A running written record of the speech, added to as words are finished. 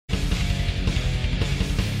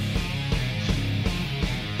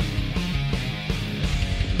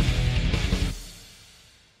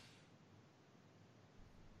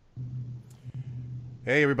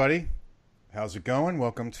Hey everybody, how's it going?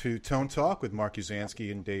 Welcome to Tone Talk with Mark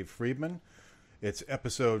Uzansky and Dave Friedman. It's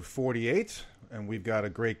episode 48, and we've got a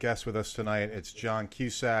great guest with us tonight. It's John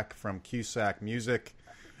Cusack from Cusack Music.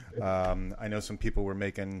 I know some people were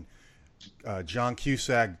making John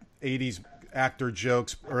Cusack 80s actor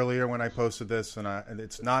jokes earlier when I posted this, and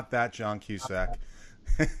it's not that John Cusack.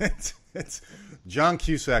 it's John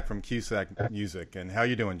Cusack from Cusack Music. And how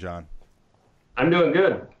you doing, John? I'm doing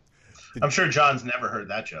good. I'm sure John's never heard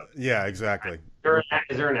that joke. Yeah, exactly.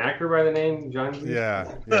 Is there an actor by the name John? Yeah.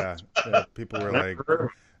 People were like,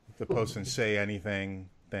 the post and say anything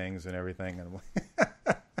things and everything, and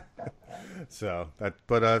so that.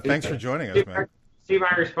 But thanks for joining us, man. See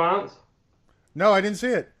my response? No, I didn't see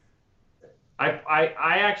it. I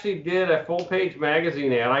actually did a full page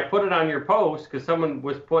magazine ad. I put it on your post because someone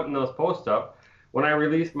was putting those posts up. When I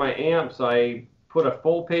released my amps, I put a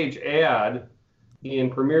full page ad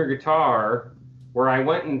in Premier Guitar where I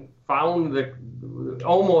went and found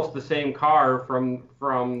almost the same car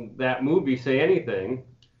from that movie, Say Anything,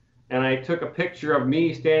 and I took a picture of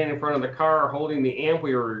me standing in front of the car holding the amp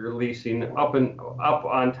we were releasing up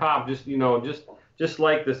on top, just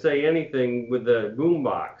like the Say Anything with the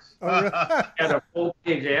boombox. Oh, really? I had a full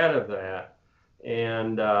page ad of that,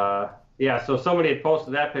 and so somebody had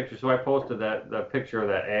posted that picture, so I posted the picture of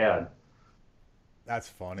that ad. That's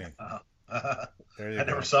funny. I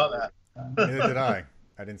never saw that. Neither did I.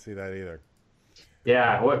 I didn't see that either.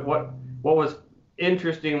 Yeah, what was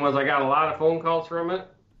interesting was I got a lot of phone calls from it,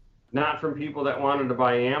 not from people that wanted to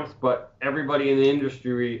buy amps, but everybody in the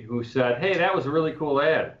industry who said, "Hey, that was a really cool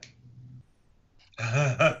ad."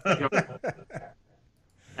 At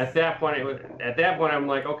that point, I'm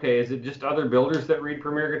like, okay, is it just other builders that read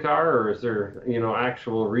Premier Guitar, or is there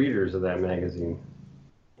actual readers of that magazine?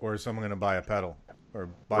 Or is someone going to buy a pedal or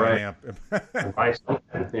buy an amp? Buy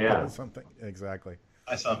something, yeah. Something, exactly.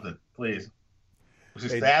 Buy something, please.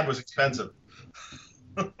 The ad was expensive.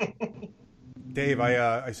 Dave,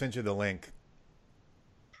 I sent you the link.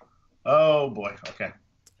 Oh boy, okay.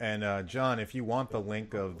 And John, if you want the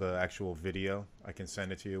link of the actual video, I can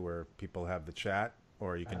send it to you where people have the chat,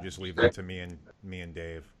 or you can just leave it to me and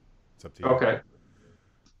Dave. It's up to you. Okay.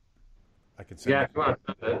 I can send it. If you want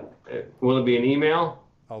to send it. Will it be an email?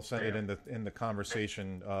 I'll send it in the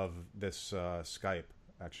conversation of this Skype,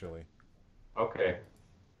 actually. Okay.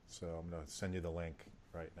 So I'm going to send you the link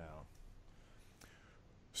right now.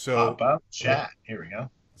 So about chat. Here we go.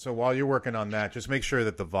 So while you're working on that, just make sure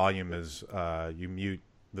that the volume is you mute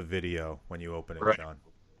the video when you open it, right. John.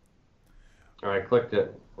 All right, clicked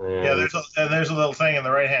it. Yeah, there's a little thing in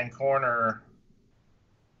the right-hand corner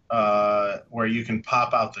where you can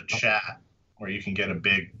pop out the chat, where you can get a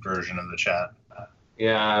big version of the chat.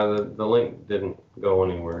 Yeah, the link didn't go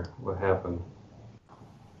anywhere. What happened?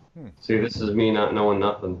 See, this is me not knowing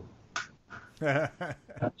nothing. The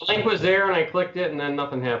link was there, and I clicked it, and then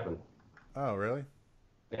nothing happened. Oh, really?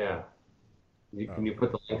 Yeah. Can you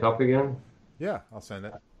put the link up again? Yeah, I'll send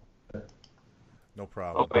it. No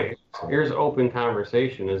problem. Okay, here's open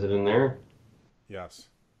conversation. Is it in there? Yes.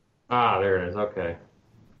 Ah, there it is. Okay.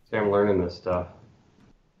 See, I'm learning this stuff.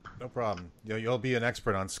 No problem. You'll be an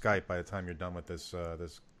expert on Skype by the time you're done with this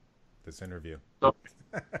interview. Oh.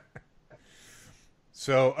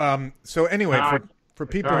 So anyway, for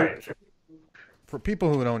people right. For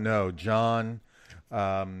people who don't know, John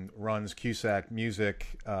runs Cusack Music.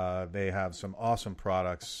 They have some awesome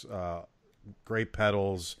products, great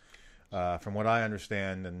pedals. From what I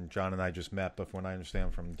understand, and John and I just met, but from what I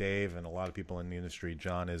understand from Dave and a lot of people in the industry,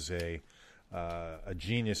 John is a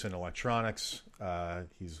genius in electronics.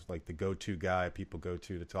 He's like the go-to guy people go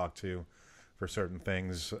to talk to for certain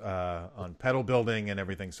things on pedal building and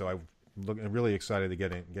everything. So I'm really excited to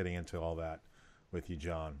getting into all that with you,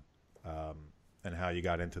 John, and how you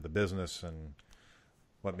got into the business and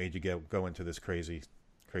what made you go into this crazy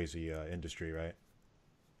industry, right?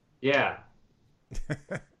 Yeah.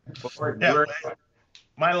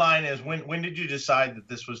 My line is, when did you decide that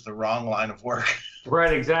this was the wrong line of work?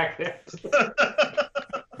 Right, exactly.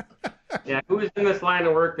 Yeah, who's in this line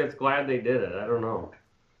of work that's glad they did it? I don't know.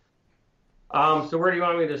 So where do you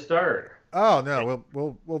want me to start? Oh no,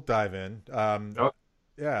 we'll dive in. Okay.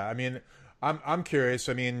 Yeah, I mean, I'm curious.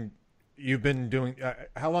 I mean, you've been doing.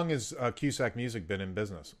 How long has Cusack Music been in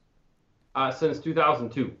business? Since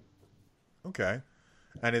 2002. Okay,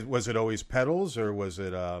 and was it always pedals, or was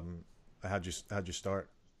it how'd you start?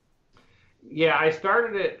 Yeah, I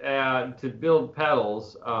started it to build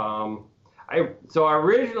pedals. I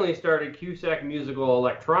originally started Cusack Musical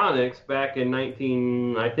Electronics back in I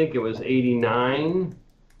think it was 89,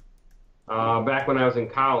 back when I was in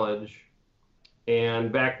college.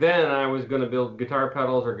 And back then, I was going to build guitar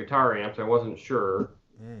pedals or guitar amps. I wasn't sure.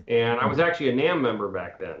 Mm. And I was actually a NAMM member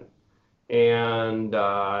back then. And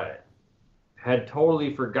had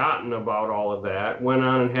totally forgotten about all of that. Went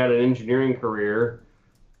on and had an engineering career.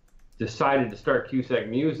 Decided to start Cusack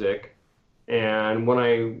Music. And when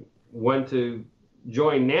I went to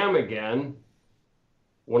join NAMM again,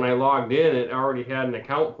 when I logged in, it already had an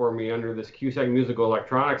account for me under this Cusack Musical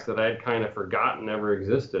Electronics that I had kind of forgotten ever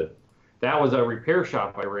existed. That was a repair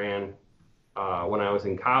shop I ran when I was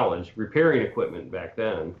in college, repairing equipment back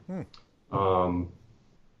then.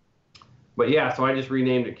 But yeah, so I just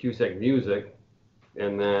renamed it Cusack Music,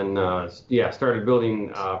 and then started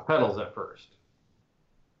building pedals at first.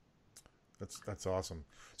 That's awesome.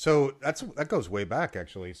 So that goes way back,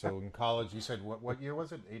 actually. So in college, you said what year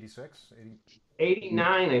was it? 86?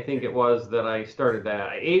 89, I think it was that I started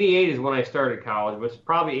that. 88 is when I started college, but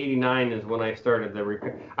probably 89 is when I started the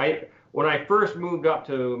repair. When I first moved up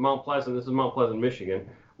to Mount Pleasant, this is Mount Pleasant, Michigan.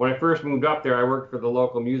 When I first moved up there, I worked for the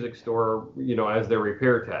local music store, as their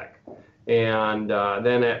repair tech. And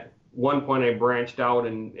then at one point, I branched out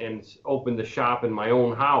and opened the shop in my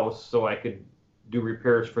own house so I could do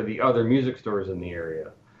repairs for the other music stores in the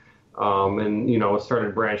area. And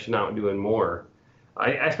started branching out and doing more.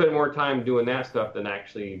 I spent more time doing that stuff than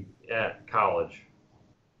actually at college.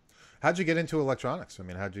 How'd you get into electronics? I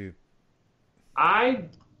mean, how'd you?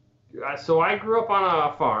 So I grew up on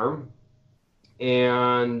a farm,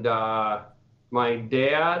 and my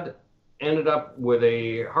dad ended up with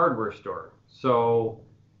a hardware store. So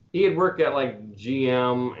he had worked at like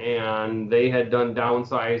GM, and they had done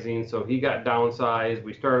downsizing, so he got downsized.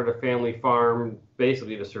 We started a family farm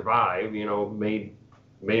basically to survive, made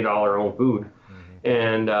all our own food.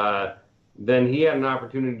 And then he had an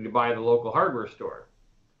opportunity to buy the local hardware store.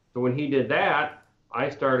 So when he did that, I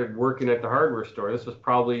started working at the hardware store. This was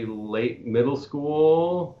probably late middle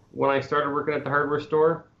school when I started working at the hardware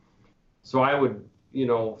store. So I would,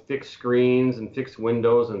 fix screens and fix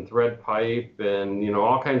windows and thread pipe and,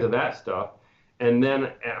 all kinds of that stuff. And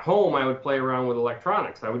then at home, I would play around with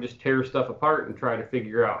electronics. I would just tear stuff apart and try to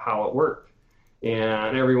figure out how it worked.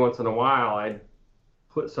 And every once in a while, I'd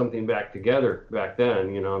put something back together back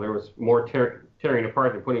then. There was more tearing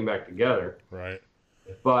apart than putting back together. Right.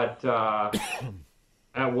 But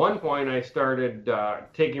at one point, I started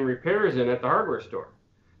taking repairs in at the hardware store.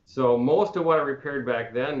 So most of what I repaired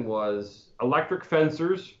back then was electric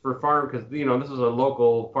fencers for farm, because this was a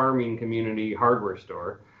local farming community hardware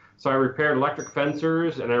store. So I repaired electric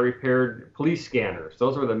fencers and I repaired police scanners.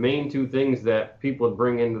 Those were the main two things that people would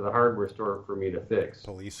bring into the hardware store for me to fix.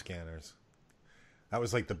 Police scanners. That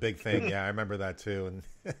was like the big thing. Yeah, I remember that too.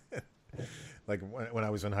 And like when I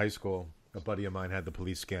was in high school, a buddy of mine had the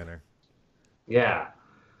police scanner. Yeah.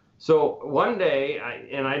 So one day,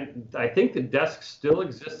 I think the desk still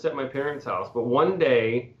exists at my parents' house, but one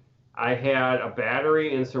day I had a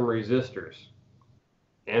battery and some resistors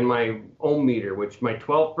and my ohm meter, which my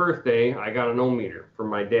 12th birthday, I got an ohm meter from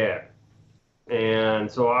my dad. And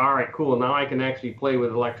so, all right, cool. Now I can actually play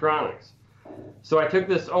with electronics. So I took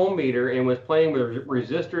this ohm meter and was playing with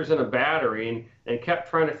resistors and a battery and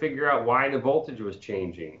kept trying to figure out why the voltage was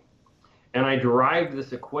changing. And I derived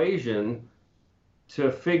this equation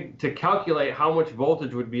to calculate how much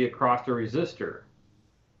voltage would be across a resistor.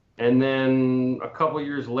 And then a couple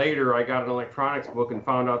years later, I got an electronics book and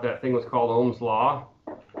found out that thing was called Ohm's Law.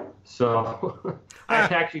 So I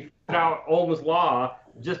actually figured out Ohm's Law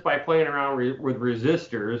just by playing around with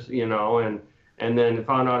resistors, and then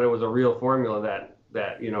found out it was a real formula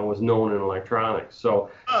that was known in electronics. So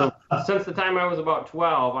since the time I was about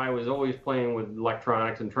 12, I was always playing with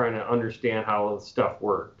electronics and trying to understand how the stuff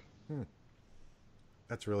worked.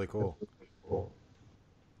 That's really cool.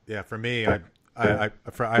 Yeah, for me, I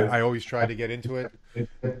always tried to get into it,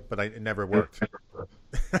 but it never worked.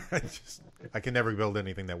 I can never build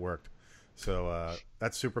anything that worked. So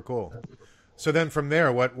that's super cool. So then from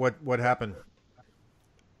there, what happened?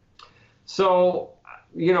 So,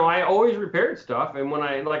 I always repaired stuff. And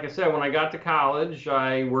like I said, when I got to college,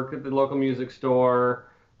 I worked at the local music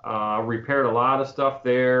store, repaired a lot of stuff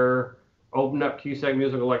there, opened up Cusack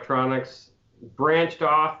Musical Electronics, branched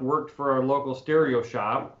off, worked for a local stereo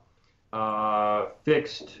shop,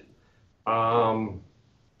 fixed,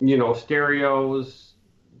 stereos,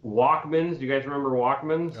 Walkmans. Do you guys remember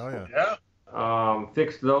Walkmans? Oh, yeah. Yeah.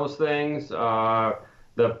 Fixed those things.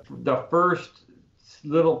 The first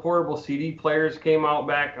little portable CD players came out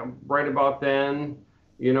back right about then,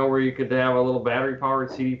 where you could have a little battery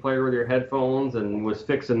powered CD player with your headphones, and was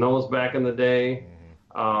fixing those back in the day.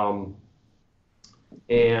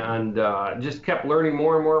 and just kept learning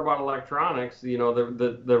more and more about electronics. You know,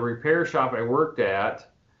 the repair shop I worked at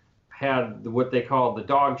had what they called the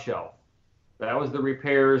dog shelf. That was the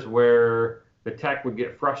repairs where the tech would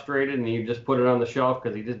get frustrated and he'd just put it on the shelf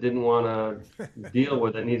because he just didn't want to deal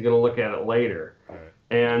with it and he's going to look at it later. Right.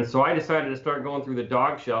 And so I decided to start going through the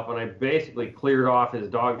dog shelf, and I basically cleared off his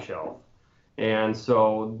dog shelf. And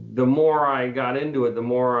so the more I got into it, the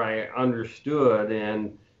more I understood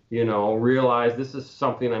and, you know, realized this is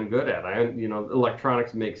something I'm good at. You know,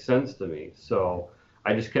 electronics makes sense to me. So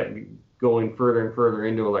I just kept going further and further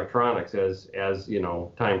into electronics as you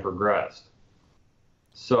know, time progressed.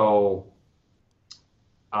 So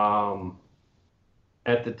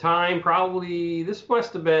at the time, probably this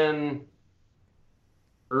must have been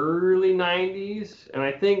early 90s, and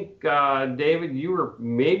I think David, you were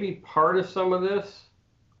maybe part of some of this.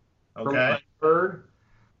 Okay. From what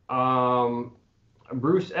I heard.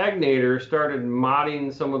 Bruce Egnater started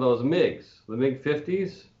modding some of those MiGs, the MiG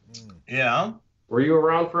 50s. Yeah. Were you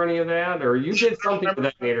around for any of that, or you did something with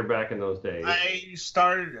Egnater back in those days? I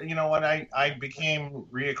started, you know what, I became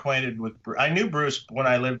reacquainted with, I knew Bruce when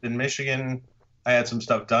I lived in Michigan. I had some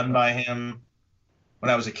stuff done by him when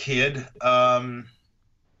I was a kid.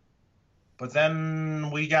 But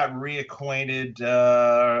then we got reacquainted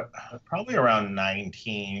probably around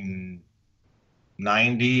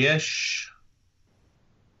 1990-ish.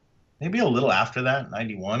 Maybe a little after that,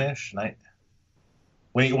 91-ish.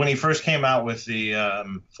 When he first came out with the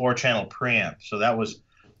 4-channel preamp. So that was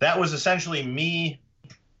essentially me.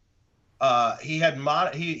 He had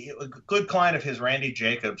a good client of his, Randy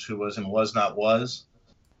Jacobs, who was in Was Not Was,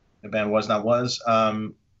 the band Was Not Was,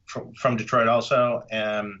 from Detroit also,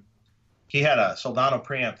 and he had a Soldano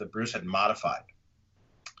preamp that Bruce had modified.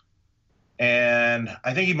 And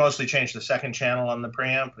I think he mostly changed the 2nd channel on the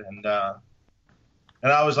preamp. And I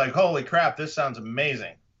was like, holy crap, this sounds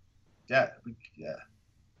amazing. Yeah.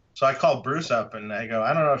 So I called Bruce up and I go,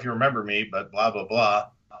 I don't know if you remember me, but blah, blah, blah.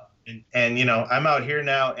 And you know, I'm out here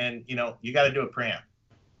now and, you know, you got to do a preamp.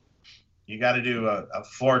 You got to do a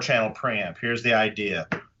 4-channel preamp. Here's the idea.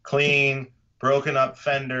 Clean, broken up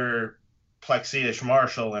Fender, Plexi-ish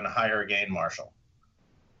Marshall, and a higher gain Marshall.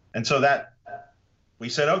 And so that we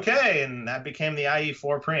said okay, and that became the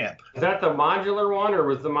IE4 preamp. Is that the modular one, or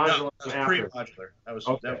was the modular no, it was after? pre-modular. That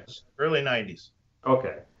was early 90s.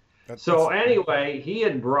 Okay. So anyway, he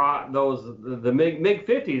had brought the MiG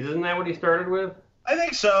 50s. Isn't that what he started with? I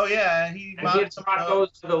think so. Yeah. He had brought those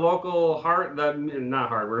to the local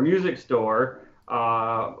music store.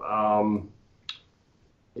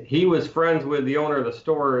 He was friends with the owner of the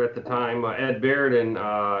store at the time, Ed Baird and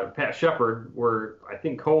Pat Shepard were, I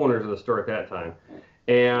think, co-owners of the store at that time.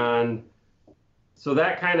 And so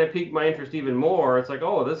that kind of piqued my interest even more. It's like,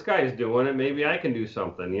 oh, this guy's doing it. Maybe I can do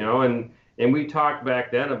something, you know? And we talked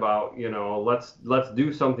back then about, you know, let's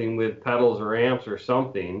do something with pedals or amps or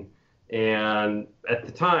something. And at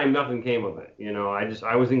the time, nothing came of it. You know,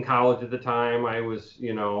 I was in college at the time. I was,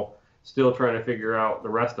 you know, still trying to figure out the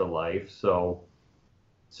rest of life. So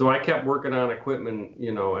I kept working on equipment,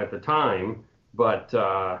 you know, at the time. But,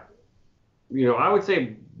 you know, I would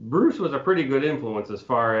say Bruce was a pretty good influence as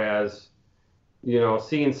far as, you know,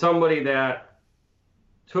 seeing somebody that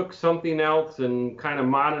took something else and kind of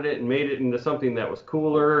modded it and made it into something that was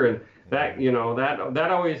cooler. And that, you know,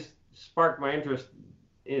 that always sparked my interest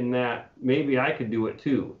in that maybe I could do it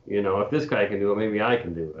too. You know, if this guy can do it, maybe I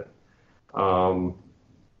can do it.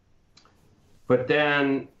 But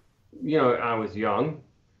then, you know, I was young.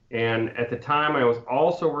 And at the time, I was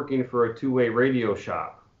also working for a 2-way radio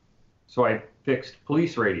shop. So I fixed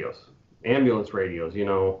police radios, ambulance radios, you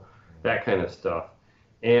know, that kind of stuff.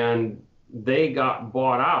 And they got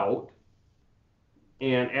bought out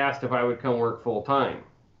and asked if I would come work full time.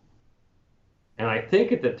 And I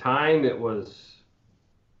think at the time it was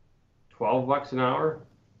 $12 an hour.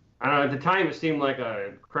 I don't know, at the time it seemed like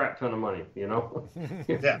a crap ton of money, you know?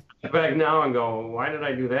 Yeah. Back now and go, why did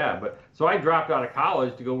I do that? But so I dropped out of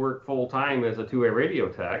college to go work full time as a 2-way radio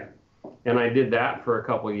tech. And I did that for a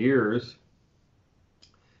couple of years.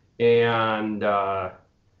 And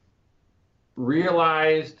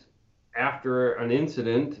realized after an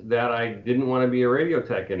incident that I didn't want to be a radio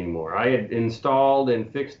tech anymore. I had installed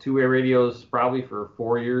and fixed 2-way radios probably for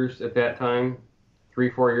 4 years at that time,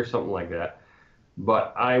 3-4 years, something like that.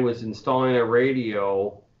 But I was installing a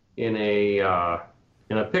radio in a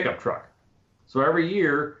pickup truck. So every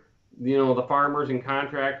year, you know, the farmers and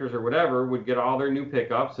contractors or whatever would get all their new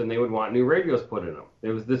pickups and they would want new radios put in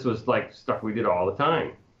them. This was like stuff we did all the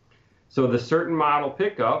time. So the certain model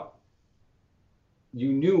pickup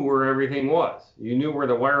you knew where everything was. You knew where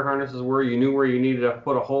the wire harnesses were. You knew where you needed to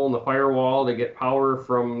put a hole in the firewall to get power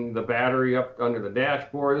from the battery up under the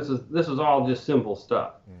dashboard. This is all just simple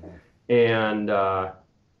stuff. And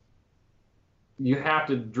you have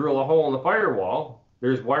to drill a hole in the firewall.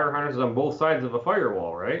 There's wire harnesses on both sides of a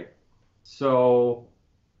firewall, right? So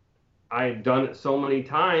I had done it so many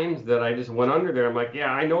times that I just went under there. I'm like,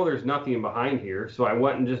 yeah, I know there's nothing behind here. So I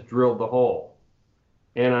went and just drilled the hole.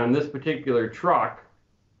 And on this particular truck,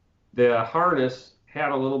 the harness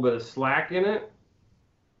had a little bit of slack in it.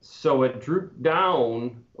 So it drooped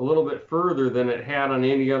down a little bit further than it had on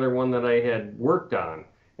any other one that I had worked on.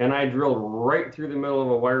 And I drilled right through the middle of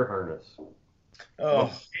a wire harness. Oh,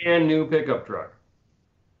 A brand new pickup truck.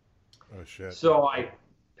 Oh shit. So I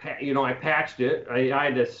patched it. I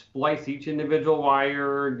had to splice each individual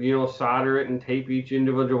wire, solder it and tape each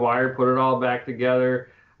individual wire, put it all back together.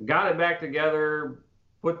 Got it back together,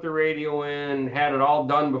 put the radio in, had it all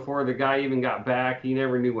done before the guy even got back. He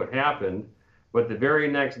never knew what happened. But the very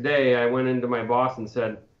next day, I went into my boss and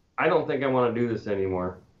said, I don't think I want to do this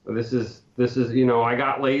anymore. This is, I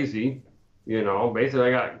got lazy, basically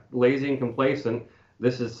I got lazy and complacent.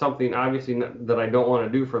 This is something obviously that I don't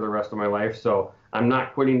want to do for the rest of my life. So I'm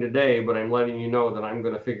not quitting today, but I'm letting you know that I'm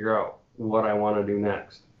going to figure out what I want to do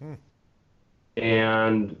next.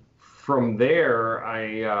 And from there,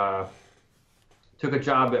 I took a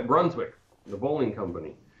job at Brunswick, the bowling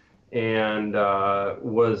company, and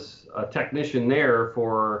was a technician there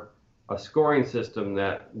for a scoring system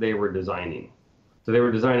that they were designing. So they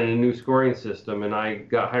were designing a new scoring system, and I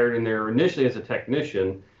got hired in there initially as a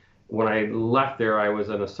technician. When I left there, I was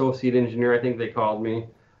an associate engineer, I think they called me.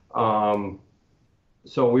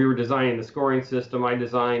 So we were designing the scoring system. I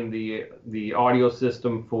designed the audio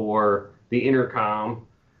system for the intercom,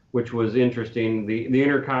 which was interesting. The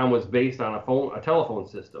intercom was based on a telephone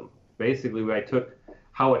system. Basically, I took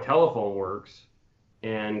how a telephone works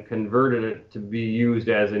and converted it to be used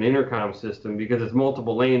as an intercom system because it's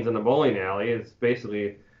multiple lanes in a bowling alley. It's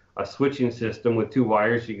basically a switching system with two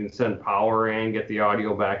wires. You can send power and get the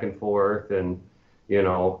audio back and forth. And,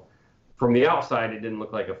 from the outside, it didn't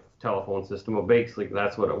look like a telephone system, but basically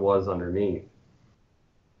that's what it was underneath.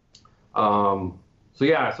 So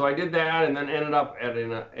I did that and then ended up at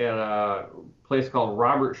a place called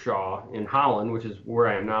Robert Shaw in Holland, which is where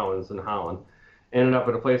I am now, is in Holland. Ended up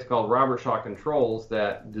at a place called Robert Shaw Controls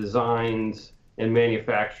that designs and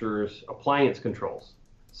manufactures appliance controls.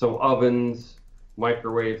 So ovens,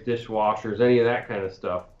 microwaves, dishwashers, any of that kind of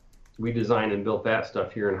stuff. We designed and built that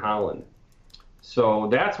stuff here in Holland. So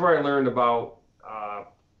that's where I learned about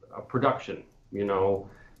production,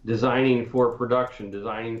 designing for production,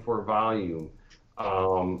 designing for volume.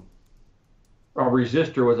 A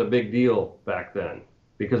resistor was a big deal back then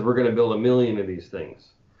because we're going to build 1 million of these things.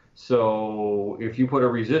 So if you put a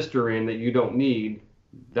resistor in that you don't need,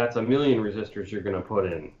 that's 1 million resistors you're going to put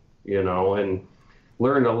in, and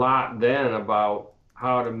learned a lot then about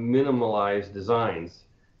how to minimalize designs,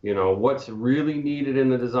 what's really needed in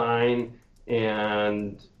the design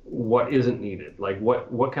and what isn't needed. Like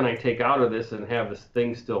what can I take out of this and have this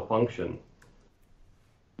thing still function?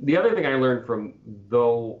 The other thing I learned from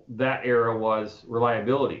that era was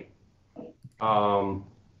reliability. And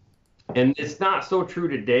it's not so true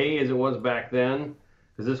today as it was back then,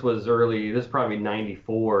 because this is probably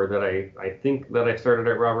 94 that I think that I started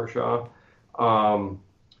at Robert Shaw.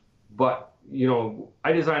 But,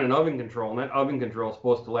 I designed an oven control, and that oven control is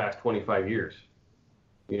supposed to last 25 years.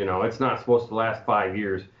 It's not supposed to last 5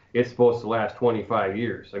 years. It's supposed to last 25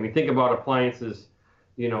 years. I mean, think about appliances,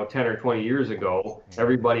 10 or 20 years ago.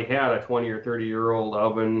 Everybody had a 20 or 30-year-old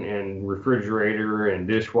oven and refrigerator and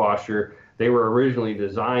dishwasher. They were originally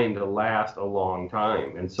designed to last a long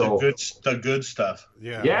time, and so the good stuff.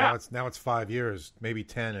 Yeah. Now it's 5 years, maybe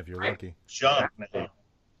 10 if you're lucky. Junk now.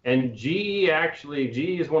 And GE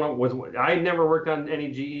is I never worked on any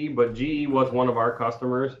GE, but GE was one of our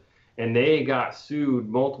customers, and they got sued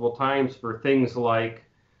multiple times for things like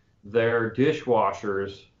their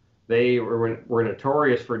dishwashers. They were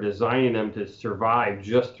notorious for designing them to survive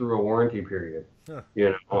just through a warranty period.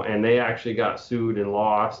 And they actually got sued and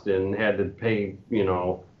lost and had to pay,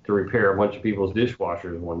 to repair a bunch of people's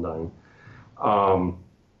dishwashers one time.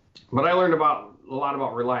 But I learned a lot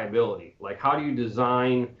about reliability. Like, how do you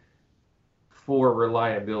design for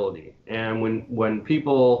reliability? And when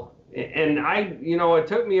people, and it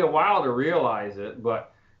took me a while to realize it,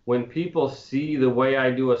 but when people see the way I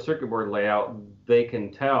do a circuit board layout, they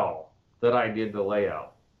can tell that I did the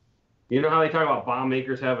layout. You know how they talk about bomb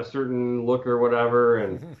makers have a certain look or whatever,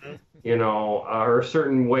 and or a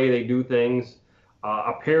certain way they do things.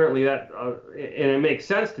 Apparently that, and it makes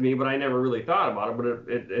sense to me, but I never really thought about it. But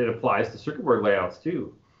it applies to circuit board layouts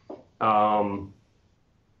too. And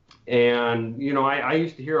I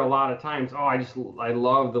used to hear a lot of times, oh, I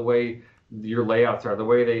love the way your layouts are, the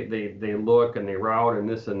way they look and they route and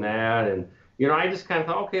this and that, and I just kind of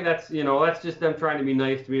thought, okay, that's just them trying to be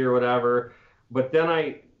nice to me or whatever. But then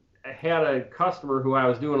I had a customer who I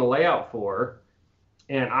was doing a layout for,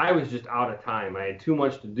 and I was just out of time. I had too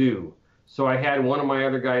much to do. So I had one of my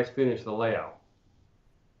other guys finish the layout.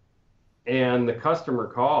 And the customer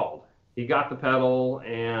called. He got the pedal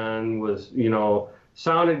and was,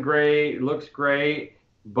 sounded great, looks great,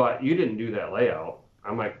 but you didn't do that layout.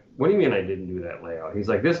 I'm like, what do you mean I didn't do that layout? He's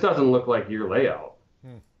like, this doesn't look like your layout.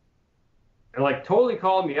 And like totally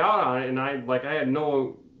called me out on it, and I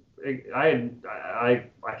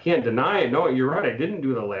can't deny it. No, you're right. I didn't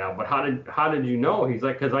do the layout, but how did you know? He's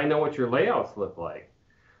like, because I know what your layouts look like.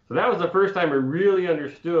 So that was the first time I really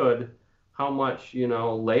understood how much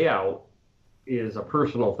layout is a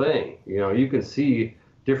personal thing. You can see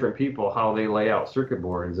different people how they lay out circuit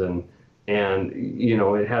boards, and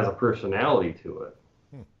it has a personality to it.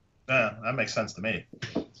 Yeah, that makes sense to me.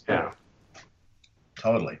 Yeah,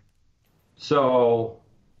 totally. So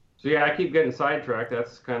yeah, I keep getting sidetracked.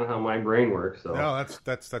 That's kind of how my brain works. So no,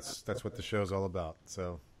 that's what the show's all about.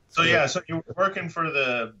 So yeah, so you were working for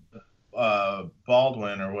the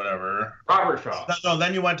Baldwin or whatever. Robert Shaw. No,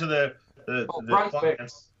 then you went to the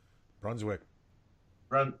Brunswick.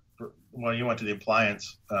 Well, you went to the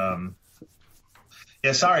appliance.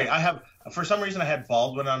 Yeah, sorry. For some reason I had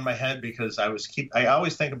Baldwin on my head because I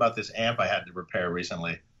always think about this amp I had to repair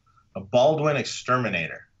recently, a Baldwin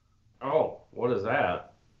Exterminator. Oh, what is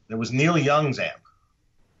that? It was Neil Young's amp,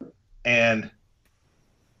 and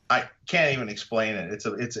I can't even explain it.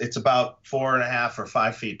 It's about 4.5 or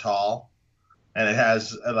 5 feet tall, and it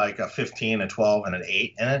has like a 15, a 12, and an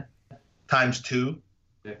 8 in it, times 2.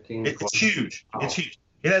 15. It's huge. Oh. It's huge.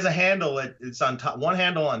 It has a handle it's on top, one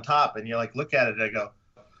handle on top, and you like look at it and I go,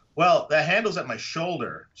 well, that handle's at my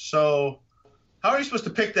shoulder, so how are you supposed to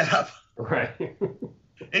pick that up? Right.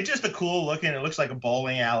 It's just a cool looking. It looks like a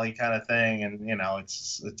bowling alley kind of thing, and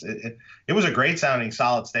it was a great sounding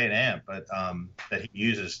solid state amp, but that he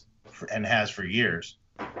uses and has for years,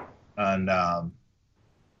 and I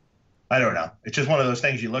don't know. It's just one of those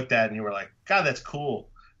things you looked at and you were like, God, that's cool.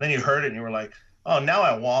 Then you heard it and you were like, oh, now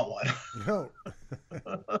I want one. No.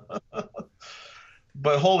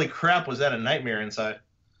 But holy crap, was that a nightmare inside?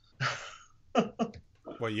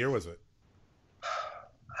 What year was it?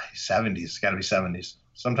 70s. It's got to be 70s.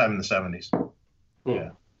 Sometime in the 70s. Yeah.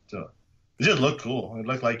 So it just looked cool. It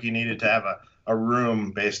looked like you needed to have a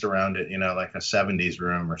room based around it, like a 70s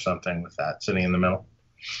room or something with that sitting in the middle.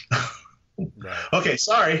 Right. Okay,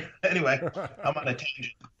 sorry. Anyway, I'm on a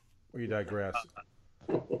tangent. We digress.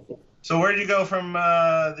 So where did you go from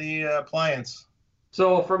the appliance?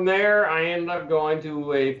 So from there, I ended up going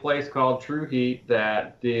to a place called True Heat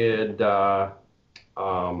that did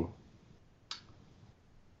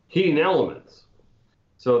heating elements.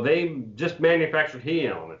 So they just manufactured heating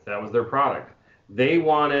elements. That was their product. They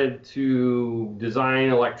wanted to design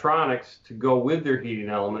electronics to go with their heating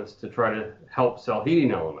elements to try to help sell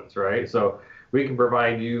heating elements, right? So we can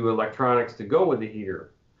provide you electronics to go with the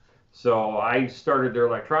heater. So I started their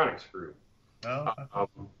electronics group. Oh.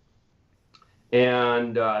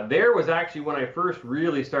 And there was actually when I first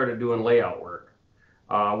really started doing layout work.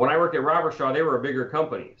 When I worked at Robert Shaw, they were a bigger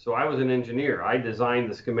company. So I was an engineer. I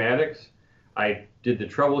designed the schematics. I did the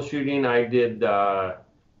troubleshooting. I did, the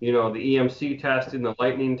EMC testing, the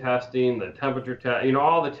lightning testing, the temperature test,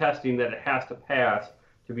 all the testing that it has to pass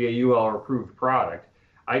to be a UL approved product.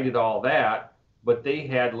 I did all that, but they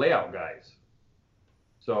had layout guys.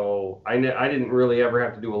 So I didn't really ever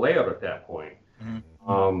have to do a layout at that point.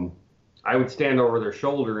 Mm-hmm. I would stand over their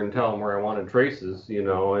shoulder and tell them where I wanted traces,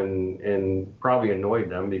 and probably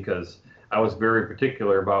annoyed them because I was very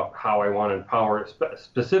particular about how I wanted power,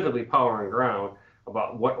 specifically power and ground,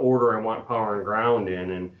 about what order I want power and ground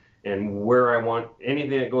in, and where I want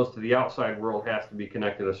anything that goes to the outside world has to be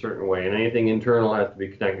connected a certain way, and anything internal has to be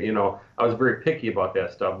connected. I was very picky about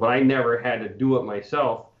that stuff, but I never had to do it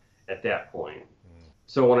myself at that point.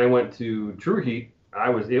 So when I went to True Heat, I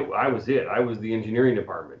was it. I was the engineering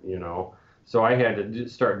department, So I had to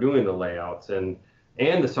start doing the layouts and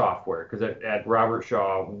the software, because at Robert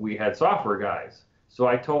Shaw we had software guys. So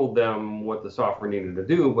I told them what the software needed to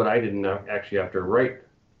do, but I didn't actually have to write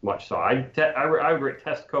much. So I write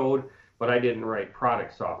test code, but I didn't write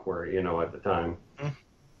product software, at the time. Mm-hmm.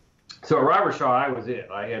 So at Robert Shaw, I was it.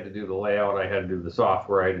 I had to do the layout, I had to do the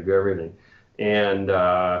software, I had to do everything, and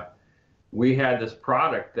we had this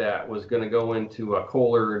product that was going to go into a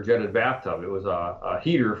Kohler jetted bathtub. It was a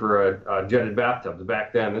heater for a jetted bathtub.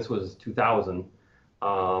 Back then, this was 2000.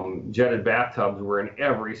 Jetted bathtubs were in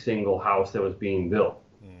every single house that was being built.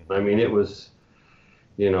 I mean, it was,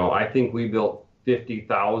 I think we built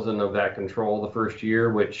 50,000 of that control the first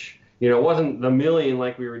year, which, wasn't the million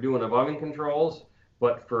like we were doing of oven controls,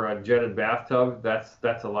 but for a jetted bathtub,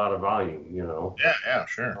 that's a lot of volume, Yeah,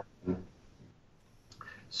 sure.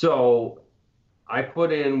 So I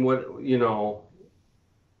put in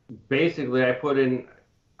basically I put in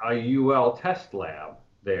a UL test lab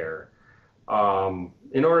there.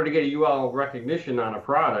 In order to get UL recognition on a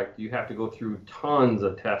product, you have to go through tons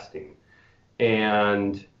of testing.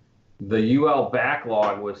 And the UL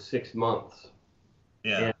backlog was 6 months.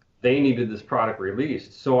 Yeah. And they needed this product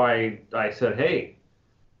released. So I said, hey,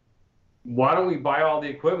 why don't we buy all the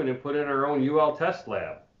equipment and put in our own UL test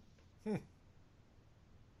lab?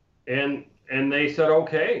 And they said,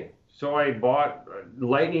 okay. So I bought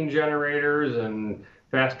lightning generators and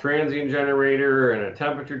fast transient generator and a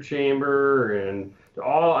temperature chamber and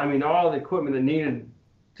all the equipment that needed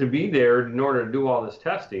to be there in order to do all this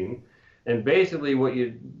testing. And basically what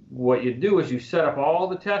you do is you set up all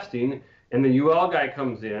the testing, and the UL guy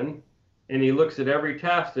comes in and he looks at every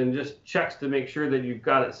test and just checks to make sure that you've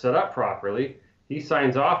got it set up properly. He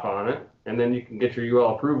signs off on it, and then you can get your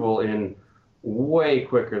UL approval in way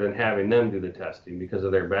quicker than having them do the testing because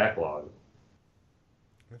of their backlog.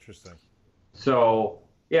 Interesting. So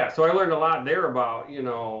I learned a lot there about,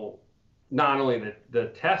 not only the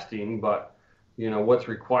testing, but, what's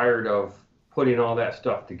required of putting all that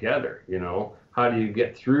stuff together. How do you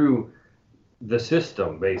get through the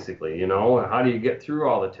system, basically? How do you get through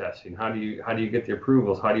all the testing? How do you get the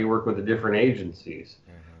approvals? How do you work with the different agencies?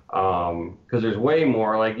 Because there's way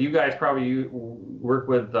more. Like, you guys probably work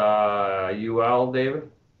with UL,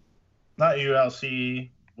 David? Not ULC.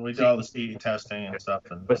 We do all the CE testing and stuff.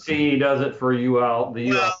 But CE does it for UL.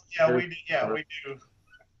 The UL. Well, yeah, we do.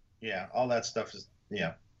 Yeah, all that stuff is,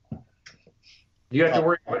 yeah. Do you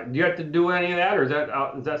have to do any of that, or is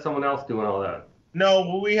that someone else doing all that?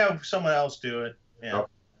 No, we have someone else do it. Yeah. Oh.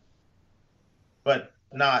 But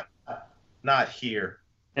not here.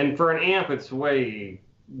 And for an amp, it's way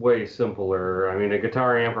simpler. I mean, a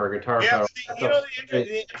guitar amp or a guitar pedal.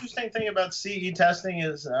 The interesting thing about CE testing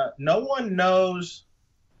is no one knows.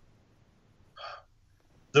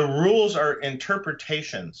 The rules are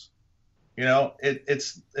interpretations.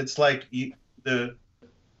 It's like the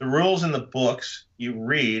rules in the books you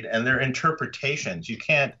read, and they're interpretations. You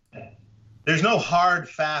can't. There's no hard,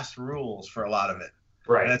 fast rules for a lot of it.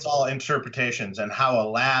 Right. And it's all interpretations and how a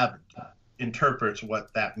lab interprets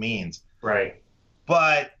what that means. Right.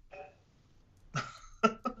 But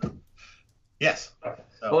yes.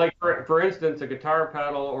 So. Like for instance, a guitar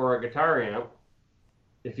pedal or a guitar amp,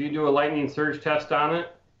 if you do a lightning surge test on it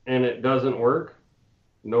and it doesn't work,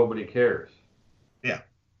 nobody cares. Yeah.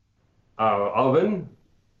 Oven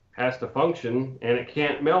has to function and it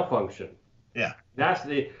can't malfunction. Yeah. That's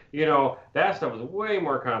that stuff is way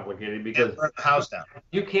more complicated because burn the house down.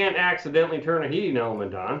 You can't accidentally turn a heating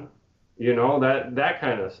element on, that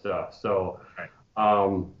kind of stuff. So, right.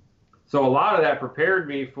 So a lot of that prepared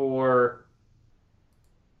me for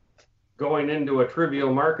going into a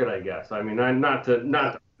trivial market, I guess. I mean, not to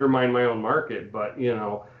undermine my own market, but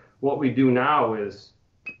what we do now is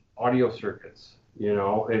audio circuits.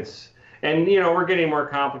 We're getting more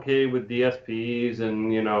complicated with DSPs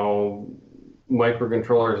and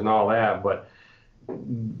microcontrollers and all that, but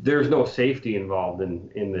there's no safety involved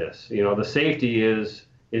in this. The safety is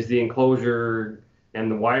the enclosure and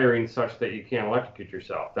the wiring such that you can't electrocute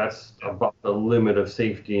yourself. That's about the limit of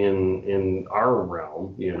safety in our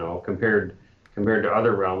realm, compared to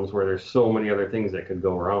other realms where there's so many other things that could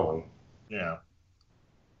go wrong. Yeah.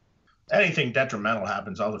 Anything detrimental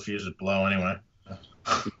happens, all the fuses blow anyway.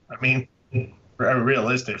 I mean,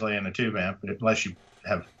 realistically, in a tube amp, unless you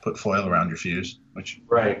have put foil around your fuse, which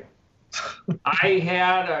right. When I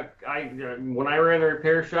ran the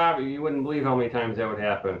repair shop, you wouldn't believe how many times that would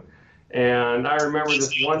happen. And I remember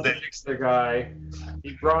this one particular guy,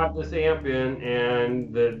 he brought this amp in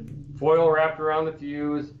and the foil wrapped around the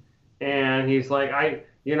fuse, and he's like, I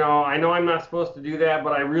know I'm not supposed to do that,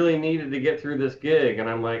 but I really needed to get through this gig. And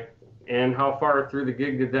I'm like, and how far through the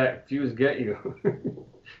gig did that fuse get you?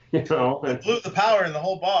 It blew the power in the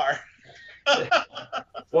whole bar.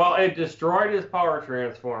 Well, it destroyed his power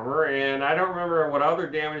transformer, and I don't remember what other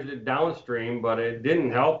damage it downstream, but it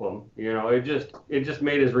didn't help him. It just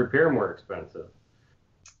made his repair more expensive.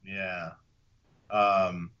 Yeah.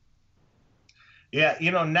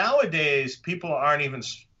 Nowadays people aren't even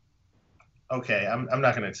okay, I'm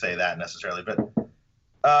not going to say that necessarily, but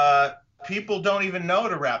people don't even know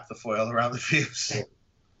to wrap the foil around the fuse.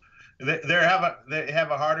 They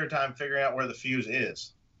have a harder time figuring out where the fuse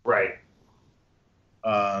is. Right.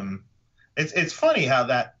 It's funny how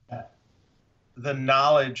the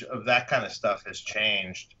knowledge of that kind of stuff has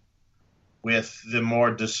changed with the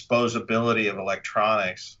more disposability of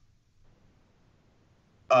electronics.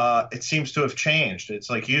 It seems to have changed. It's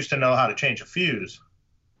like you used to know how to change a fuse.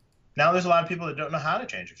 Now there's a lot of people that don't know how to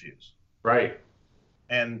change a fuse. Right.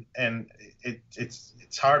 And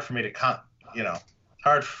it's hard for me to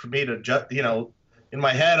hard for me to just, in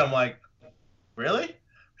my head I'm like, really?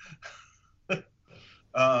 But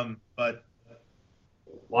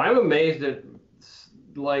well, I'm amazed at,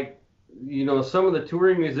 like, some of the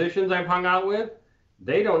touring musicians I've hung out with,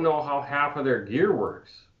 they don't know how half of their gear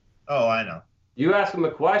works. Oh, I know. You ask them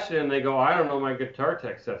a question and they go, I don't know, my guitar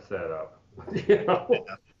tech sets that up. Yeah.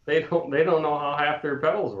 They don't know how half their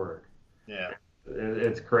pedals work. Yeah.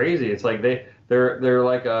 It's crazy. It's like they're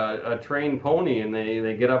like a trained pony, and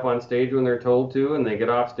they get up on stage when they're told to, and they get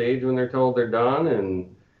off stage when they're told they're done,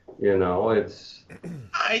 and it's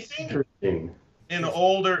I think interesting. in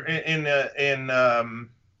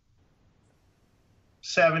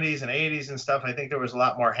 70s and 80s and stuff, I think there was a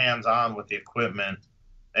lot more hands-on with the equipment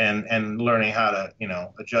and learning how to,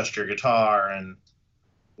 adjust your guitar and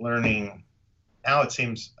learning. Now it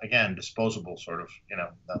seems, again, disposable sort of,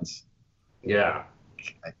 that's. Yeah.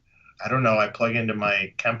 I don't know. I plug into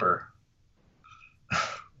my Kemper.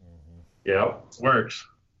 Yeah. Works.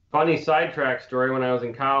 Funny sidetrack story. When I was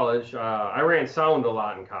in college, I ran sound a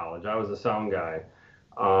lot in college. I was a sound guy.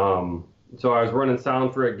 So I was running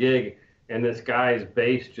sound for a gig, and this guy's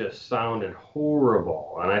bass just sounded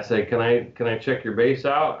horrible. And I said, "Can I check your bass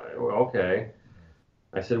out?" Well, okay.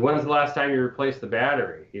 I said, "When's the last time you replaced the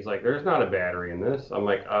battery?" He's like, "There's not a battery in this." I'm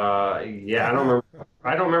like, "Yeah, I don't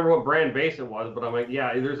remember what brand bass it was, but I'm like,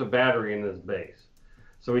 yeah, there's a battery in this bass."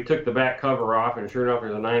 So we took the back cover off, and sure enough,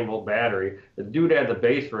 there's a 9-volt battery. The dude had the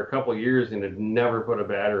bass for a couple of years and had never put a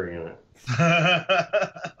battery in it.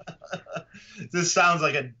 This sounds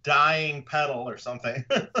like a dying pedal or something.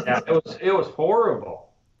 Yeah, it was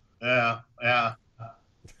horrible. Yeah.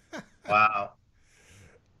 Wow.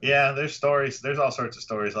 Yeah, there's stories. There's all sorts of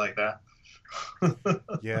stories like that.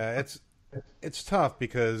 Yeah, it's tough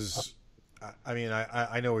because, I mean,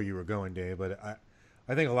 I know where you were going, Dave, but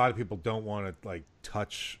I think a lot of people don't want to like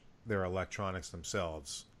touch their electronics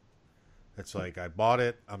themselves. It's like, I bought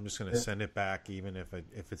it, I'm just going to send it back, even if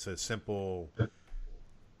it's a simple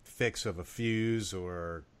fix of a fuse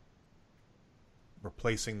or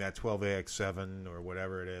replacing that 12AX7 or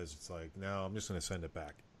whatever it is. It's like, no, I'm just going to send it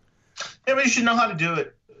back. Yeah, but you should know how to do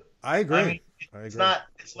it. I agree. I mean, it's not.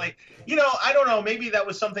 It's like, I don't know. Maybe that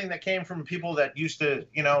was something that came from people that used to,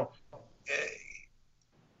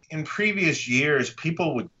 in previous years,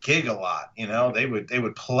 people would gig a lot. They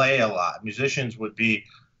would play a lot. Musicians would be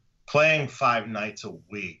playing 5 nights a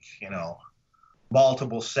week.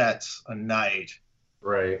 Multiple sets a night.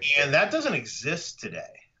 Right. And that doesn't exist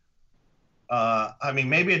today. I mean,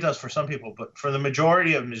 maybe it does for some people, but for the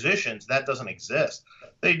majority of musicians, that doesn't exist.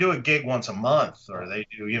 They do a gig once a month, or they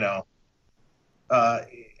do,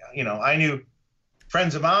 I knew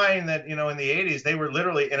friends of mine that, in the 80s, they were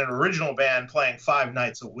literally in an original band playing 5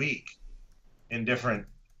 nights a week in different,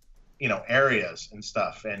 areas and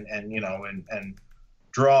stuff, and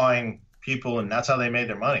drawing people, and that's how they made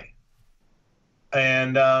their money.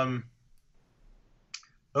 And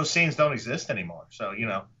those scenes don't exist anymore. So,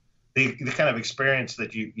 the kind of experience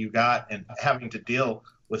that you got and having to deal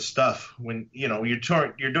with stuff when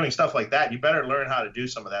you're doing stuff like that, you better learn how to do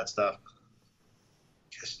some of that stuff,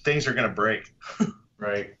 because things are going to break.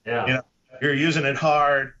 Right. Yeah. You're using it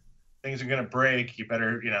hard, things are going to break. You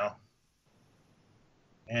better,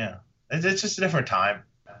 yeah. It's just a different time.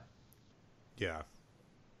 Yeah.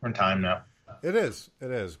 Different time now. It is.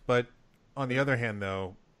 But on the other hand,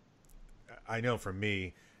 though, I know for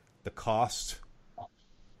me, the cost,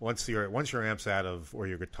 once your amp's out of, or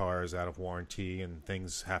your guitar is out of warranty and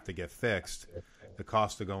things have to get fixed, the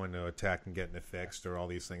cost of going to a tech and getting it fixed, or all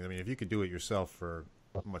these things. I mean, if you could do it yourself for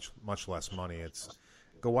much less money, it's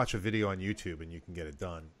go watch a video on YouTube and you can get it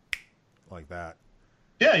done like that.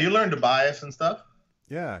 Yeah, you learn to bias and stuff.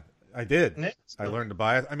 Yeah, I did. Yeah. I learned to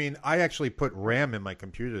bias. I mean, I actually put RAM in my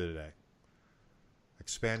computer today.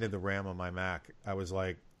 Expanded the RAM on my Mac. I was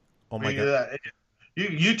like, oh my God.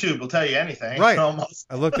 YouTube will tell you anything. Right. Almost.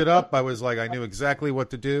 I looked it up. I was like, I knew exactly what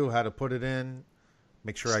to do, how to put it in,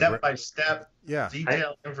 make sure step by step, yeah,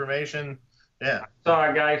 detailed information. Yeah. I saw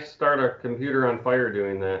a guy start a computer on fire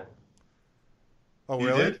doing that. Oh, You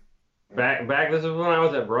really? did? Back. This is when I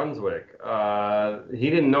was at Brunswick. He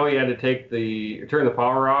didn't know he had to turn the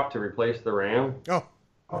power off to replace the RAM. Oh,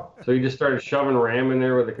 So he just started shoving RAM in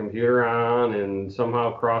there with the computer on, and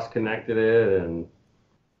somehow cross-connected it, and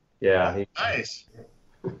yeah. Nice.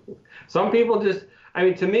 Some people just, I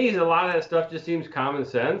mean, to me, a lot of that stuff just seems common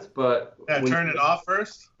sense, but Yeah, turn it off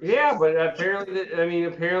first. Yeah, but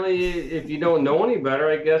apparently, if you don't know any better,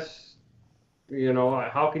 I guess,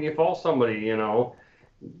 how can you fault somebody?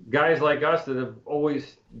 Guys like us that have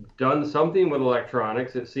always done something with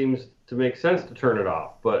electronics, it seems to make sense to turn it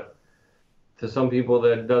off, but to some people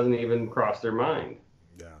that doesn't even cross their mind.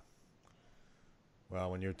 yeah.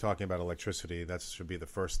 Well, when you're talking about electricity, that should be the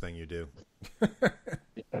first thing you do.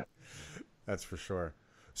 That's for sure.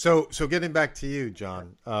 So getting back to you,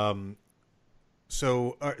 John.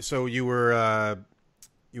 So you were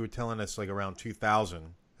telling us like around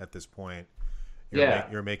 2000 at this point.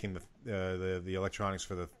 You're making the electronics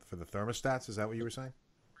for the thermostats. Is that what you were saying?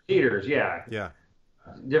 Heaters, yeah. Yeah.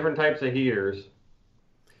 Different types of heaters.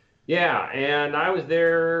 Yeah, and I was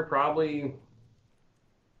there probably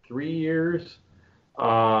 3 years.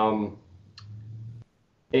 And,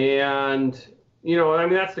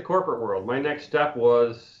 that's the corporate world. My next step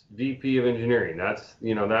was VP of engineering.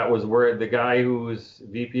 That was where the guy who was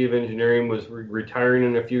VP of engineering was retiring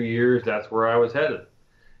in a few years. That's where I was headed.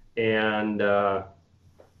 And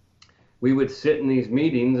we would sit in these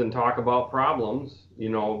meetings and talk about problems,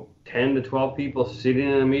 10 to 12 people sitting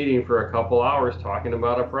in a meeting for a couple hours talking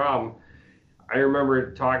about a problem. I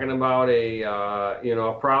remember talking about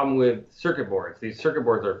a problem with circuit boards. These circuit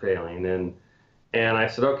boards are failing, and I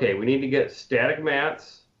said, okay, we need to get static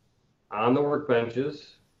mats on the workbenches,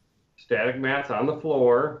 static mats on the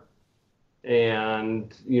floor,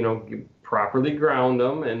 and properly ground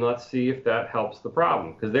them, and let's see if that helps the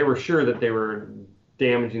problem, because they were sure that they were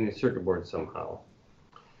damaging the circuit board somehow.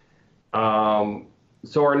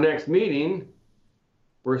 So our next meeting,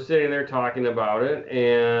 we're sitting there talking about it,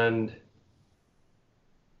 and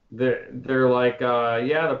they're like,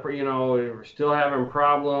 we're still having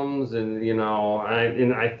problems, and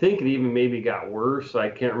I think it even maybe got worse. I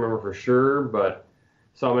can't remember for sure, but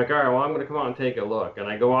so I'm like, all right, well, I'm going to come out and take a look, and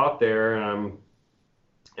I go out there, and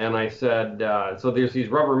I said, so there's these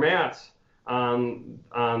rubber mats on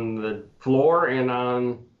the floor and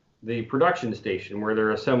on the production station where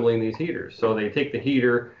they're assembling these heaters. So they take the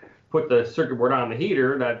heater, put the circuit board on the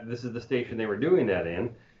heater, this is the station they were doing that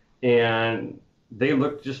in, and they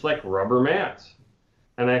looked just like rubber mats.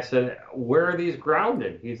 And I said, where are these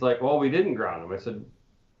grounded? He's like, well, we didn't ground them. I said,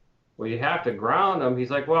 well, you have to ground them.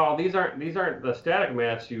 He's like, well, these aren't the static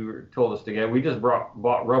mats you told us to get. We just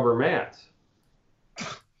bought rubber mats.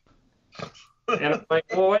 And I'm like,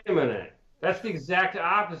 well, wait a minute. That's the exact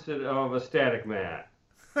opposite of a static mat.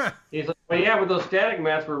 He's like, well, yeah, but those static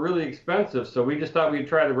mats were really expensive, so we just thought we'd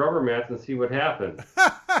try the rubber mats and see what happened.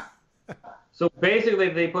 So basically,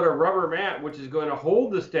 they put a rubber mat, which is going to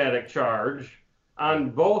hold the static charge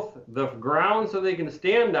on both the ground so they can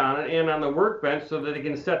stand on it and on the workbench so that they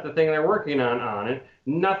can set the thing they're working on it.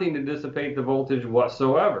 Nothing to dissipate the voltage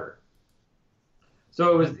whatsoever.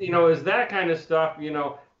 So it was that kind of stuff,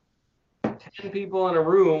 10 people in a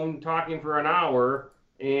room talking for an hour,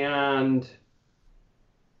 and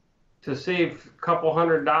to save a couple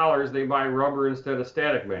 $100, they buy rubber instead of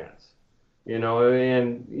static mats. And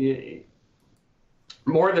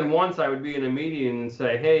more than once I would be in a meeting and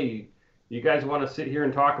say, hey, you guys want to sit here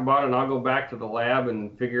and talk about it, and I'll go back to the lab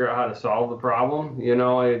and figure out how to solve the problem.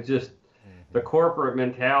 It just, the corporate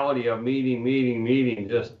mentality of meeting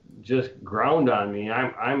just ground on me.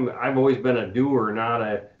 I've always been a doer, not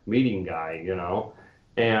a meeting guy,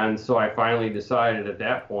 and so I finally decided at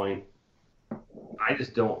that point, I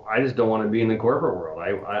just don't want to be in the corporate world.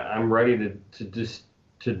 I'm ready to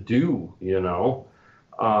do.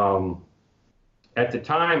 At the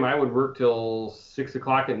time, I would work till 6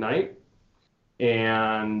 o'clock at night,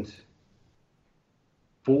 and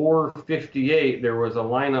 4:58 there was a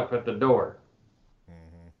lineup at the door.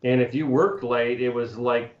 And if you worked late, it was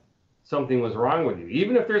like something was wrong with you.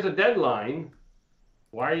 Even if there's a deadline,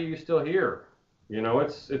 why are you still here?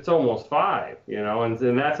 It's almost 5,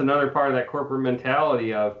 and that's another part of that corporate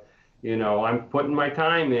mentality of, I'm putting my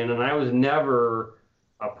time in, and I was never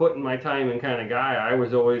a putting my time in kind of guy. I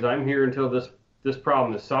was always, I'm here until this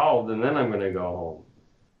problem is solved, and then I'm going to go home.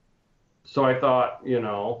 So I thought,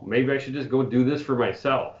 maybe I should just go do this for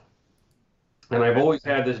myself. And I've always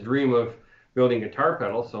had this dream of building guitar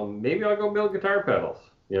pedals, so maybe I'll go build guitar pedals,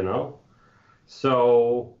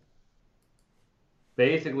 So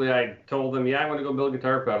basically I told them, yeah, I'm going to go build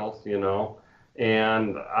guitar pedals,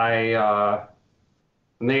 and I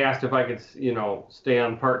and they asked if I could, stay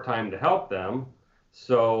on part-time to help them.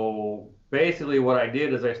 So basically what I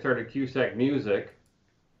did is I started Cusack Music,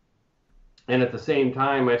 and at the same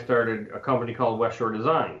time I started a company called West Shore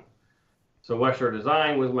Design. So West Shore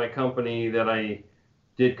Design was my company that I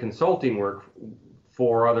did consulting work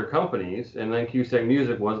for other companies, and then Cusack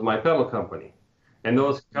Music was my pedal company. And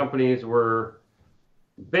those companies were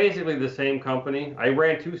basically the same company. I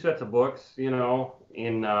ran 2 sets of books,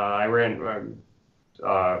 I ran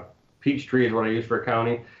Peachtree is what I used for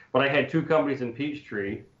accounting, but I had 2 companies in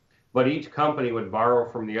Peachtree, but each company would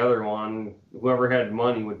borrow from the other one. Whoever had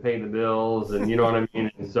money would pay the bills, and you know what I mean?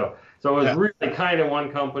 And so it was really kind of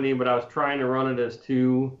one company, but I was trying to run it as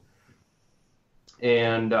 2.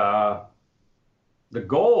 And the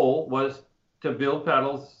goal was to build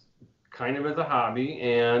pedals kind of as a hobby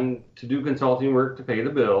and to do consulting work to pay the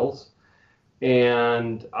bills.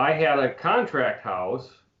 And I had a contract house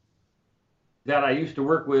that I used to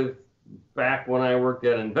work with back when I worked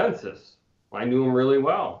at Invensis. I knew them really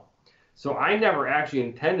well. So I never actually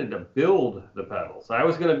intended to build the pedals. I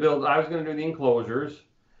was going to do the enclosures,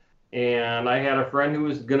 and I had a friend who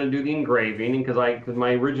was going to do the engraving, because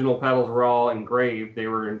my original pedals were all engraved. They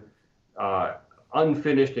were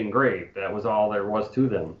unfinished engraved. That was all there was to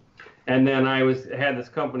them. And then I had this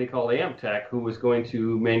company called Amptech who was going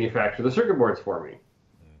to manufacture the circuit boards for me.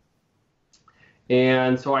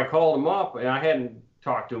 And so I called them up, and I hadn't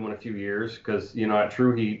talked to them in a few years because, at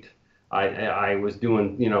True Heat, I was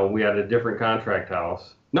doing, we had a different contract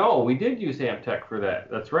house. No, we did use Amptech for that.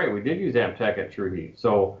 That's right, we did use Amptech at True Heat.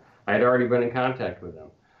 So I had already been in contact with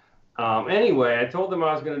them. Anyway, I told them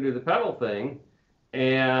I was going to do the pedal thing,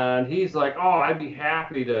 and he's like, "Oh, I'd be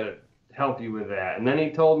happy to help you with that." And then he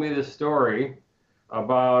told me this story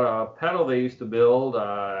about a pedal they used to build.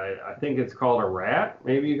 I think it's called a Rat.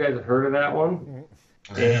 Maybe you guys have heard of that one.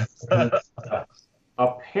 And,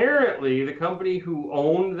 apparently, the company who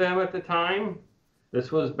owned them at the time, this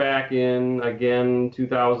was back in, again,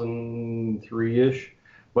 2003-ish,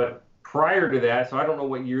 but prior to that, so I don't know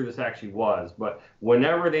what year this actually was, but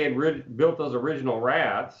whenever they had built those original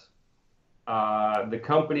Rats, the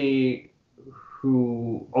company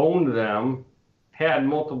who owned them had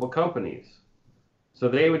multiple companies. So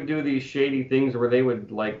they would do these shady things where they would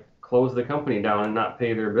close the company down and not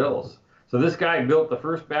pay their bills. So this guy built the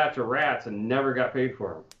first batch of Rats and never got paid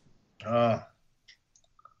for them.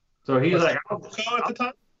 So he's like, Proco at the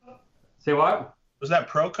time? Say what? Was that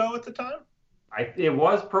Proco at the time? It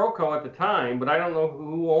was Proco at the time, but I don't know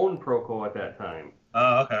who owned Proco at that time.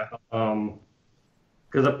 Oh, okay.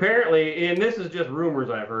 Because apparently, and this is just rumors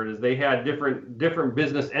I've heard, is they had different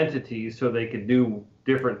business entities so they could do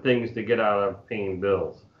different things to get out of paying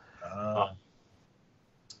bills.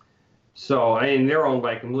 So they're owned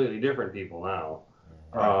by completely different people now.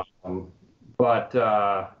 Right.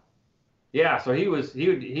 So he was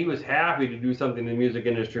happy to do something in the music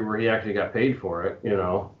industry where he actually got paid for it,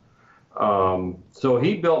 So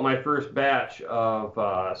he built my first batch of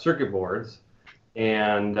circuit boards,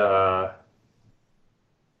 and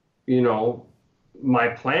my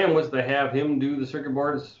plan was to have him do the circuit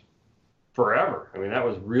boards forever. I mean, that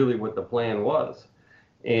was really what the plan was.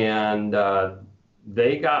 And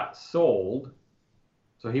they got sold.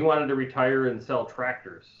 So he wanted to retire and sell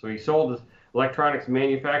tractors. So he sold his electronics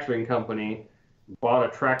manufacturing company, bought a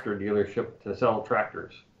tractor dealership to sell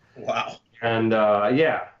tractors. Wow. And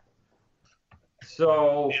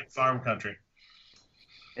so farm country.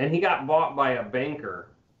 And he got bought by a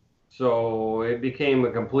banker. So it became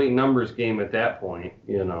a complete numbers game at that point,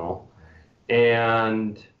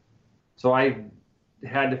 And so I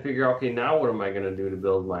had to figure out, okay, now what am I going to do to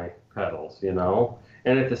build my pedals, And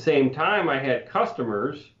at the same time, I had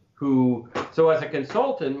customers so as a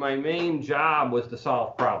consultant, my main job was to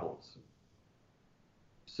solve problems.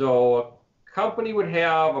 So a company would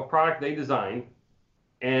have a product they designed,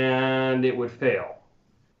 and it would fail.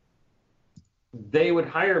 They would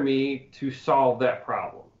hire me to solve that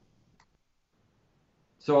problem.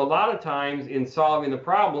 So a lot of times in solving the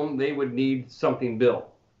problem, they would need something built.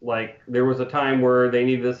 Like there was a time where they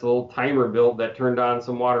needed this little timer built that turned on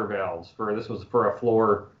some water valves this was for a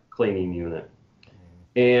floor cleaning unit.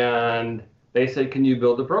 And they said, "Can you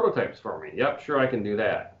build the prototypes for me?" "Yep, sure, I can do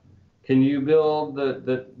that." "Can you build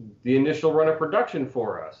the initial run of production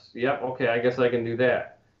for us?" "Yep, okay, I guess I can do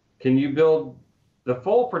that." "Can you build the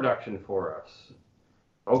full production for us?"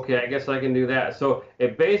 "Okay, I guess I can do that." So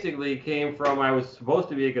it basically came from I was supposed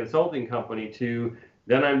to be a consulting company to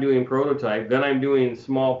then I'm doing prototype, then I'm doing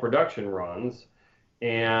small production runs.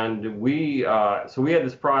 And we had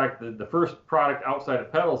this product, the first product outside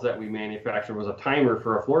of pedals that we manufactured was a timer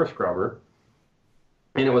for a floor scrubber.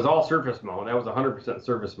 and it was all surface mount. That was 100%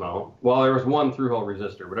 surface mount. Well, there was one through-hole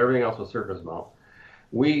resistor, but everything else was surface mount.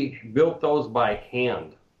 We built those by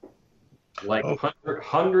hand, like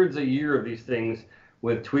hundreds a year of these things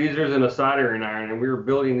with tweezers and a soldering iron, and we were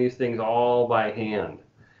building these things all by hand.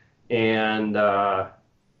 And I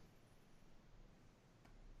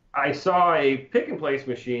saw a pick and place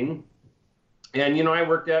machine, and I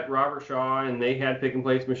worked at Robert Shaw, and they had pick and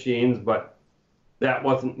place machines, but that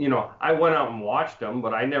wasn't, I went out and watched them,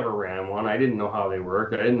 but I never ran one. I didn't know how they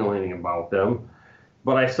worked. I didn't know anything about them.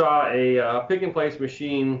 But I saw a pick and place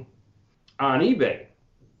machine on eBay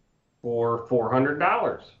for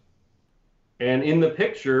 $400. And in the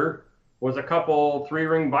picture was a couple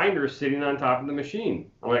 3-ring binders sitting on top of the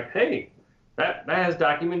machine. I'm like, hey, that has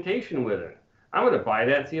documentation with it. I'm going to buy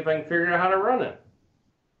that and see if I can figure out how to run it.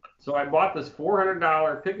 So I bought this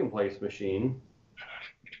 $400 pick and place machine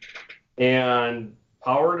and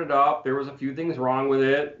powered it up. There was a few things wrong with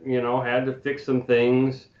it, had to fix some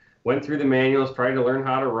things, went through the manuals, tried to learn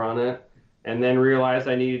how to run it, and then realized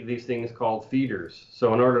I needed these things called feeders.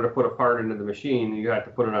 So in order to put a part into the machine, you have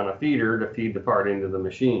to put it on a feeder to feed the part into the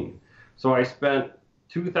machine. So I spent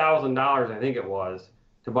 $2,000, I think it was,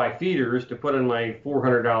 to buy feeders to put in my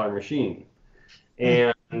 $400 machine.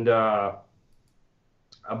 And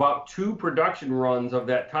about 2 production runs of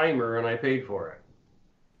that timer, and I paid for it.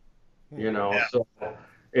 Yeah. So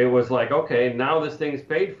it was like, okay, now this thing's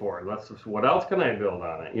paid for. What else can I build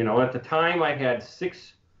on it? At the time I had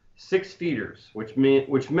six feeders, which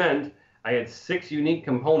meant I had 6 unique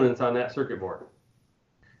components on that circuit board.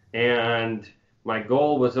 And my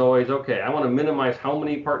goal was always, okay, I want to minimize how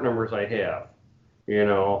many part numbers I have.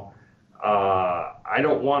 I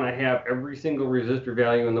don't want to have every single resistor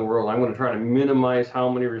value in the world. I'm going to try to minimize how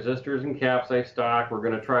many resistors and caps I stock. We're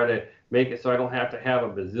going to try to make it so I don't have to have a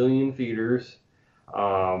bazillion feeders.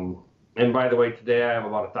 And by the way, today I have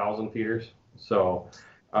about 1,000 feeders. So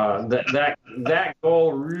that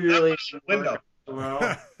goal really window.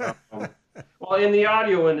 Well, in the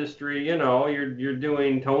audio industry, you're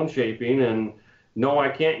doing tone shaping, and no, I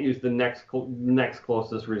can't use the next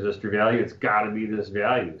closest resistor value. It's got to be this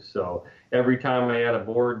value. So every time I add a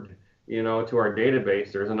board, to our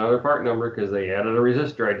database, there's another part number because they added a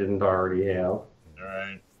resistor I didn't already have. All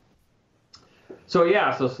right. So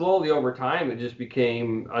so slowly over time, it just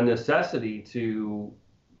became a necessity to,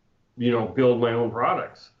 build my own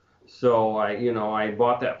products. So I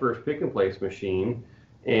bought that first pick and place machine,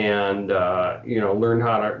 and learned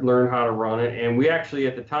how to run it. And we actually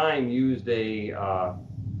at the time used a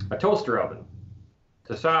toaster oven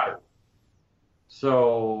to solder.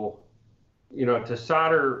 So to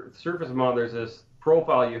solder surface mount, there's this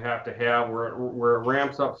profile you have to have where it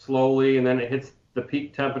ramps up slowly, and then it hits the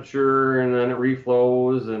peak temperature, and then it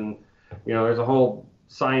reflows, and there's a whole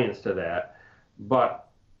science to that. But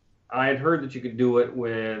I had heard that you could do it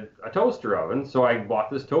with a toaster oven, so I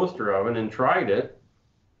bought this toaster oven and tried it,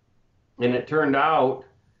 and it turned out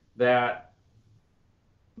that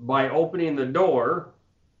by opening the door,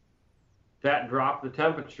 that dropped the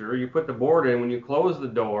temperature. You put the board in, when you close the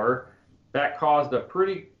door, that caused a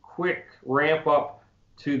pretty quick ramp up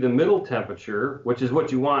to the middle temperature, which is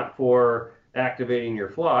what you want for activating your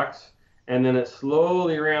flux, and then it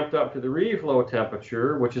slowly ramped up to the reflow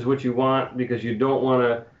temperature, which is what you want because you don't want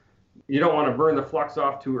to burn the flux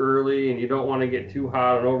off too early, and you don't want to get too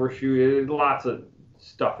hot and overshoot. There's lots of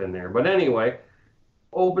stuff in there. But anyway,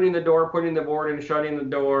 opening the door, putting the board in, shutting the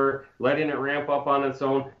door, letting it ramp up on its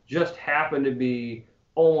own just happened to be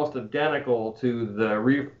almost identical to the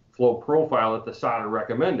reflow profile that the solder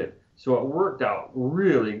recommended. So it worked out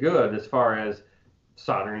really good as far as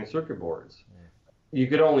soldering circuit boards. You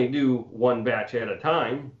could only do one batch at a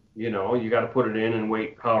time. You got to put it in and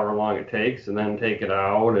wait however long it takes and then take it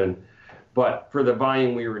out. But for the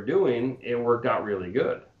volume we were doing, it worked out really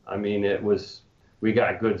good. I mean, we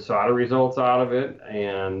got good solder results out of it.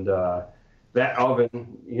 And that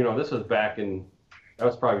oven, this was that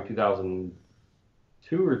was probably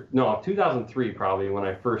 2003 probably when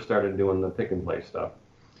I first started doing the pick and place stuff.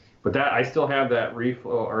 But I still have that reflow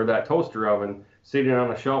or that toaster oven sitting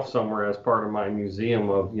on a shelf somewhere as part of my museum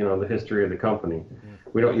of the history of the company. Mm-hmm.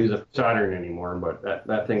 We don't use it for soldering anymore, but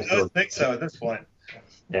that thing's still. I don't think so at this point.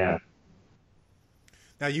 Yeah.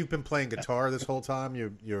 Now you've been playing guitar this whole time.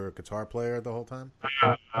 You're a guitar player the whole time.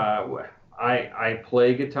 I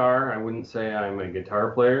play guitar. I wouldn't say I'm a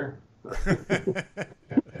guitar player. Okay.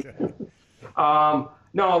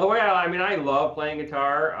 No, the way I love playing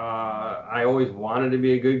guitar. I always wanted to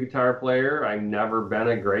be a good guitar player. I've never been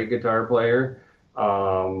a great guitar player.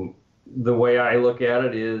 The way I look at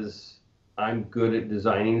it is I'm good at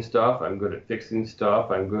designing stuff. I'm good at fixing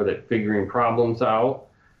stuff. I'm good at figuring problems out.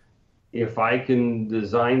 If I can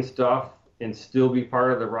design stuff and still be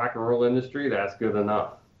part of the rock and roll industry, that's good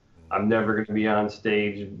enough. I'm never going to be on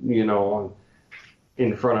stage,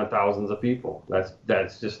 in front of thousands of people.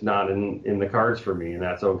 That's just not in the cards for me, and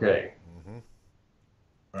that's okay. Mm-hmm.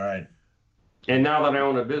 Right. And now that I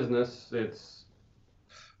own a business, it's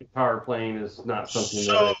power playing is not something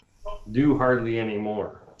that I do hardly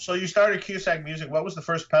anymore. So you started Cusack Music. What was the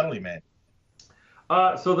first pedal you made?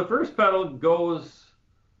 So the first pedal goes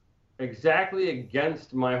exactly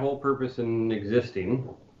against my whole purpose in existing.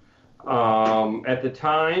 At the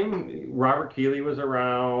time, Robert Keeley was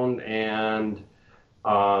around and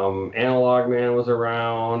Analog Man was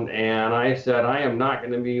around, and I said, I am not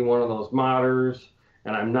going to be one of those modders,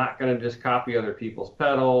 and I'm not going to just copy other people's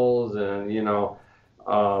pedals, and that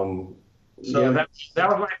was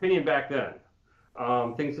my opinion back then.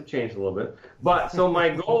 Things have changed a little bit, but so my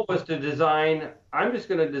goal was to design. I'm just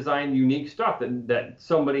going to design unique stuff that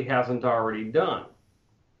somebody hasn't already done.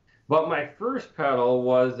 But my first pedal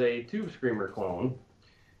was a Tube Screamer clone.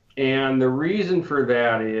 And the reason for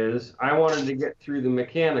that is I wanted to get through the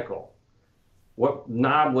mechanical. What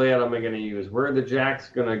knob layout am I going to use? Where are the jacks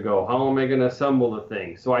going to go? How am I going to assemble the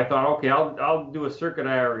thing? So I thought, okay, I'll do a circuit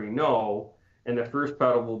I already know, and the first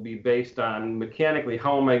pedal will be based on mechanically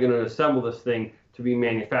how am I going to assemble this thing to be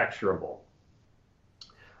manufacturable.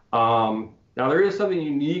 Now there is something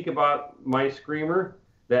unique about my Screamer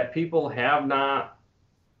that people have not,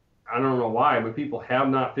 I don't know why, but people have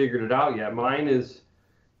not figured it out yet. Mine is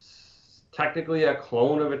technically a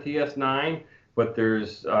clone of a TS9, but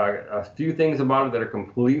there's a few things about it that are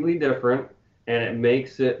completely different, and it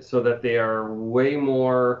makes it so that they are way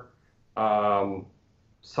more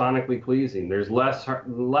sonically pleasing. There's less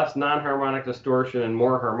non-harmonic distortion and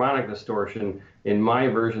more harmonic distortion in my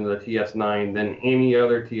version of the TS9 than any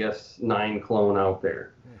other TS9 clone out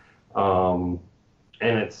there. And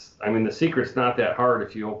the secret's not that hard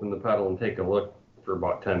if you open the pedal and take a look for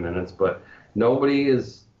about 10 minutes, but nobody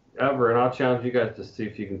is ever, and I'll challenge you guys to see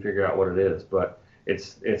if you can figure out what it is, but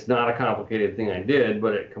it's not a complicated thing I did,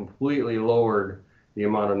 but it completely lowered the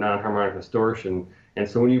amount of non-harmonic distortion. And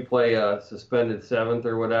so when you play a suspended seventh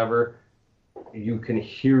or whatever, you can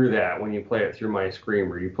hear that when you play it through my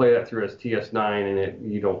Screamer. You play that through a TS9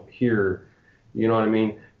 and you don't hear, you know what I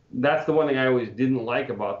mean? That's the one thing I always didn't like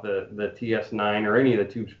about the TS9 or any of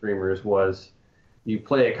the Tube Screamers was you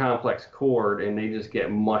play a complex chord and they just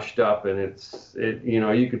get mushed up, and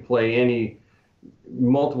you could play any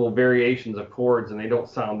multiple variations of chords and they don't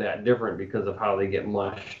sound that different because of how they get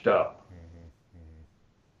mushed up. Mm-hmm. Mm-hmm.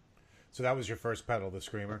 So that was your first pedal, the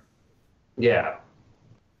Screamer? Yeah.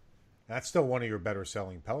 That's still one of your better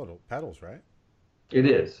selling pedals, right? It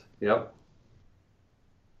is. Yep.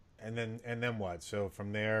 And then what? So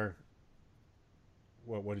from there,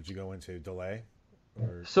 what did you go into? Delay?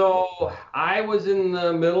 So I was in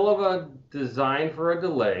the middle of a design for a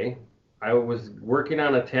delay. I was working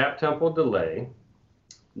on a tap tempo delay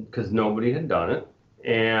because nobody had done it,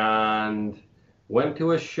 and went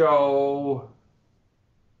to a show.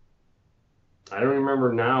 I don't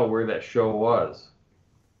remember now where that show was,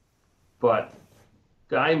 but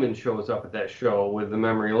Diamond shows up at that show with the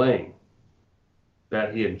Memory Lane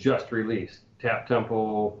that he had just released, tap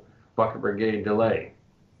tempo Bucket Brigade delay.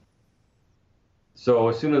 So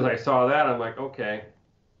as soon as I saw that, I'm like, okay,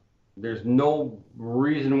 there's no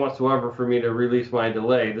reason whatsoever for me to release my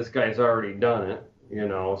delay. This guy's already done it,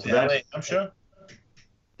 So the LA Amp show?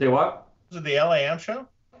 Say what? Was it the LA Amp show?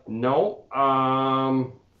 No. I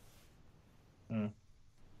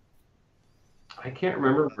can't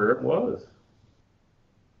remember where it was.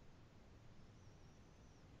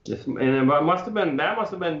 And it must have been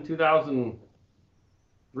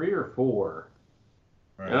 2003 or 4.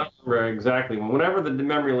 Right. I don't remember exactly whenever the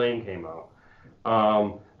Memory Lane came out.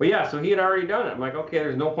 But yeah, so he had already done it. I'm like, okay,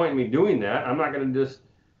 there's no point in me doing that. I'm not going to just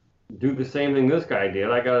do the same thing this guy did.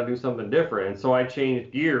 I got to do something different. And so I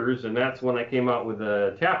changed gears, and that's when I came out with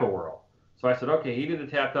the Tap-A-Whirl. So I said, okay, he did a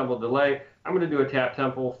tap tempo delay. I'm going to do a tap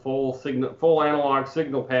tempo full analog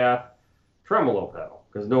signal path tremolo pedal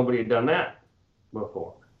because nobody had done that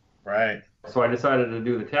before. Right. So I decided to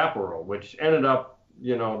do the Tap-A-Whirl, which ended up,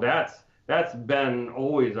 that's been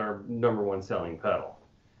always our number one selling pedal.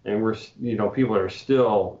 And we're, people are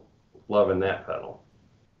still loving that pedal.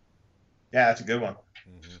 Yeah, that's a good one.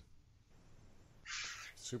 Mm-hmm.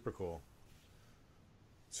 Super cool.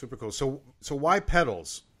 Super cool. So why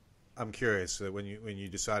pedals? I'm curious when you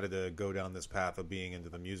decided to go down this path of being into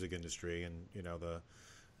the music industry and, the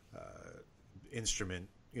instrument,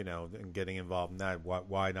 and getting involved in that.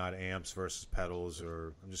 Why not amps versus pedals?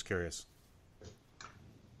 Or I'm just curious.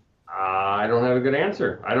 I don't have a good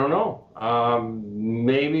answer. I don't know.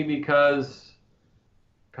 Maybe because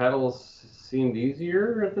pedals seemed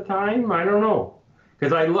easier at the time. I don't know.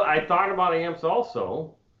 Because I thought about amps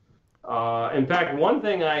also. In fact, one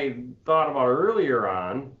thing I thought about earlier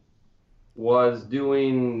on was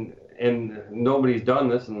doing, and nobody's done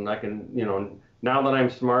this, and I can, now that I'm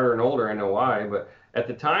smarter and older, I know why. But at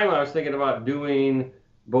the time, I was thinking about doing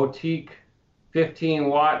boutique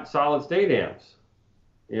 15-watt solid state amps.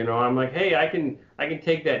 I'm like, hey, I can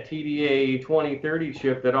take that TDA 2030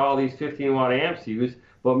 chip that all these 15-watt amps use,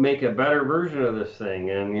 but make a better version of this thing.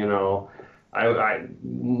 And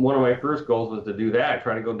one of my first goals was to do that,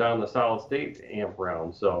 try to go down the solid state amp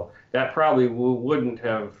round. So that probably wouldn't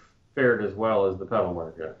have fared as well as the pedal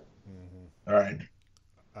market. All right.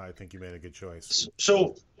 I think you made a good choice.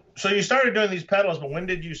 So you started doing these pedals, but when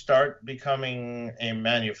did you start becoming a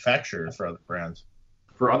manufacturer for other brands?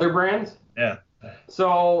 For other brands? Yeah.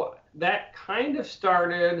 So that kind of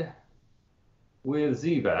started with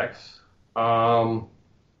Zevex.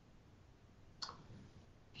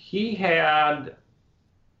 He had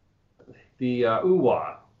the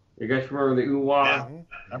UWA. You guys remember the UWA? Yeah,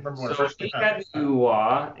 I remember when So it he first had the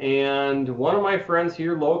UWA, and one of my friends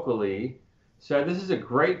here locally said, this is a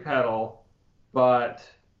great pedal, but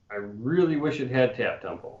I really wish it had tap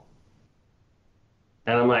tempo.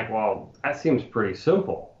 And I'm like, well, that seems pretty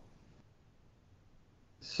simple.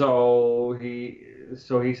 So he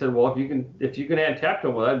said, well, if you can add tap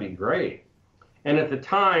tempo, that'd be great. And at the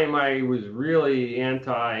time, I was really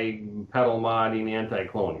anti-pedal modding,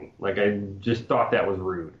 anti-cloning. Like, I just thought that was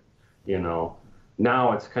rude,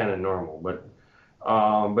 Now it's kind of normal, but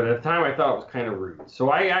at the time, I thought it was kind of rude. So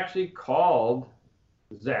I actually called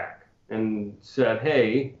Zach and said,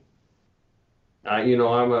 hey,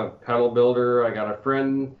 I'm a pedal builder. I got a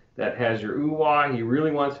friend that has your UWA. He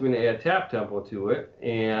really wants me to add tap tempo to it,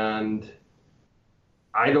 and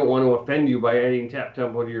I don't want to offend you by adding tap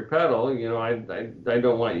tempo to your pedal. I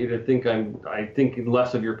don't want you to think I think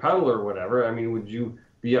less of your pedal or whatever. I mean, would you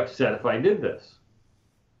be upset if I did this?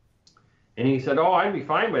 And he said, oh, I'd be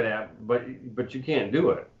fine by that, but you can't do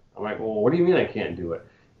it. I'm like, well, what do you mean I can't do it?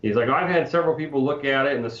 He's like, I've had several people look at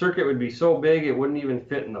it, and the circuit would be so big it wouldn't even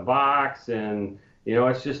fit in the box, and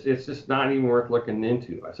it's just not even worth looking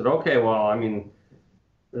into. I said, okay, well, I mean,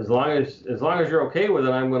 as long as you're okay with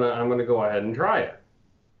it, I'm gonna go ahead and try it.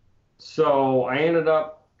 So I ended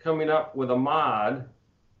up coming up with a mod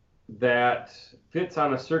that fits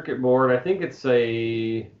on a circuit board. I think it's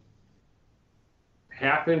a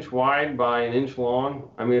 1/2 inch wide by 1 inch long.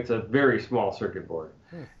 I mean, it's a very small circuit board.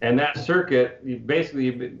 And that circuit, you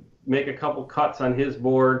make a couple cuts on his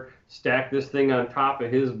board, stack this thing on top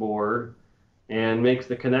of his board, and makes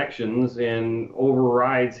the connections and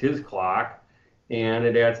overrides his clock, and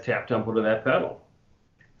it adds tap tempo to that pedal.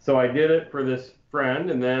 So I did it for this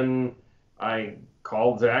friend, and then I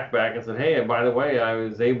called Zach back and said, hey, by the way, I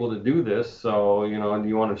was able to do this, so, do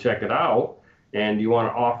you want to check it out? And do you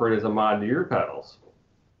want to offer it as a mod to your pedals?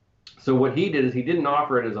 So what he did is he didn't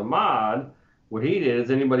offer it as a mod. What he did is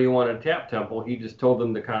anybody who wanted tap tempo, he just told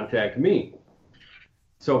them to contact me.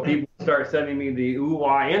 So people start sending me the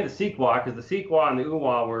UWA and the Sequoia, because the Sequoia and the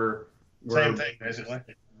UWA were same thing, basically.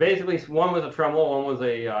 Basically, one was a tremolo, one was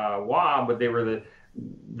a wah, but they were the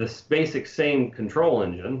basic same control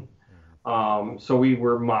engine. So we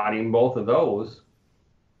were modding both of those.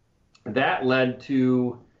 That led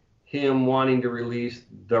to him wanting to release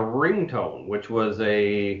the Ringtone, which was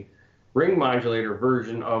a ring modulator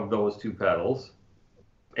version of those two pedals,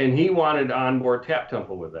 and he wanted onboard tap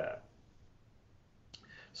tempo with that.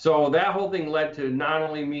 So that whole thing led to not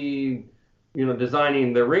only me,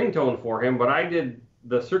 designing the Ringtone for him, but I did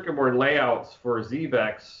the circuit board layouts for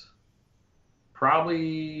Zevex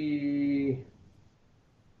probably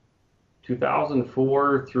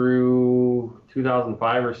 2004 through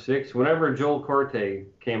 2005 or 6, whenever Joel Corte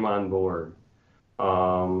came on board.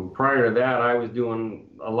 Prior to that, I was doing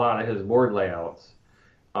a lot of his board layouts,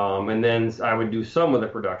 and then I would do some of the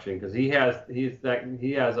production because he has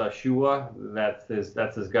a Shua. That's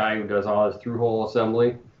his guy who does all his through-hole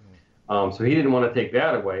assembly. So he didn't want to take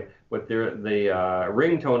that away. But the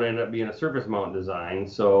Ringtone ended up being a surface mount design,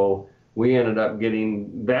 so we ended up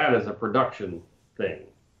getting that as a production thing.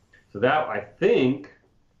 So that, I think,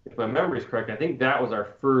 if my memory is correct, I think that was our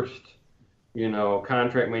first,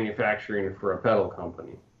 contract manufacturing for a pedal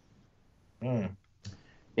company.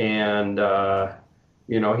 And,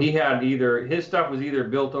 he had his stuff was either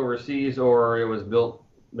built overseas or it was built,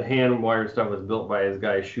 the hand-wired stuff was built by his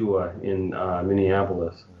guy Shua in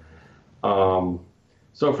Minneapolis.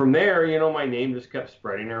 So from there, my name just kept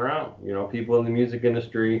spreading around. People in the music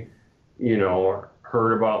industry,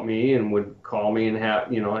 heard about me and would call me and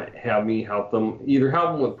have me help them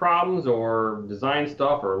with problems or design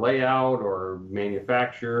stuff or layout or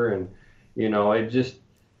manufacture. And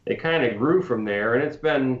it kind of grew from there, and it's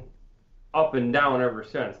been up and down ever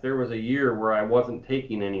since. There was a year where I wasn't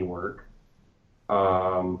taking any work,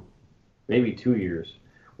 maybe 2 years,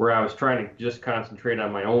 where I was trying to just concentrate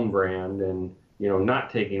on my own brand and not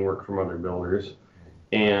taking work from other builders.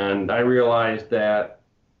 And I realized that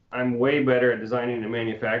I'm way better at designing and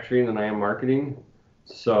manufacturing than I am marketing.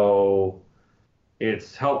 So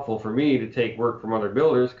it's helpful for me to take work from other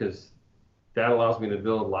builders because that allows me to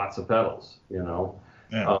build lots of pedals, Yeah.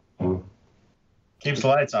 Keeps the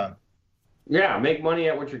lights on. Yeah, make money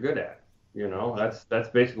at what you're good at. That's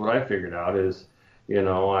basically what I figured out is,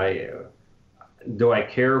 do I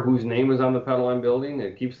care whose name is on the pedal I'm building?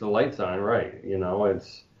 It keeps the lights on, right?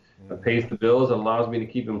 It pays the bills. It allows me to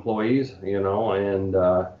keep employees, and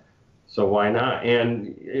so why not?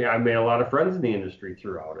 And I made a lot of friends in the industry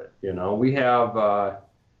throughout it. We have, I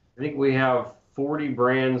think we have 40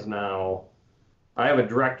 brands now. I have a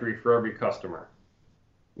directory for every customer,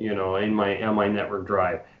 on my network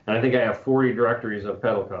drive. And I think I have 40 directories of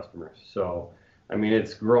pedal customers. So, I mean,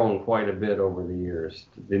 it's grown quite a bit over the years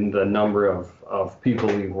in the number of people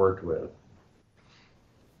we've worked with.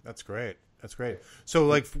 That's great. That's great. So,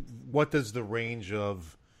 like, what does the range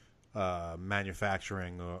of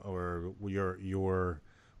manufacturing or your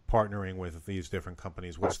partnering with these different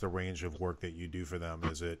companies, what's the range of work that you do for them?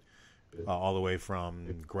 Is it all the way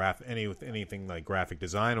from anything like graphic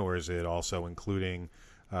design, or is it also including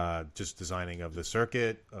just designing of the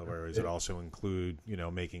circuit, or is it also include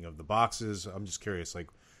making of the boxes? I'm just curious, like,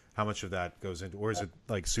 how much of that goes into, or is it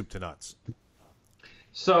like soup to nuts?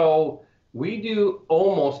 So we do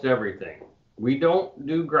almost everything. We don't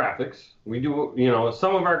do graphics. We do,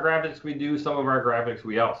 some of our graphics we do, some of our graphics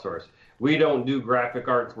we outsource. We don't do graphic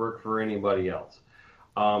arts work for anybody else.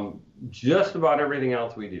 Just about everything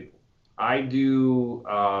else we do. I do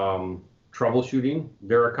troubleshooting.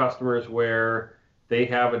 There are customers where they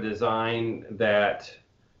have a design that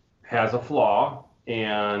has a flaw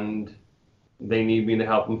and they need me to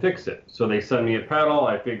help them fix it. So they send me a pedal,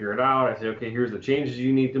 I figure it out, I say, okay, here's the changes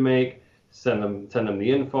you need to make, send them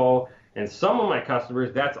the info. And some of my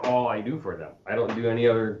customers, that's all I do for them. I don't do any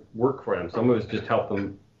other work for them. Some of it's just help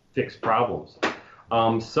them fix problems.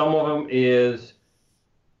 Some of them is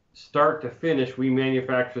start to finish, we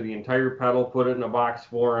manufacture the entire pedal, put it in a box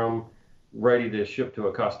for them, ready to ship to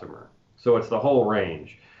a customer. So it's the whole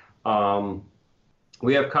range.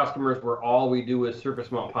 We have customers where all we do is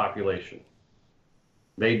surface mount population.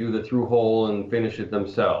 They do the through hole and finish it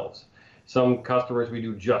themselves. Some customers we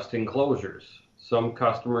do just enclosures. Some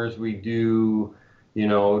customers we do,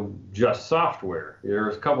 just software.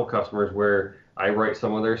 There's a couple customers where I write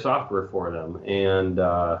some of their software for them, and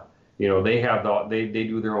they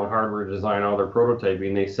do their own hardware design, all their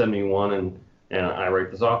prototyping. They send me one, and I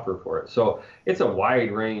write the software for it. So it's a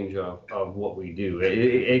wide range of what we do.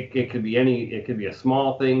 It could be it could be a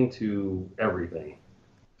small thing to everything.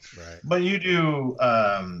 Right. But you do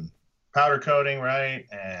powder coating, right?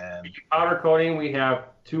 And powder coating. We have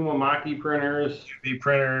 2 Mamaki printers. UV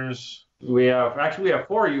printers. We have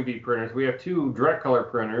 4 UV printers. We have 2 direct color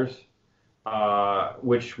printers,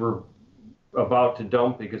 which we're about to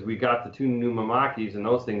dump because we got the 2 new Mamakis, and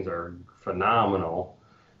those things are phenomenal.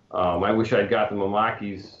 I wish I'd got the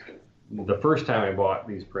Mamakis the first time I bought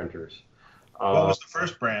these printers. What was the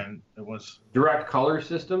first brand? It was Direct Color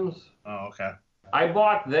Systems. Oh, okay. I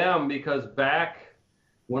bought them because back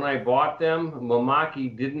when I bought them,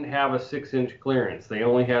 Mamaki didn't have a 6-inch clearance. They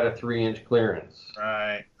only had a 3-inch clearance.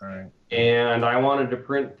 Right. And I wanted to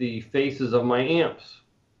print the faces of my amps.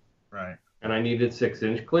 Right. And I needed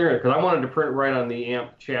 6-inch clearance because I wanted to print right on the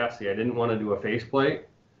amp chassis. I didn't want to do a faceplate.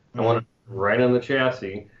 I wanted to print right on the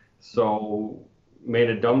chassis. So made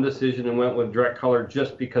a dumb decision and went with direct color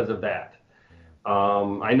just because of that.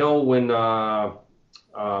 I know when All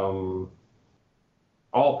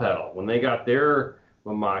Pedal, when they got their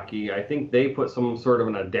Mamaki, I think they put some sort of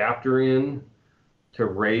an adapter in to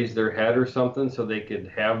raise their head or something so they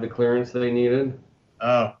could have the clearance that they needed.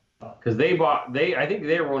 Oh. Because I think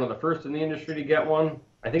they were one of the first in the industry to get one.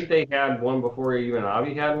 I think they had one before even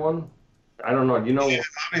Avi had one. I don't know. Do you know? Yeah,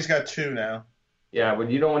 Avi's got 2 now. Yeah,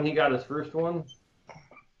 but you know when he got his first one?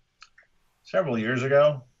 Several years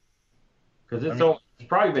ago. Because it's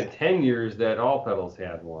probably been 10 years that All Pedals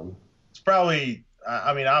had one. It's probably,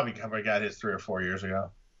 Avi probably got his 3 or 4 years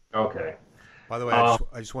ago. Okay. By the way, I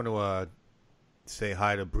just want to say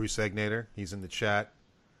hi to Bruce Egnator. He's in the chat.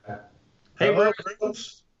 Hey,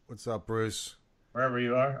 Bruce. What's up, Bruce? Wherever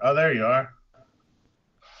you are. Oh, there you are.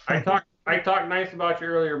 I talked to I talked nice about you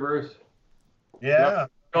earlier, Bruce. Yeah.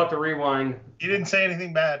 Got to rewind. You didn't say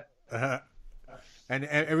anything bad. And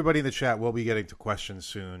everybody in the chat will be getting to questions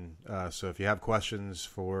soon. So if you have questions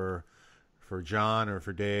for John or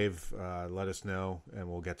for Dave, let us know, and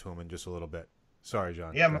we'll get to them in just a little bit. Sorry,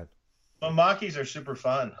 John. Yeah, Mamakis are super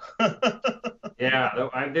fun. Yeah,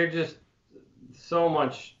 they're just so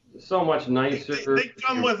much nicer. They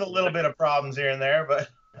come with a little bit of problems here and there, but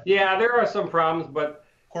yeah, there are some problems, but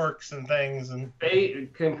quirks and things, and they,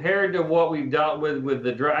 compared to what we've dealt with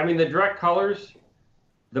the direct, I mean, the direct colors,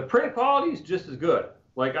 the print quality is just as good.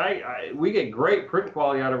 Like we get great print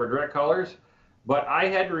quality out of our direct colors, but I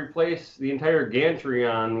had to replace the entire gantry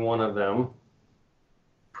on one of them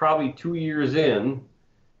probably 2 years in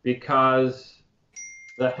because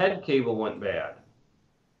the head cable went bad.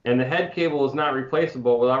 And the head cable is not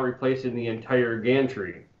replaceable without replacing the entire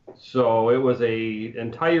gantry. So it was a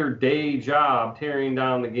entire day job tearing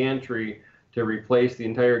down the gantry to replace the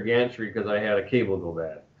entire gantry because I had a cable go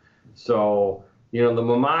bad. So, you know, the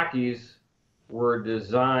Mamakis were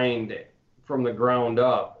designed from the ground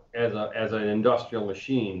up as an industrial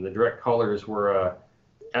machine. The direct colors were a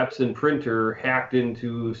Epson printer hacked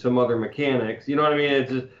into some other mechanics. You know what I mean?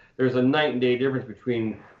 It's just, there's a night and day difference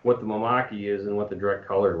between what the Mamaki is and what the direct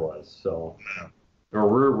color was. So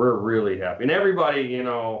we're really happy. And everybody, you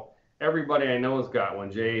know, everybody I know has got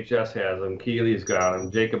one. JHS has them. Keeley's got them.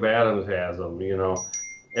 Jacob Adams has them. You know,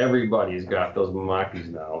 everybody's got those Mamakis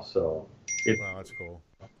now. So wow, that's cool.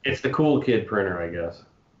 It's the cool kid printer, I guess.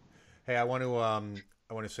 Hey, I want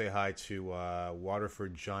to say hi to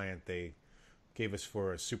Waterford Giant. They gave us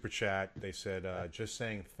for a super chat. They said, just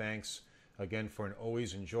saying thanks again for an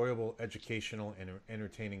always enjoyable, educational, and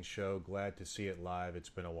entertaining show. Glad to see it live. It's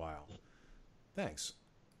been a while. Thanks.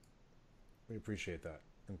 We appreciate that.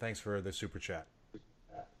 And thanks for the super chat.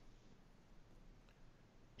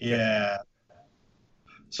 Yeah.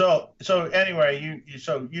 So anyway, you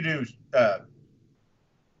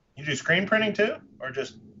do screen printing too, or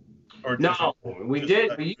just no,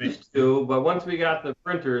 we used to, but once we got the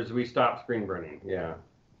printers, we stopped screen printing. Yeah.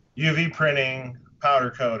 UV printing, powder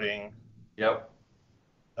coating. Yep.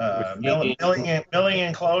 Milling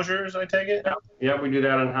enclosures, I take it? Yep, we do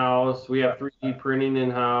that in house. We have 3D printing in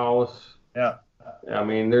house. Yeah. I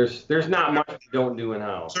mean, there's not much we don't do in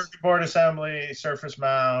house. Circuit board assembly, surface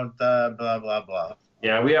mount, blah blah blah.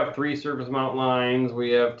 Yeah, we have 3 surface mount lines. We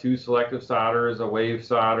have 2 selective solders, a wave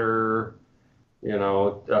solder. You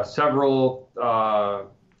know, several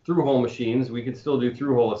through-hole machines. We can still do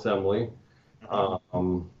through-hole assembly,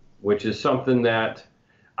 which is something that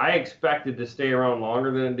I expected to stay around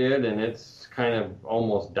longer than it did, and it's kind of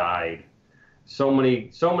almost died. So many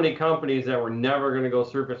companies that were never going to go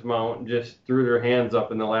surface mount just threw their hands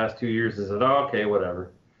up in the last 2 years and said, oh, okay,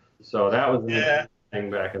 whatever. So that was the thing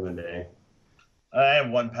back in the day. I have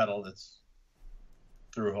one pedal that's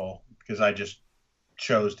through-hole because I just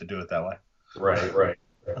chose to do it that way. Right.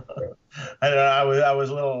 I don't know. I was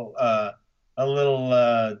a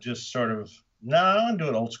little just sort of I want to do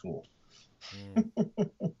it old school.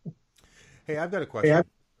 Hey, I've got a question,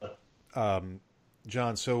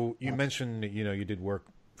 John. So you mentioned you did work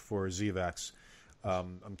for ZVEX,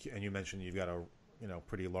 and you mentioned you've got a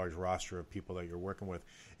pretty large roster of people that you're working with.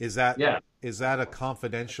 Is that a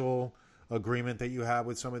confidential agreement that you have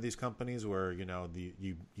with some of these companies where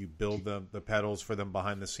you build the pedals for them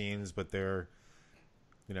behind the scenes, but they're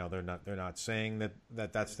not saying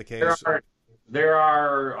that's the case? There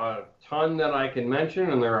are a ton that I can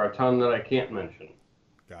mention, and there are a ton that I can't mention.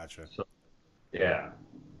 Gotcha. So, yeah.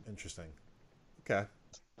 Interesting. Okay.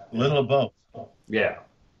 A little of both. Yeah.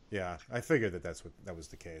 Yeah, I figured that was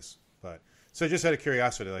the case. But so just out of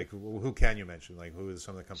curiosity, like who can you mention? Like who is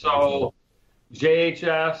some of the companies? So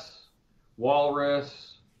JHS,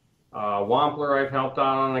 Walrus, Wampler I've helped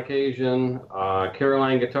out on occasion,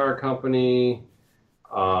 Caroline Guitar Company,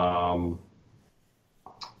 I'm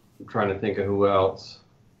trying to think of who else.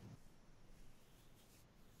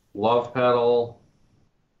 Love Pedal.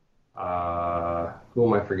 Who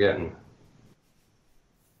am I forgetting?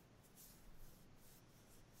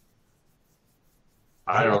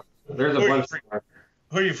 I don't know. There's a bunch.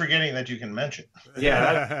 Who are you forgetting that you can mention?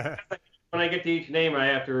 Yeah. When I get to each name,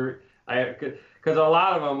 because a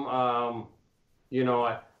lot of them,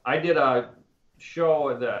 I did a show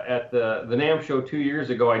at the NAMM show 2 years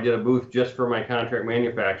ago. I did a booth just for my contract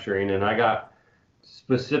manufacturing, and I got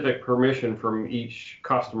specific permission from each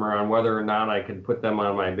customer on whether or not I could put them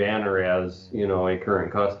on my banner as a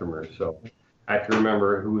current customer. So I have to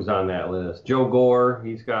remember who's on that list. Joe Gore,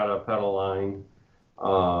 he's got a pedal line.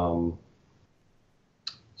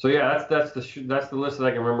 So yeah, that's the list that I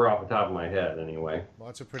can remember off the top of my head anyway. Well,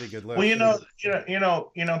 that's a pretty good list.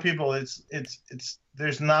 Well, people, it's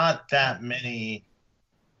there's not that many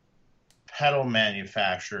pedal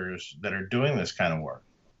manufacturers that are doing this kind of work,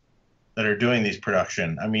 that are doing these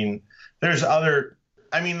production. I mean, there's other.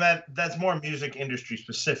 I mean that's more music industry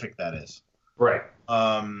specific. That is. Right.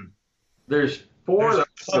 There's four. There's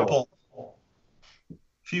a couple.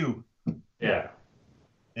 Few. Yeah.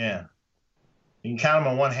 Yeah. You can count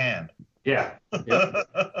them on one hand. Yeah. Yep.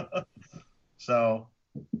 So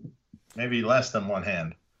maybe less than one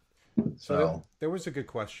hand. So there was a good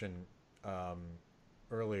question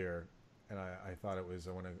earlier, and I thought it was,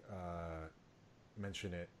 I want to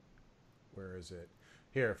mention it. Where is it?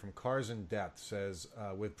 Here, from Cars in Depth, says,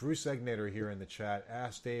 with Bruce Egnator here in the chat,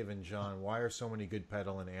 ask Dave and John, why are so many good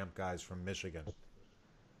pedal and amp guys from Michigan?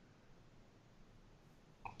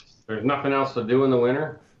 There's nothing else to do in the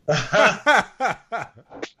winter. I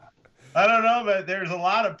don't know, but there's a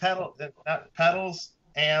lot of pedals,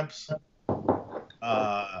 amps,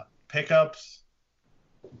 pickups.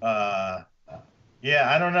 Yeah,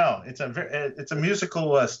 I don't know. It's a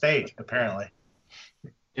musical state, apparently.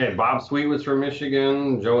 Yeah, Bob Sweet was from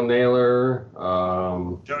Michigan. Joe Naylor.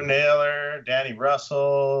 Danny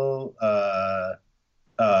Russell,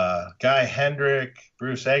 Guy Hendrick,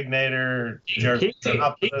 Bruce Egnator.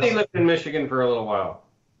 Keeley lived in Michigan for a little while.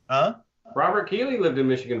 Huh? Robert Keeley lived in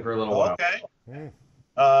Michigan for a little while. Okay.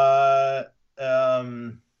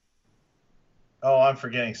 I'm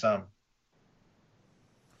forgetting some.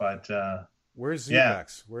 But where's Zvex? Yeah.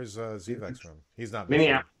 Where's Zvex from? He's not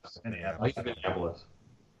Minneapolis. Minneapolis. Minneapolis.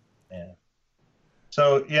 Yeah.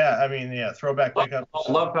 So yeah, I mean, yeah, throwback pickups.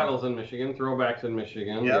 Love pedals in Michigan. Throwbacks in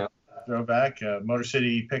Michigan. Yep. Yeah. Throwback. Motor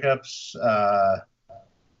City pickups.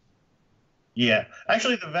 Yeah.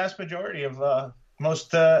 Actually, the vast majority of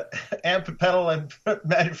most amp and pedal and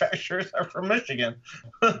manufacturers are from Michigan.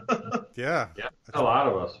 Yeah. Yeah. A lot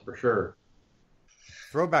of us, for sure.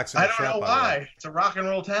 Throwbacks in I the don't chat, know by the way. why. It's a rock and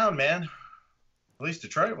roll town, man. At least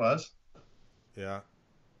Detroit was. Yeah.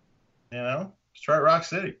 Detroit Rock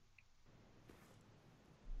City.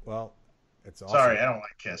 Well, it's awesome. Sorry, I don't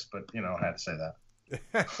like Kiss, but I had to say that.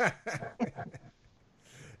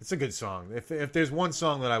 It's a good song. If there's one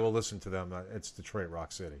song that I will listen to them, it's Detroit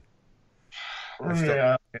Rock City.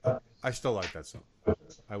 I still like that song.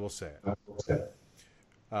 I will say it.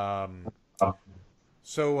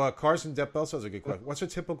 So Carson Depp also has a good question. What's a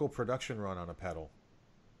typical production run on a pedal?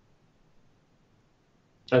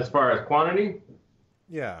 As far as quantity?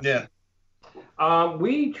 Yeah. Yeah.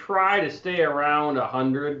 We try to stay around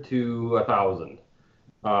 100 to 1,000.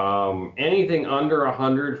 Anything under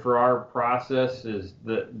 100 for our process is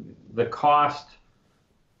the cost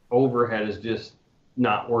overhead is just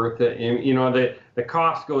not worth it. And, the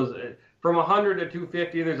cost goes from 100 to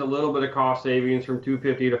 250. There's a little bit of cost savings. From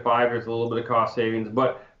 250 to 5, there's a little bit of cost savings.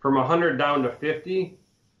 But from 100 down to 50,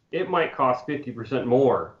 it might cost 50%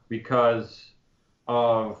 more because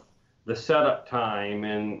of the setup time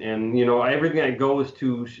and everything that goes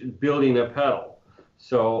to building a pedal.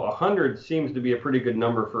 So 100 seems to be a pretty good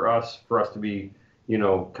number for us to be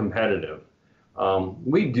competitive.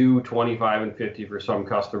 We do 25 and 50 for some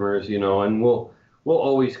customers, and we'll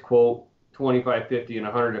always quote 25, 50, and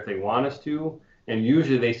 100 if they want us to. And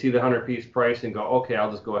usually they see the 100-piece price and go, okay, I'll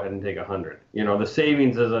just go ahead and take 100. The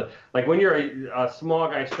savings is like when you're a small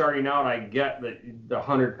guy starting out, I get that the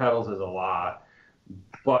 100 pedals is a lot.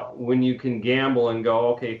 But when you can gamble and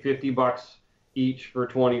go, okay, $50 each for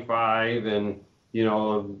 25 and,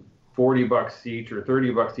 $40 each or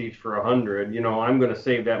 $30 each for 100, I'm going to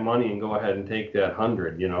save that money and go ahead and take that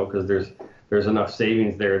 100, because there's enough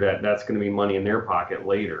savings there that's going to be money in their pocket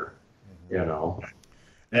later,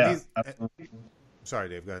 Yeah. Sorry,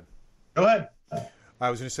 Dave, go ahead. Go ahead. I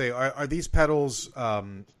was going to say, are these pedals,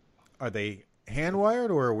 are they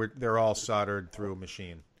hand-wired or they're all soldered through a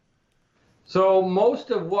machine? So most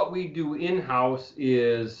of what we do in-house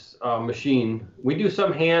is machine. We do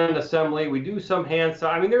some hand assembly. We do some hand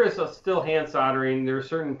solder. I mean, there is still hand soldering. There are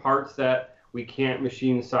certain parts that we can't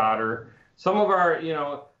machine solder. Some of our,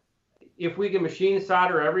 if we can machine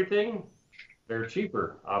solder everything, they're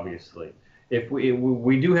cheaper, obviously. If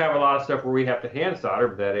we do have a lot of stuff where we have to hand solder,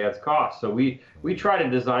 but that adds cost. So we try to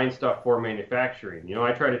design stuff for manufacturing.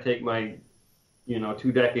 I try to take my,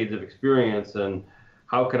 2 decades of experience and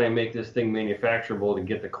how can I make this thing manufacturable to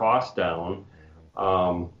get the cost down?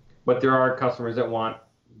 But there are customers that want,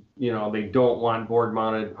 they don't want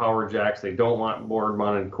board-mounted power jacks. They don't want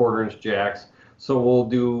board-mounted quarter-inch jacks. So we'll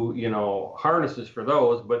do, harnesses for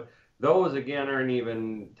those. But those, again, aren't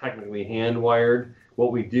even technically hand-wired.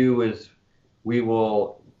 What we do is we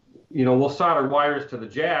will we'll solder wires to the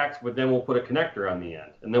jacks, but then we'll put a connector on the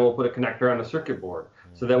end, and then we'll put a connector on the circuit board.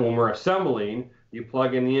 So that when we're assembling, you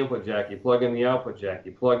plug in the input jack, you plug in the output jack,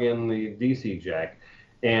 you plug in the DC jack.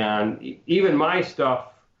 And even my stuff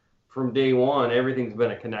from day one, everything's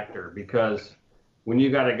been a connector, because when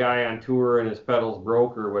you got a guy on tour and his pedals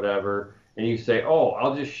broke or whatever, and you say, oh,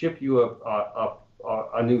 I'll just ship you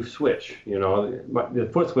a new switch, the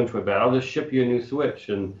foot switch went bad, I'll just ship you a new switch.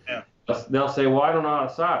 And they'll say, well, I don't know how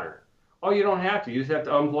to solder. Oh, you don't have to. You just have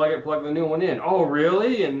to unplug it, plug the new one in. Oh,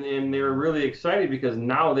 really? And they're really excited because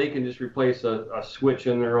now they can just replace a switch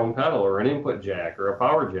in their own pedal, or an input jack, or a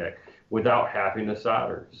power jack, without having to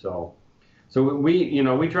solder. So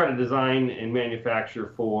we try to design and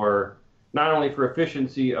manufacture for not only for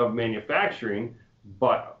efficiency of manufacturing,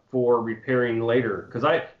 but for repairing later. Because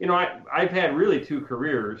I've had really two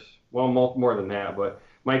careers, well, more than that, but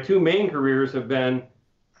my two main careers have been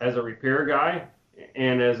as a repair guy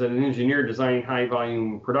and as an engineer designing high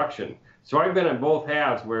volume production. So I've been at both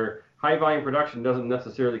halves, where high volume production doesn't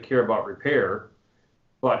necessarily care about repair,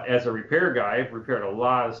 but as a repair guy, I've repaired a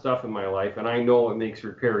lot of stuff in my life, and I know it makes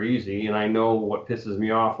repair easy, and I know what pisses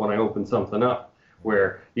me off when I open something up,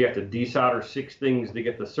 where you have to desolder 6 things to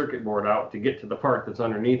get the circuit board out to get to the part that's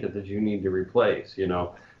underneath it that you need to replace.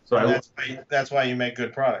 So that's why you make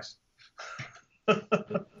good products.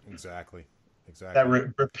 Exactly. That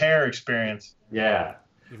repair experience. Yeah.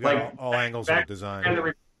 You've got all angles of the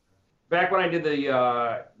design. Back when I did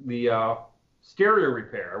the stereo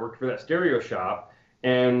repair, I worked for that stereo shop,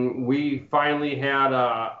 and we finally had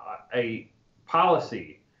a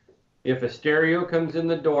policy. If a stereo comes in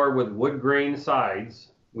the door with wood grain sides,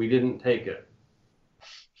 we didn't take it.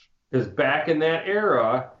 Because back in that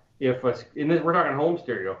era, we're talking home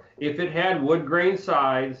stereo, if it had wood grain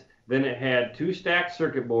sides, then it had 2 stacked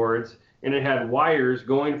circuit boards, and it had wires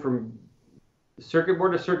going from circuit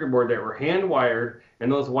board to circuit board that were hand wired,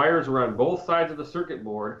 and those wires were on both sides of the circuit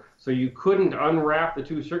board, so you couldn't unwrap the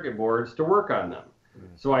 2 circuit boards to work on them.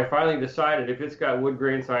 So I finally decided, if it's got wood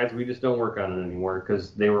grain sides, we just don't work on it anymore,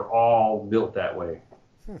 because they were all built that way.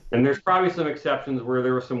 And there's probably some exceptions where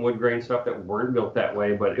there was some wood grain stuff that weren't built that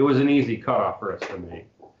way, but it was an easy cutoff for us to make.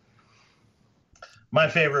 My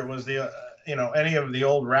favorite was any of the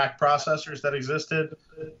old rack processors that existed,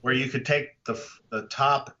 where you could take the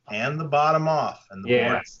top and the bottom off, and the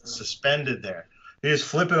board suspended there. You just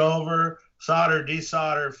flip it over, solder,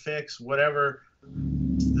 desolder, fix, whatever.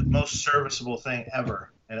 The most serviceable thing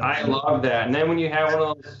ever. I love that. And then when you have one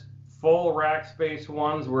of those full rack space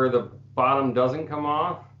ones where the bottom doesn't come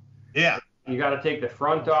off, you got to take the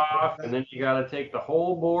front off, and then you got to take the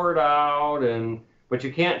whole board out, but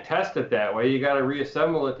you can't test it that way. You got to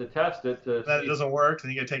reassemble it to test it. That doesn't work,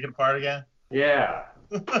 then you got to take it apart again. Yeah.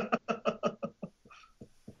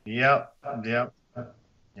 Yep.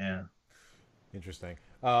 Yeah. Interesting.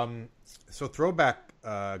 So Throwback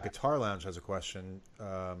Guitar Lounge has a question.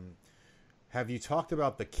 Have you talked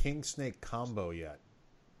about the King Snake combo yet?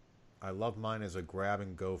 I love mine as a grab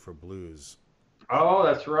and go for blues. Oh,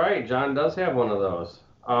 that's right. John does have one of those.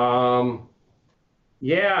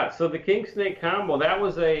 Yeah, so the King Snake combo, that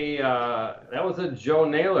was a Joe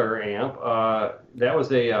Naylor amp. That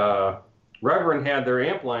was a Reverend had their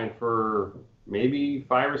amp line for maybe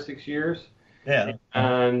 5 or 6 years. Yeah.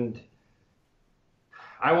 And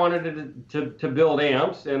I wanted to build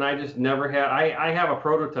amps, and I just never had. I have a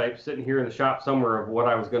prototype sitting here in the shop somewhere of what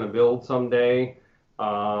I was going to build someday.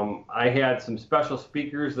 I had some special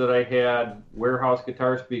speakers that I had Warehouse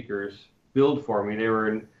Guitar Speakers build for me.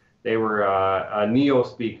 They were Neo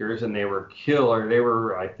speakers, and they were killer. They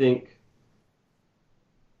were, I think,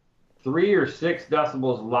 3 or 6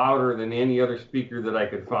 decibels louder than any other speaker that I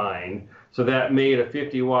could find. So that made a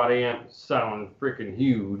 50-watt amp sound freaking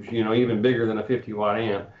huge, even bigger than a 50-watt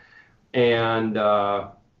amp. And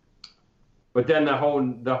but then the whole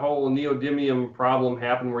neodymium problem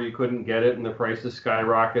happened, where you couldn't get it, and the prices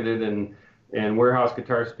skyrocketed, and Warehouse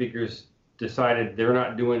Guitar Speakers decided they're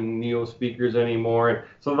not doing Neo speakers anymore. And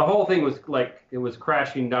so the whole thing was like, it was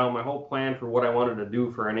crashing down. My whole plan for what I wanted to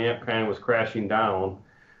do for an amp kind of was crashing down.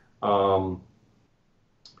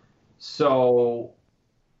 So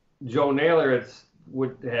Joe Naylor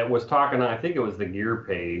was talking on, I think it was the Gear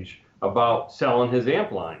page, about selling his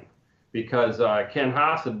amp line, because Ken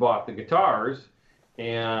Haas had bought the guitars,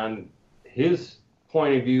 and his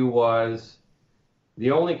point of view was the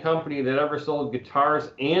only company that ever sold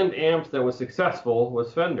guitars and amps that was successful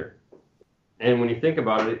was Fender. And when you think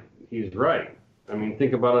about it, he's right. I mean,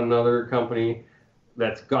 think about another company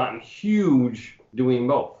that's gotten huge doing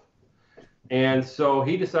both. And so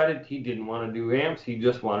he decided he didn't want to do amps, he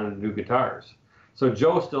just wanted to do guitars. So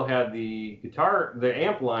Joe still had the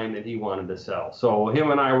amp line that he wanted to sell. So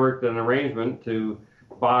him and I worked an arrangement to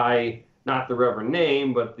buy not the Reverend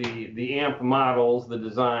name, but the amp models, the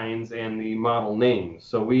designs, and the model names.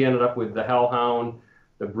 So we ended up with the Hellhound,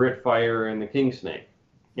 the Britfire, and the King Snake,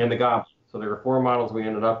 and the Goblin. So there were 4 models we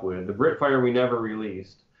ended up with. The Britfire we never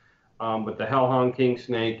released, but the Hellhound, King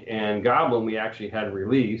Snake, and Goblin we actually had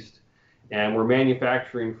released, and we're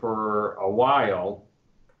manufacturing for a while.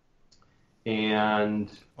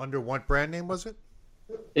 And under what brand name was it?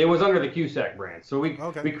 It was under the Cusack brand. So we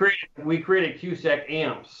Okay. we created Cusack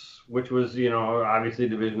amps, which was obviously a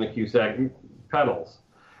division of Cusack pedals.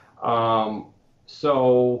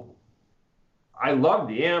 So I loved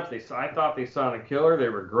the amps. I thought they sounded killer. They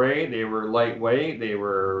were great. They were lightweight. They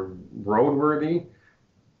were roadworthy.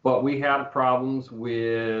 But we had problems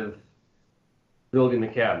with building the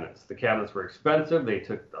cabinets. The cabinets were expensive. They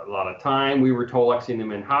took a lot of time. We were Tolexing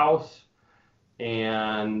them in-house.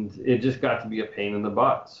 And it just got to be a pain in the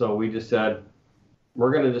butt. So we just said,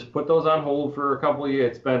 we're going to just put those on hold for a couple of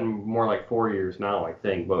years. It's been more like 4 years now, I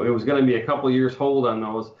think. But it was going to be a couple of years hold on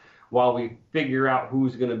those while we figure out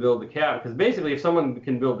who's going to build the cabinet. Because basically, if someone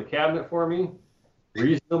can build the cabinet for me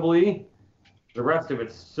reasonably, the rest of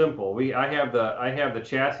it's simple. I have the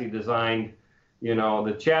chassis designed.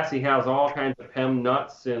 The chassis has all kinds of PEM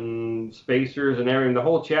nuts and spacers and everything. The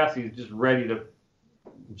whole chassis is just ready to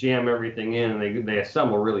jam everything in, and they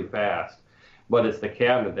assemble really fast. But it's the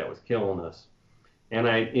cabinet that was killing us. And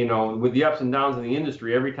with the ups and downs in the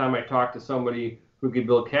industry, every time I talk to somebody who could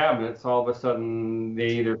build cabinets, all of a sudden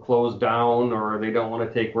they either close down or they don't want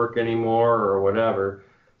to take work anymore or whatever.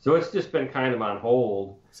 So it's just been kind of on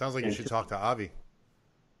hold. Sounds like you should talk to Avi.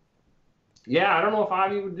 Yeah, I don't know if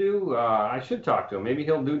Avi would do. I should talk to him. Maybe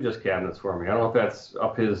he'll do just cabinets for me. I don't know if that's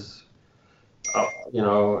up his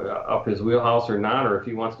wheelhouse or not, or if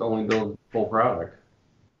he wants to only build full product.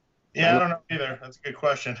 Yeah, I don't know either. That's a good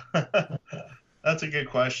question. That's a good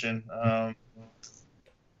question. I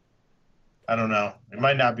don't know. It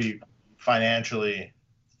might not be financially.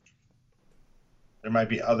 There might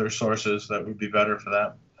be other sources that would be better for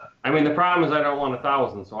that. I mean, the problem is I don't want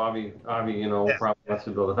 1,000, so Avi, probably wants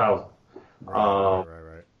to build 1,000.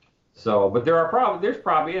 Right. So, but there's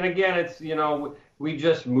probably, and again, it's, we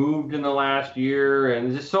just moved in the last year,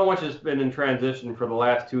 and just so much has been in transition for the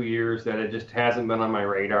last 2 years that it just hasn't been on my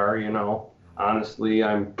radar, Honestly,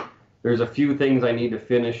 there's a few things I need to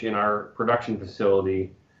finish in our production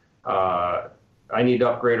facility. I need to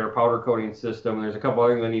upgrade our powder coating system. There's a couple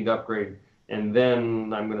other things I need to upgrade, and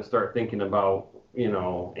then I'm going to start thinking about,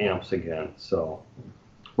 amps again. So,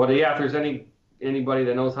 but yeah, if there's anybody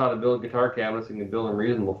that knows how to build guitar cabinets and can build them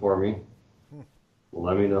reasonable for me,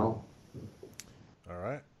 let me know. All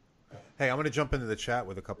right. Hey, I'm going to jump into the chat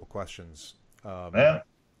with a couple questions,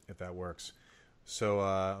 if that works. So,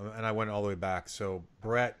 and I went all the way back. So,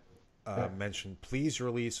 Brett mentioned, please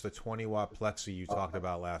release the 20-watt Plexi you talked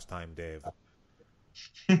about last time, Dave.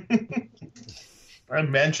 I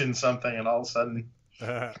mentioned something, and all of a sudden.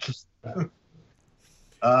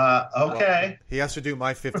 Okay. Well, he has to do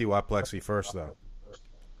my 50-watt Plexi first, though.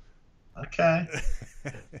 Okay.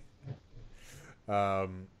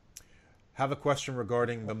 Have a question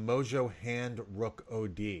regarding the Mojo Hand Rook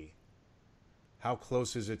OD. How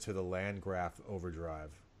close is it to the Landgraf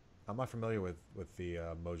Overdrive? I'm not familiar with the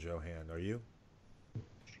Mojo Hand. Are you?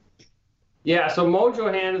 Yeah, so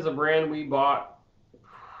Mojo Hand is a brand we bought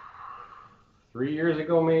 3 years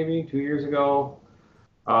ago, maybe 2 years ago.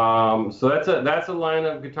 So that's a line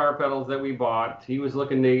of guitar pedals that we bought. He was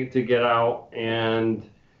looking to get out and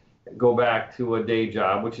go back to a day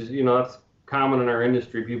job, which is, that's common in our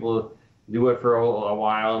industry. People do it for a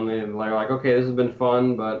while, and they're like, okay, this has been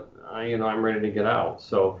fun, but I'm ready to get out.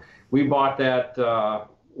 So we bought that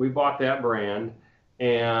brand.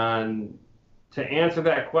 And to answer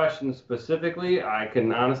that question specifically, I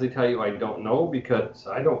can honestly tell you I don't know, because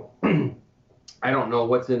I don't I don't know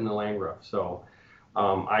what's in the Landgraf. So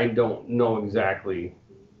I don't know exactly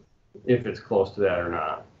if it's close to that or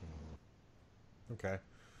not. Okay.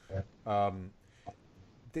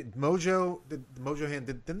 Did Mojo Hand,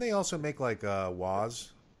 didn't they also make like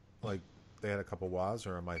wahs? Like they had a couple wahs,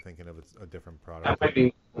 or am I thinking of a different product? That might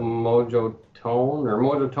be Mojo Tone, or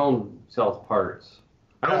Mojo Tone sells parts.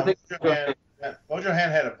 I don't think Mojo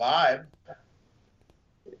Hand had a vibe.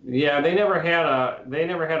 Yeah, they never had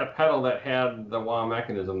a pedal that had the wah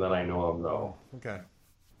mechanism that I know of, though. Okay.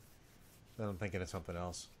 Then I'm thinking of something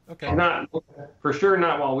else. Okay. Not for sure,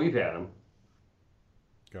 not while we've had them.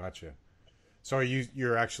 Gotcha. So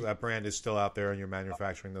you're actually, that brand is still out there and you're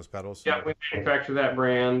manufacturing those pedals? Yeah, we manufacture that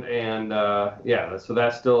brand, and so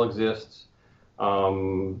that still exists.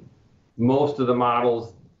 most of the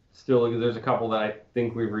models still, there's a couple that I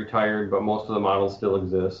think we've retired, but most of the models still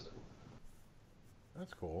exist.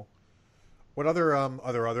 That's cool. What other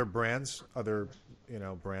are there other brands,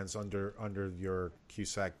 brands under your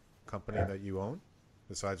Cusack company that you own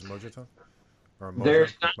besides Mojoton or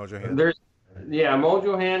There's Mojo Hand?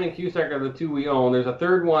 Mojo Hand and Cusack are the two we own. There's a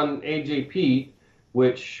third one, AJ Pete,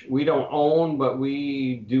 which we don't own, but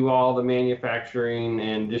we do all the manufacturing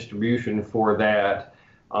and distribution for that.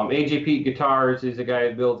 AJ Pete Guitars is a guy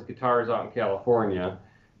that builds guitars out in California.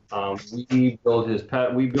 We build and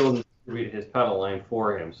distribute his pedal line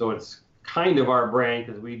for him. So it's kind of our brand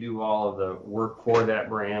because we do all of the work for that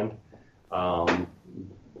brand.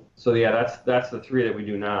 So yeah, that's the three that we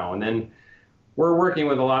do now. And then we're working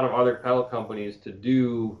with a lot of other pedal companies to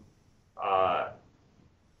do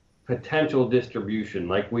potential distribution.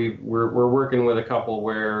 Like we're working with a couple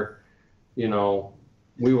where,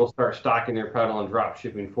 we will start stocking their pedal and drop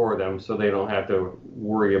shipping for them, so they don't have to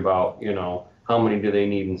worry about, how many do they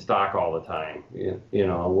need in stock all the time.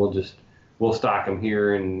 We'll stock them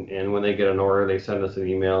here, and when they get an order, they send us an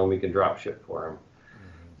email and we can drop ship for them.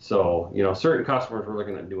 Mm-hmm. So, certain customers we're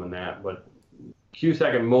looking at doing that, but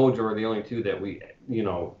Cusack and Mojo are the only two that we,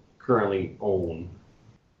 currently own.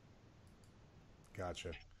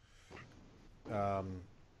 Gotcha. Well,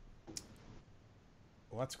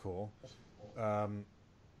 that's cool.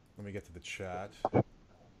 Let me get to the chat. I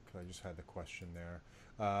just had the question there.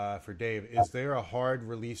 For Dave, is there a hard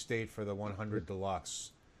release date for the 100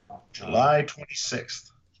 Deluxe? July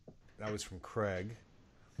 26th. That was from Craig.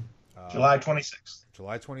 July 26th.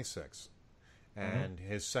 July 26th. And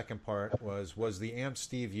his second part was the amp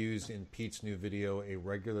Steve used in Pete's new video a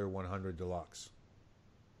regular 100 Deluxe?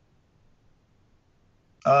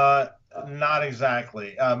 Not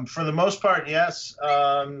exactly. For the most part, yes.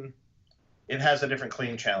 It has a different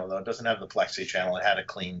clean channel, though. It doesn't have the plexi channel. It had a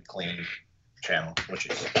clean channel, which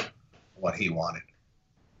is what he wanted.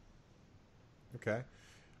 Okay.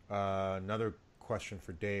 Another question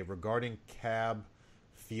for Dave. Regarding cab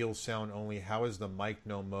field sound only, how is the Mike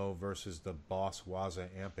No Mo versus the Boss Waza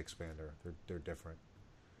amp expander? They're different.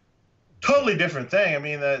 Totally different thing. I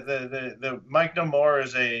mean, the Mike No More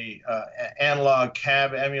is a analog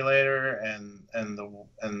cab emulator, and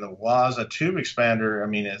the Waza tube expander, I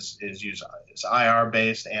mean, is IR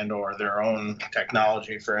based and/or their own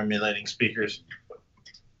technology for emulating speakers.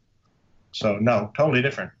 So no, totally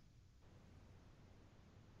different.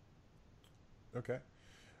 Okay.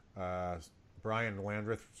 Brian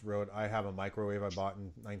Landreth wrote, "I have a microwave I bought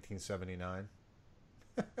in 1979."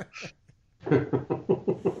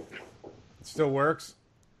 It still works.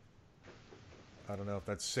 I don't know if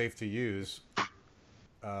that's safe to use.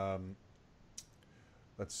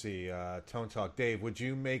 Let's see. Tone Talk. Dave, would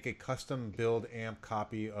you make a custom build amp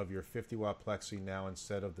copy of your 50-watt Plexi now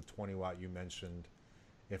instead of the 20-watt you mentioned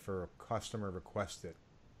if a customer requests it?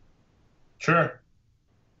 Sure.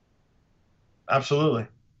 Absolutely.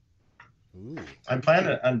 Ooh. I'm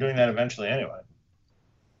planning on doing that eventually anyway.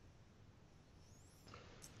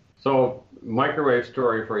 So, microwave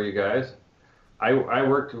story for you guys. I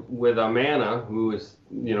worked with Amana, who is,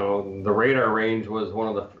 the radar range was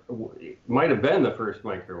might have been the first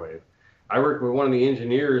microwave. I worked with one of the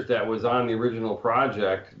engineers that was on the original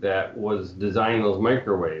project that was designing those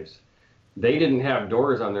microwaves. They didn't have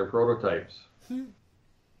doors on their prototypes.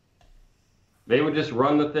 They would just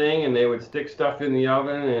run the thing and they would stick stuff in the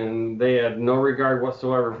oven, and they had no regard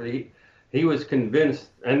whatsoever for he was convinced,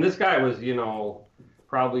 and this guy was,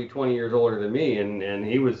 probably 20 years older than me, and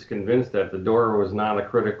he was convinced that the door was not a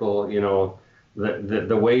critical, that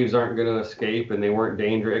the waves aren't going to escape and they weren't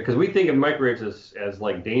dangerous. Because we think of microwaves as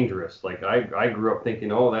like dangerous. Like I grew up thinking,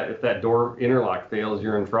 that if that door interlock fails,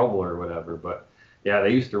 you're in trouble or whatever. But yeah, they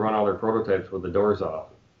used to run all their prototypes with the doors off.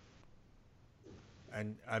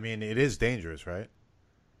 And I mean, it is dangerous, right?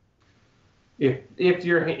 If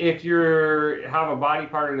you're have a body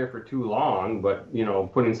part in there for too long, but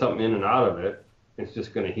putting something in and out of it, it's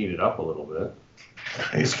just going to heat it up a little bit.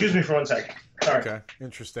 Excuse me for 1 second. Sorry. Okay,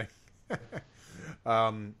 interesting.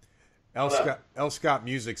 L. Scott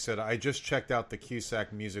Music said, "I just checked out the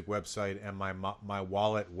Cusack Music website and my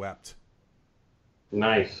wallet wept."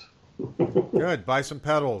 Nice. Good. Buy some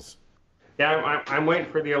pedals. Yeah, I'm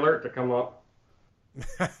waiting for the alert to come up.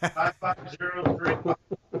 5503.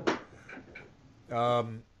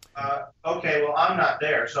 Okay, well, I'm not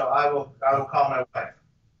there, so I will call my wife.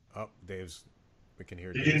 Oh, Dave's. We can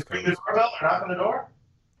hear. Did you ring the doorbell or knock on the door?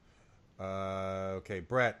 Okay,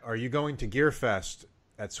 Brett, are you going to Gearfest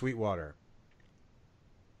at Sweetwater?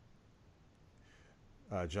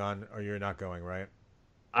 John, you're not going, right?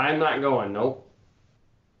 I'm not going. Nope.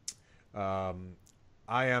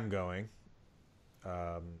 I am going.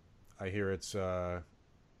 I hear it's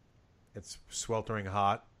sweltering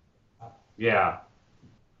hot. Yeah.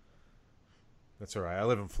 That's all right. I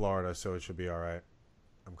live in Florida, so it should be all right.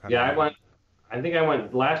 I'm kind Yeah, of. I think I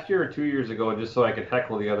went last year or 2 years ago just so I could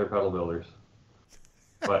heckle the other pedal builders.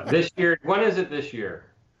 But this year, when is it this year?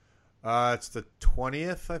 It's the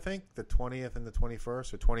 20th, I think. The 20th and the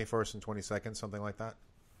 21st, or 21st and 22nd, something like that.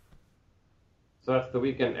 So that's the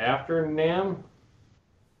weekend after NAMM?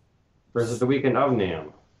 Or is it the weekend of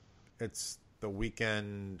NAMM? It's the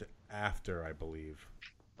weekend after, I believe.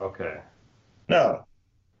 Okay. No,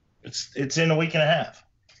 it's in a week and a half.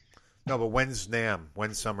 No, but when's NAMM?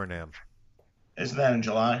 When's Summer NAMM? Isn't that in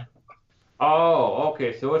July? Oh,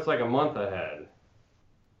 okay. So it's like a month ahead.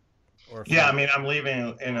 Yeah, I mean, I'm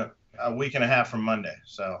leaving in a week and a half from Monday,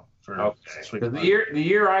 so for okay. Because the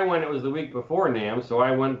year I went, it was the week before NAMM, so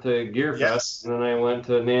I went to Gear Fest, and then I went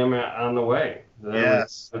to NAMM on the way.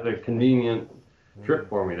 Yes. It was a convenient trip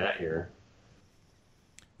for me that year.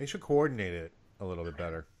 They should coordinate it a little bit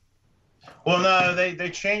better. Well, no, they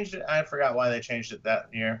changed it. I forgot why they changed it that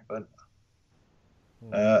year, but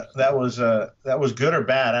that was good or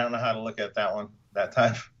bad. I don't know how to look at that one that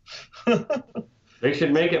time. They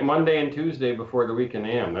should make it Monday and Tuesday before the week of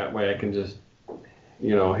NAMM. That way I can just,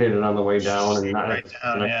 hit it on the way down and not. Right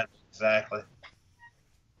down, yeah, exactly.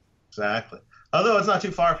 Although it's not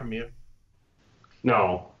too far from you.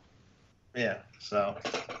 No. Yeah, so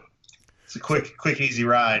it's a quick, easy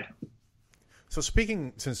ride. So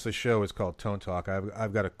speaking, since the show is called Tone Talk,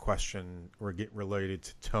 I've got a question related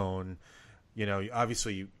to tone.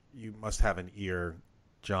 Obviously you must have an ear,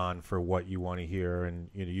 John, for what you want to hear,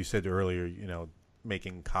 and you said earlier,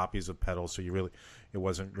 making copies of pedals, so it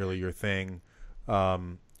wasn't really your thing.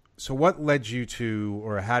 So what led you to,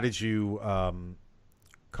 or how did you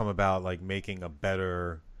come about like making a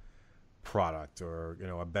better product, or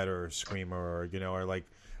a better screamer, or like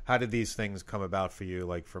how did these things come about for you?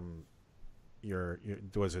 Like from your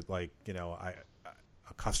was it like a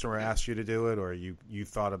customer asked you to do it, or you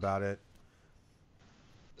thought about it?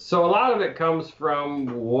 So a lot of it comes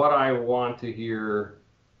from what I want to hear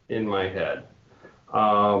in my head.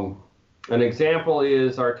 An example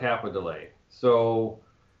is our Tappa delay. So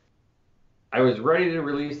I was ready to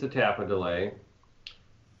release the Tappa delay,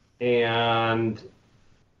 and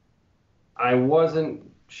I wasn't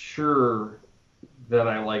sure that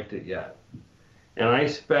I liked it yet. And I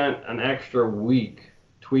spent an extra week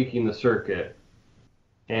tweaking the circuit,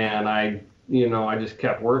 and I just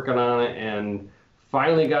kept working on it, and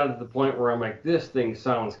finally got to the point where I'm like, this thing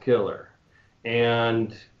sounds killer.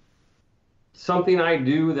 And something I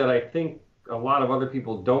do that I think a lot of other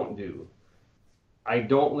people don't do, I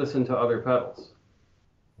don't listen to other pedals.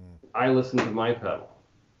 I listen to my pedal.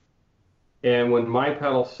 And when my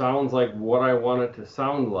pedal sounds like what I want it to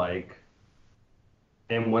sound like,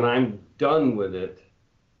 and when I'm done with it,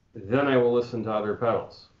 then I will listen to other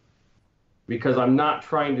pedals. Because I'm not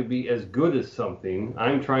trying to be as good as something,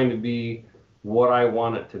 I'm trying to be what I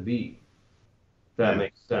want it to be. If that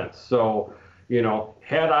makes sense. So,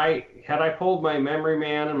 had I pulled my Memory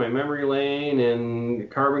Man and my Memory Lane and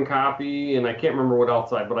Carbon Copy, and I can't remember what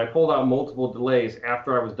else but I pulled out multiple delays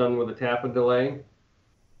after I was done with the Tappa delay,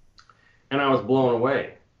 and I was blown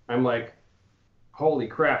away. I'm like, holy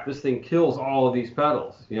crap, this thing kills all of these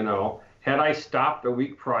pedals, Had I stopped a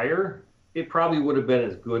week prior, it probably would have been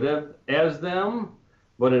as good as them.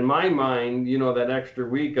 But in my mind, that extra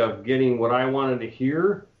week of getting what I wanted to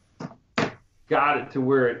hear got it to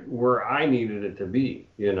where I needed it to be,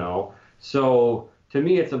 So to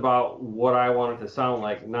me, it's about what I want it to sound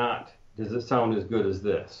like, not does it sound as good as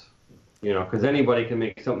this, because anybody can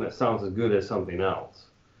make something that sounds as good as something else.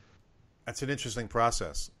 That's an interesting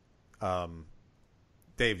process.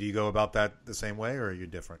 Dave, do you go about that the same way, or are you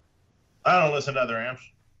different? I don't listen to other amps.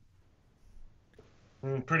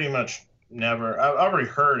 Pretty much never. I've already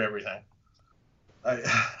heard everything.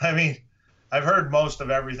 I mean, I've heard most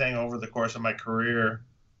of everything over the course of my career,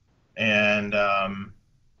 and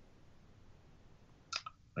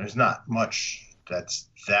there's not much that's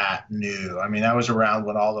that new. I mean, I was around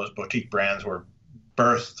when all those boutique brands were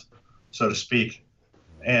birthed, so to speak,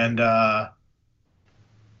 and I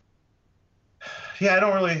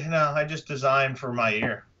don't really. No, I just design for my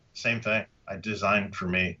ear. Same thing. I design for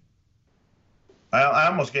me. I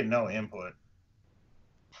almost get no input.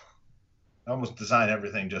 I almost design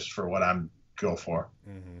everything just for what I'm go for.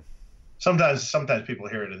 Mm-hmm. Sometimes people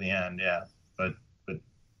hear it in the end, yeah. But at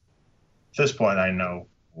this point, I know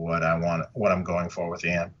what I want, what I'm going for with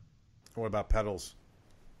the amp. What about pedals?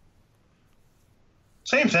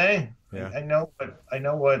 Same thing. Yeah. I know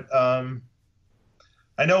what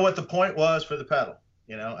the point was for the pedal.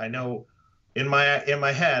 You know, I know in my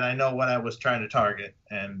head, I know what I was trying to target,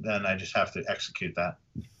 and then I just have to execute that.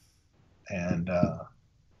 And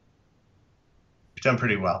we've done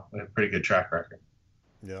pretty well. We have a pretty good track record.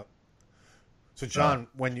 Yeah. So, John,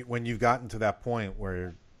 when you've gotten to that point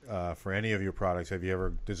where, for any of your products, have you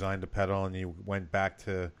ever designed a pedal and you went back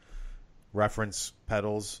to reference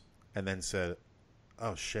pedals and then said,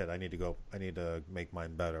 "Oh shit, I need to make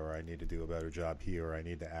mine better, or I need to do a better job here, or I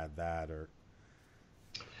need to add that," or?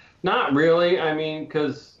 Not really. I mean,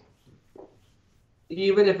 because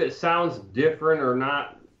even if it sounds different or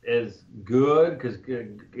not as good, because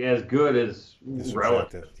as good is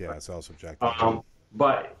relative. Yeah, it's all subjective.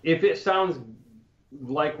 But if it sounds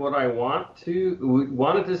like what I want it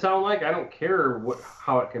to sound like, I don't care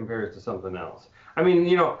how it compares to something else. I mean,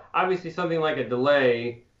 you know, obviously something like a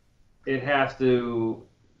delay, it has to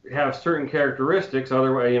have certain characteristics.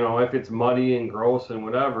 Otherwise, you know, if it's muddy and gross and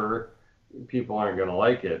whatever, people aren't going to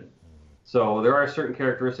like it. So there are certain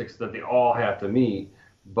characteristics that they all have to meet.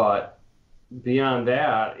 But beyond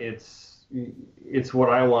that, it's what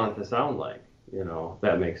I want it to sound like. You know, if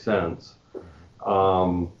that makes sense.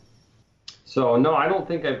 So no, I don't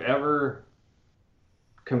think I've ever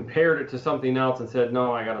compared it to something else and said,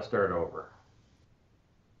 no, I got to start over.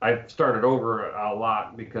 I've started over a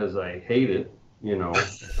lot because I hate it, you know,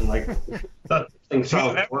 and like things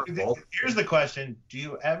sound horrible. Here's the question: do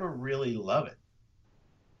you ever really love it?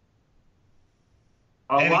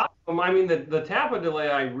 A lot of them. I mean, the Tappa delay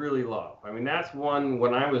I really love. I mean, that's one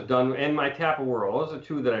when I was done, and my Tappa Whirl. Those are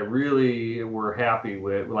two that I really were happy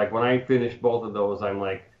with. Like when I finished both of those, I'm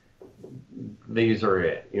like, these are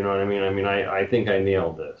it. You know what I mean? I mean, I think I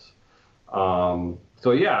nailed this.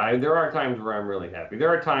 So yeah, there are times where I'm really happy. There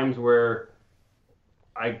are times where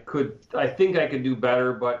I think I could do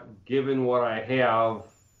better, but given what I have,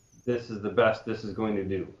 this is the best this is going to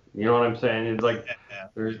do. You know what I'm saying? It's like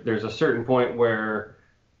there's a certain point where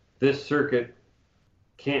this circuit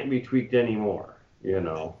can't be tweaked anymore, you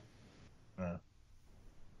know. Yeah.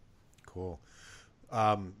 Cool.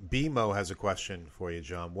 BMO has a question for you,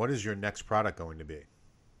 John. What is your next product going to be?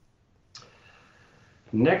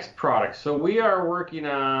 Next product. So we are working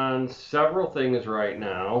on several things right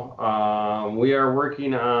now. We are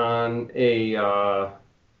working on I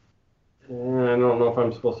don't know if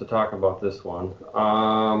I'm supposed to talk about this one.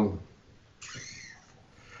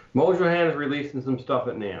 Mojohan is releasing some stuff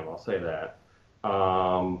at NAMM, I'll say that.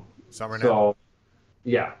 Summer NAMM? So,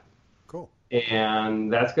 yeah. Cool.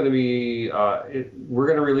 And that's going to be, we're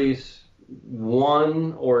going to release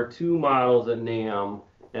 1 or 2 models at NAMM,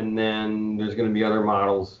 and then there's going to be other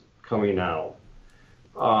models coming out.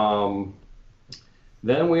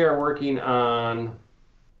 Then we are working on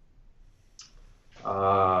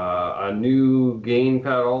a new gain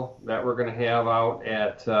pedal that we're going to have out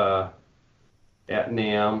at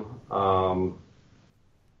NAMM.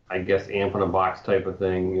 I guess amp in a box type of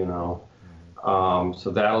thing, you know. So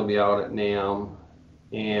that'll be out at NAMM.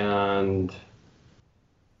 And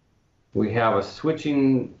we have a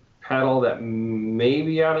switching pedal that may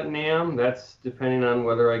be out at NAMM. That's depending on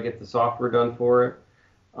whether I get the software done for it.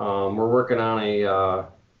 We're working on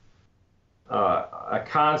a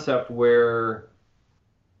concept where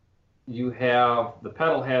the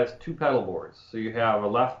pedal has 2 pedal boards. So you have a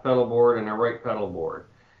left pedal board and a right pedal board.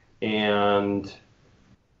 And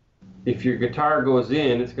if your guitar goes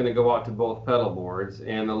in, it's going to go out to both pedal boards,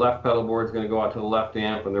 and the left pedal board is going to go out to the left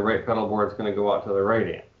amp, and the right pedal board is going to go out to the right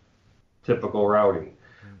amp. Typical routing.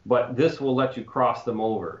 But this will let you cross them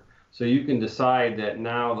over. So you can decide that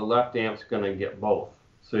now the left amp's going to get both.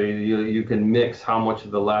 So you can mix how much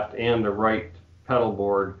of the left and the right pedal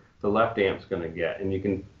board the left amp's going to get, and you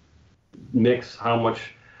can mix how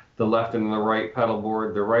much the left and the right pedal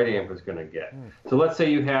board the right amp is going to get. So let's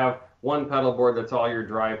say you have one pedal board that's all your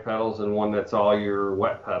dry pedals and one that's all your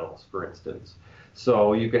wet pedals, for instance.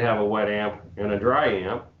 So you could have a wet amp and a dry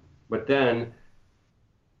amp, but then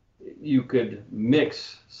you could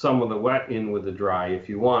mix some of the wet in with the dry if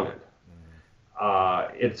you wanted.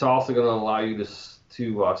 It's also going to allow you to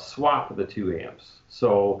swap the 2 amps.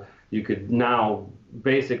 So you could now,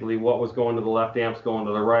 basically, what was going to the left amp's going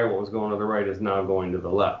to the right, what was going to the right is now going to the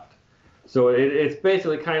left. So it's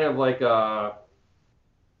basically kind of like a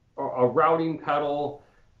routing pedal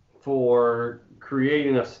for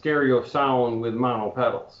creating a stereo sound with mono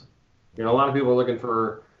pedals. You know, a lot of people are looking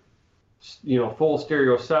for, you know, full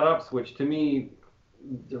stereo setups, which to me,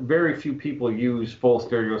 very few people use full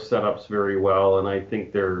stereo setups very well, and I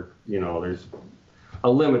think there's a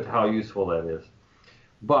limit to how useful that is.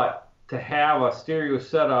 But to have a stereo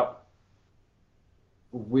setup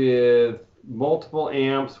with multiple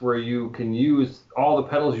amps where you can use all the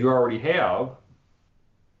pedals you already have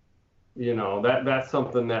that's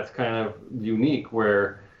something that's kind of unique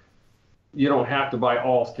where you don't have to buy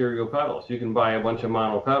all stereo pedals. You can buy a bunch of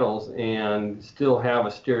mono pedals and still have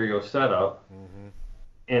a stereo setup Mm-hmm.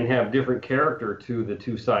 and have different character to the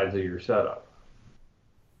two sides of your setup.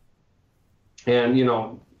 And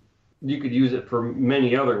you could use it for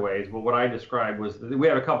many other ways, but what I described was we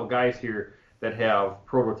have a couple guys here that have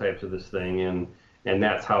prototypes of this thing, and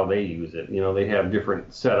that's how they use it. They have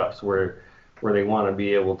different setups where they want to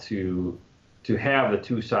be able to have the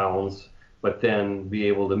two sounds, but then be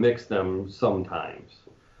able to mix them sometimes.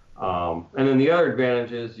 And then the other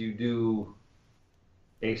advantage is you do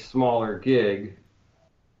a smaller gig.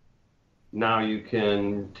 Now you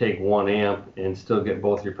can take one amp and still get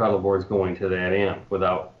both your pedal boards going to that amp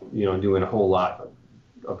without doing a whole lot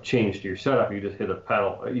of change to your setup. You just hit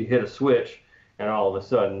a switch, and all of a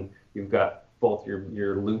sudden you've got both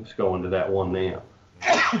your loops going to that one amp.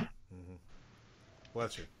 Mm-hmm.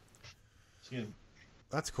 Bless you. Excuse me.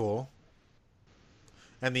 That's cool.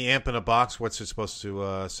 And the amp in a box, what's it supposed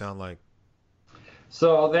to sound like?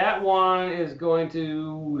 So that one is going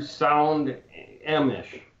to sound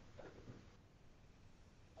M-ish.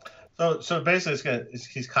 So basically,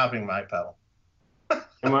 he's copying my pedal.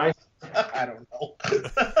 Am I? I don't know.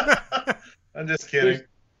 I'm just kidding.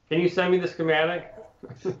 Can you send me the schematic?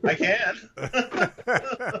 I can.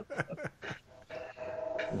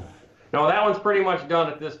 No, that one's pretty much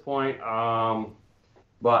done at this point.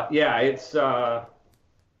 But yeah, it's that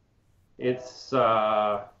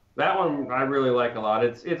one I really like a lot.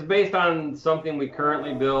 It's based on something we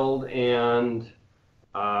currently build, and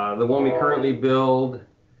the one we currently build,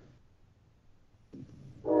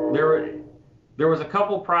 there was a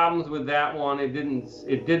couple problems with that one. It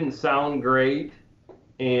didn't sound great,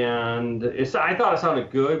 and I thought it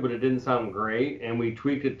sounded good, but it didn't sound great, and we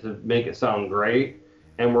tweaked it to make it sound great.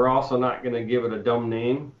 And we're also not going to give it a dumb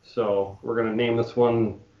name, so we're going to name this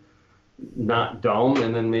one Not Dumb,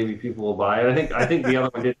 and then maybe people will buy it. I think the other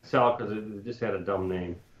one didn't sell because it just had a dumb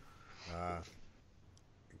name.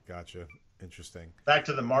 Gotcha. Interesting. Back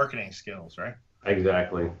to the marketing skills, right?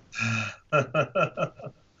 Exactly.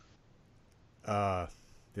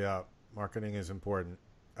 Yeah, marketing is important.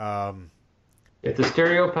 If the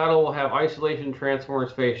stereo pedal will have isolation,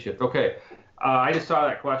 transformers, phase shift. Okay. I just saw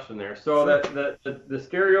that question there. So that the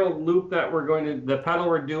stereo loop that the pedal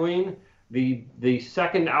we're doing, the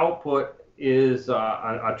second output is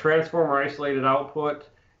a transformer isolated output,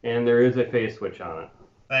 and there is a phase switch on it.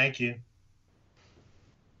 Thank you.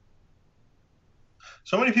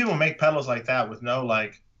 So many people make pedals like that with no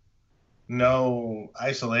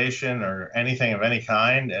isolation or anything of any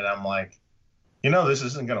kind, and I'm like, this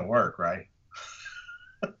isn't going to work, right?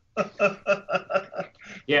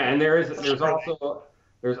 Yeah, and there's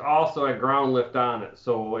also a ground lift on it,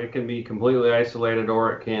 so it can be completely isolated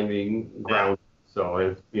or it can be ground. Yeah. So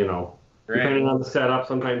it's depending on the setup,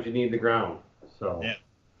 sometimes you need the ground. So yeah.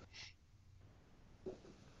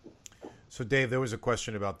 So Dave, there was a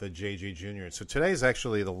question about the JJ Junior. So today is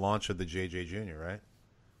actually the launch of the JJ Junior, right?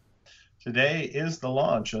 Today is the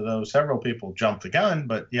launch, although several people jumped the gun,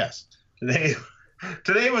 but yes,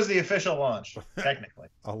 Today was the official launch, technically.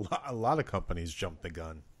 A lot of companies jumped the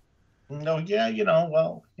gun. No, yeah,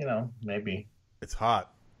 maybe. It's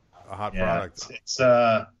hot. A hot product. It's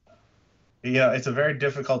it's a very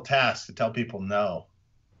difficult task to tell people no.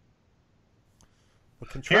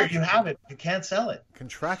 Well, here, you have it. You can't sell it.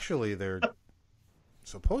 Contractually, they're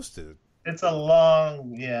supposed to. It's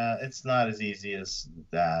it's not as easy as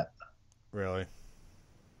that. Really?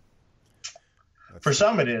 For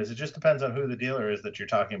some, it is. It just depends on who the dealer is that you're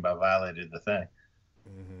talking about violated the thing.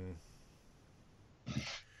 Mm-hmm.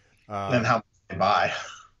 And how much they buy.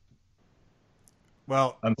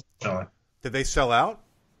 Well, unfortunately. Did they sell out?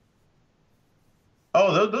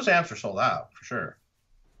 Oh, those amps are sold out, for sure.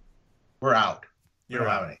 We're out. We don't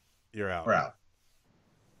have any. You're out. We're out.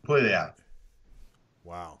 Completely out.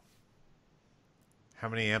 Wow. How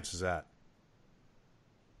many amps is that?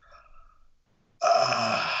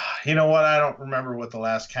 You know what? I don't remember what the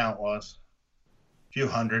last count was. A few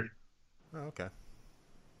hundred. Oh, okay.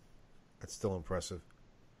 That's still impressive.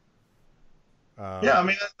 Yeah,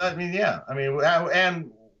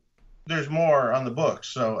 and there's more on the books.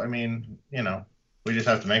 So, we just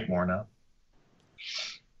have to make more now.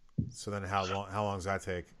 So then how long does that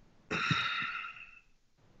take?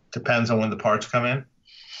 Depends on when the parts come in.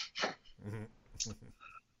 Mm-hmm.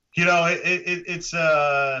 It's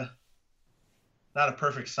not a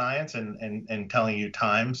perfect science and telling you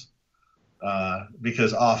times,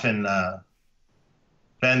 because often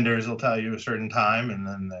vendors will tell you a certain time and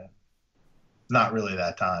then not really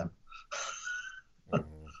that time. Mm-hmm.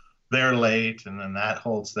 they're late, and then that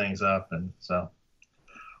holds things up, and so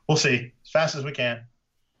we'll see as fast as we can.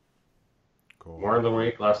 Cool. More than a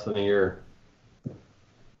week, less than a year.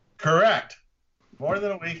 Correct. More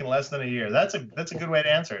than a week and less than a year. That's a good way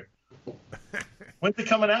to answer it. When's it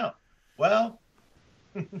coming out? Well,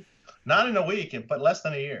 not in a week, but less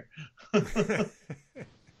than a year.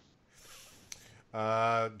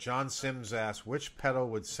 John Sims asks, which pedal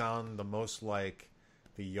would sound the most like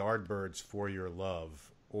the Yardbirds For Your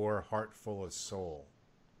Love or Heart Full of Soul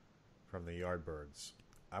from the Yardbirds?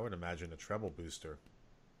 I would imagine a treble booster.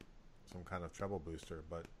 Some kind of treble booster,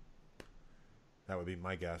 but that would be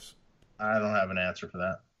my guess. I don't have an answer for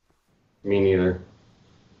that. Me neither.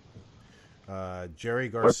 Jerry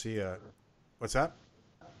Garcia. What's that?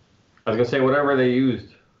 I was gonna say whatever they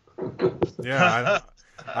used. Yeah,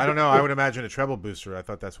 I don't know. I would imagine a treble booster. I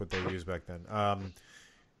thought that's what they used back then.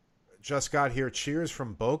 Just got here. Cheers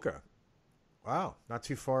from Boca. Wow, not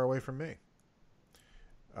too far away from me.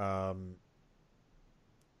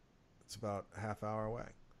 It's about a half hour away.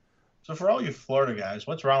 So for all you Florida guys,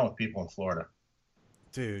 what's wrong with people in Florida?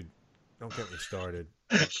 Dude, don't get me started.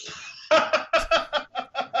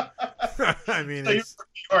 I mean, so you're from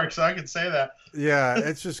New York, so I can say that. Yeah,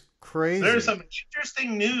 it's just crazy. There's some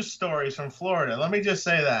interesting news stories from Florida. Let me just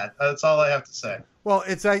say that. That's all I have to say. Well,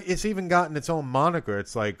 it's even gotten its own moniker.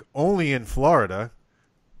 It's like only in Florida,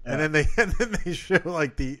 yeah. and then they show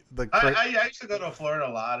like the. I used to go to Florida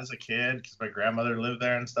a lot as a kid because my grandmother lived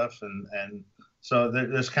there and stuff, and so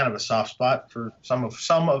there's kind of a soft spot for some of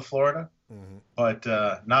Florida, mm-hmm. but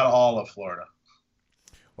not all of Florida.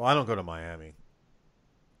 Well, I don't go to Miami.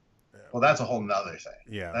 Well, that's a whole nother thing.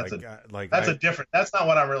 Yeah, that's a different. That's not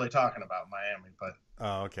what I'm really talking about, Miami. But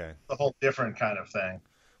oh, okay, a whole different kind of thing.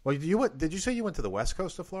 Well, did you say you went to the west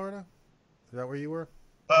coast of Florida? Is that where you were?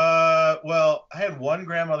 Well, I had one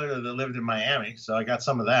grandmother that lived in Miami, so I got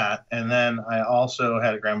some of that, and then I also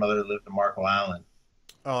had a grandmother that lived in Marco Island.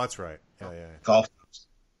 Oh, that's right. Yeah. Gulf Coast.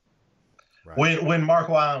 Right. When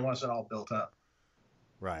Marco Island wasn't all built up.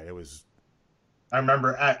 Right. It was. I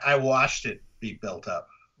remember I watched it be built up.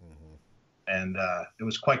 And it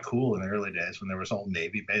was quite cool in the early days when there was old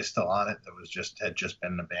Navy base still on it that had just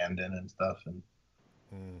been abandoned and stuff. And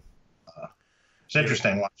it's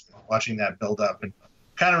interesting watching that build up and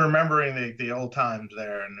kind of remembering the old times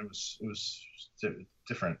there. And it was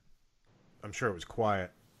different. I'm sure it was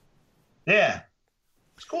quiet. Yeah,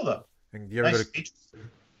 it's cool though. And you ever go to?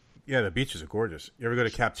 Yeah, the beaches are gorgeous. You ever go to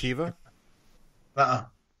Captiva?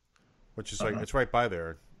 Which is like it's right by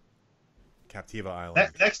there. Captiva Island.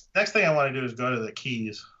 Next thing I want to do is go to the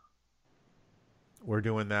Keys. We're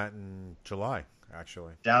doing that in July,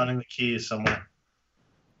 actually. Down in the Keys somewhere.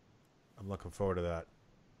 I'm looking forward to that.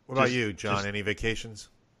 What about you, John? Any vacations?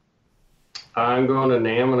 I'm going to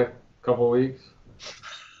NAMM in a couple of weeks.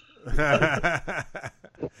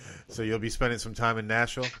 So you'll be spending some time in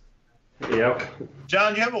Nashville? Yep.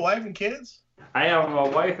 John, you have a wife and kids? I have a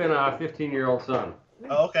wife and a 15-year-old son.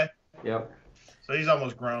 Oh, okay. Yep. So he's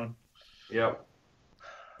almost grown. Yep.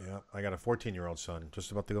 Yep. I got a 14-year-old son,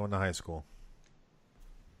 just about to go into high school.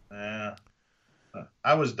 Yeah.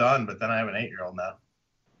 I was done, but then I have an 8-year-old now.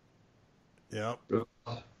 Yep.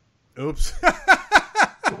 Oops.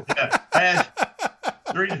 Yeah. I had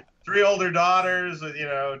three older daughters with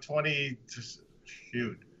 20.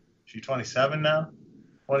 Shoot, she's 27 now.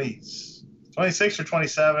 26 or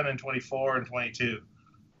 27 and 24 and 22,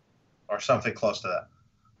 or something close to that.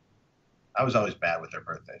 I was always bad with their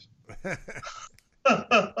birthdays.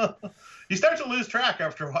 You start to lose track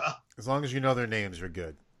after a while. As long as you know their names, you're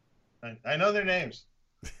good. I know their names.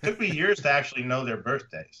 It took me years to actually know their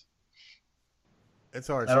birthdays. It's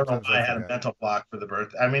hard. I don't know why I had a mental block for the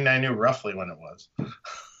birthday. I mean, I knew roughly when it was.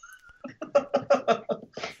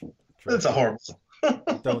 It's a horrible.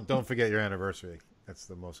 Don't forget your anniversary. That's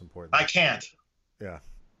the most important. I can't. Yeah.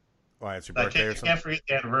 Why? It's your birthday or something? I can't forget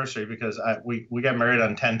the anniversary because we got married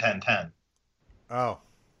on 10/10/10. Oh.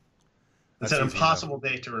 It's an impossible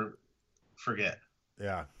date to forget.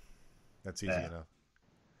 Yeah. That's easy enough.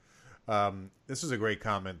 This is a great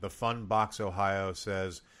comment. The Fun Box Ohio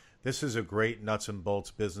says, "This is a great nuts and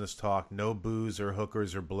bolts business talk. No booze or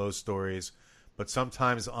hookers or blow stories, but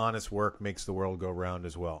sometimes honest work makes the world go round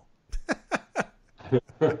as well."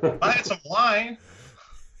 I had some wine.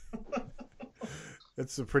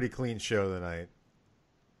 It's a pretty clean show tonight.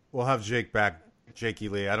 We'll have Jake back, Jakey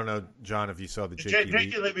Lee. I don't know, John, if you saw the Jakey Lee.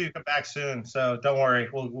 Jakey Lee will come back soon, so don't worry.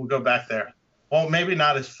 We'll go back there. Well, maybe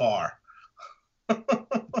not as far. No.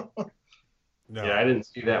 Yeah, I didn't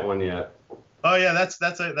see that one yet. Oh yeah, that's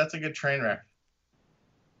a good train wreck.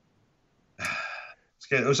 It's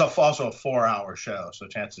good. It was also a 4-hour show, so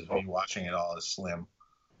chances of me watching it all is slim.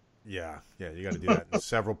 Yeah, you got to do that in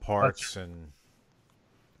several parts, and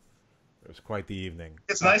it was quite the evening.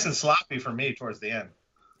 It's nice and sloppy for me towards the end.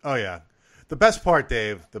 Oh yeah, the best part,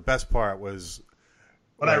 Dave. The best part was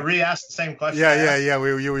when I re-asked the same question. Yeah.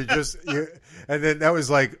 You were just, and then that was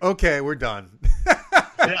like, okay, we're done.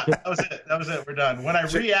 Yeah, that was it. We're done. When I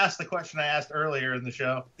re-asked the question I asked earlier in the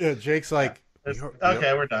show. Yeah, Jake's like,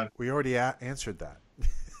 okay, we're done. We already answered that.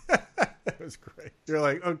 That was great. You're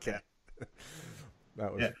like, okay.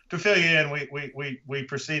 That was... To fill you in, we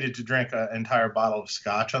proceeded to drink an entire bottle of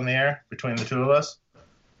scotch on the air between the two of us,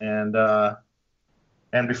 and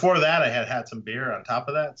before that I had some beer on top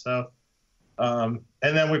of that. So, and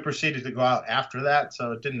then we proceeded to go out after that.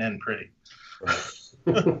 So it didn't end pretty.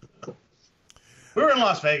 We were in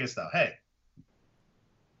Las Vegas, though. Hey.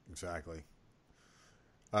 Exactly.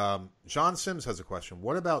 John Sims has a question.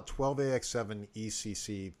 What about 12AX7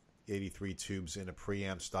 ECC 83 tubes in a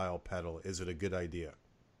preamp style pedal? Is it a good idea?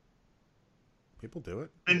 People do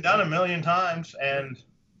it. Been done a million times, and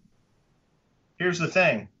here's the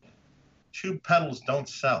thing. Tube pedals don't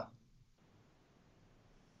sell.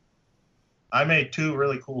 I made 2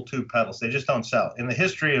 really cool tube pedals. They just don't sell. In the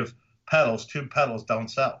history of pedals, tube pedals don't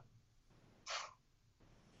sell.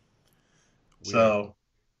 So,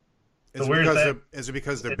 is it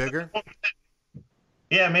because they're bigger?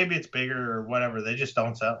 Yeah, maybe it's bigger or whatever. They just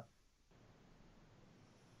don't sell.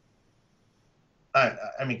 I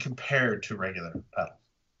mean, compared to regular pedals.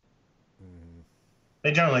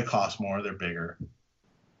 They generally cost more. They're bigger.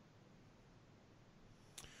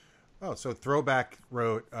 Oh, so Throwback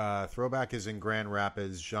wrote, Throwback is in Grand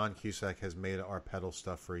Rapids. John Cusack has made our pedal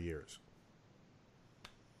stuff for years.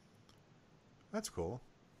 That's cool.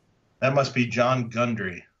 That must be John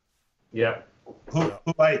Gundry. Yep. Who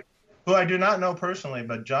I do not know personally,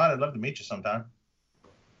 but John, I'd love to meet you sometime.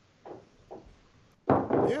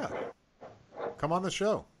 Yeah. Come on the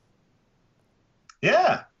show.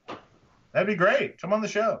 Yeah. That'd be great. Come on the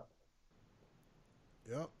show.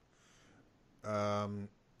 Yep.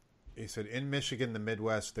 He said, in Michigan, the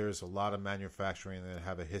Midwest, there's a lot of manufacturing that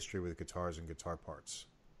have a history with guitars and guitar parts.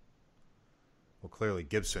 Well, clearly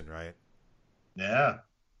Gibson, right? Yeah.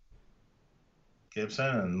 Gibson,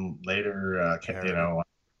 and later,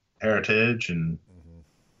 Heritage, and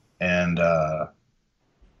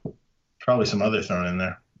probably some other thrown in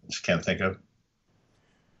there. Just can't think of.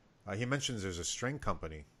 He mentions there's a string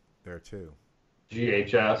company there too.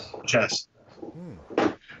 GHS. Chess.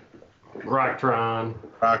 Rocktron.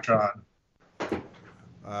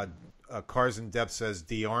 Cars in Depth says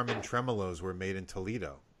the Armin tremolos were made in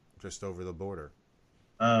Toledo, just over the border.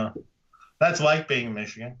 That's like being in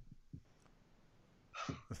Michigan.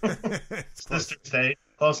 Sister state.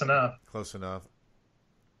 Close enough. Close enough.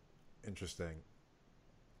 Interesting.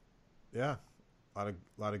 Yeah. A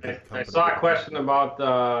lot of good company. I saw a question about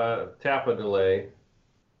Tappa delay.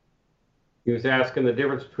 He was asking the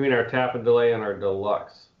difference between our Tappa delay and our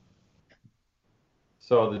Deluxe.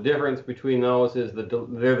 So the difference between those is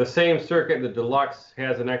they're the same circuit. The Deluxe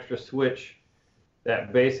has an extra switch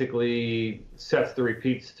that basically sets the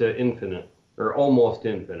repeats to infinite, or almost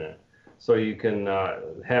infinite. So you can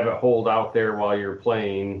have it hold out there while you're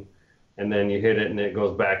playing, and then you hit it and it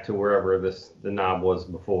goes back to wherever the knob was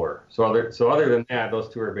before. So other than that, those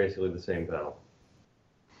two are basically the same pedal.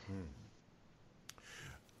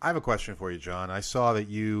 I have a question for you, John. I saw that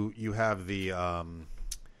you have the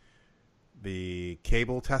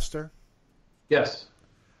cable tester. Yes.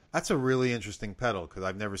 That's a really interesting pedal because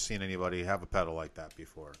I've never seen anybody have a pedal like that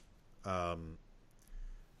before. Can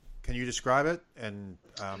you describe it? And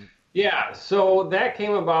yeah, so that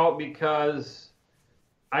came about because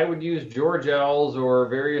I would use George L's or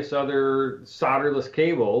various other solderless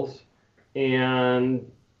cables, and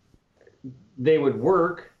they would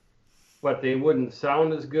work, but they wouldn't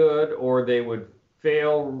sound as good, or they would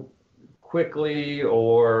fail quickly,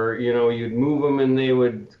 or you'd move them and they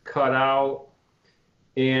would cut out.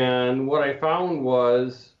 And what I found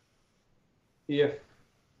was, if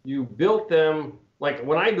you built them, like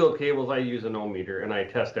when I build cables, I use an ohm meter and I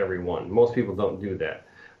test every one. Most people don't do that.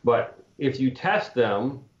 But if you test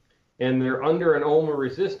them and they're under an ohm of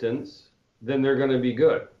resistance, then they're going to be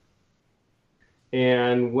good.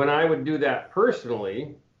 And when I would do that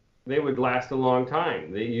personally, they would last a long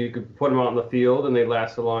time. You could put them out in the field and they'd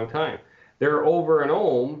last a long time. They're over an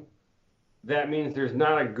ohm. That means there's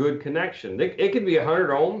not a good connection. It could be 100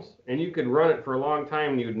 ohms, and you could run it for a long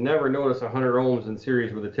time, and you'd never notice 100 ohms in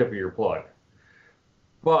series with the tip of your plug.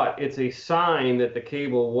 But it's a sign that the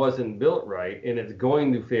cable wasn't built right, and it's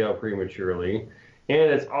going to fail prematurely,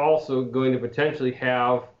 and it's also going to potentially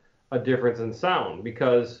have a difference in sound,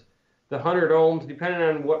 because the 100 ohms, depending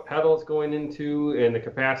on what pedal it's going into and the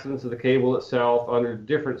capacitance of the cable itself, under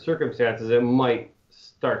different circumstances, it might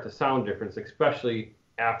start to sound different, especially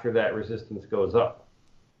after that resistance goes up.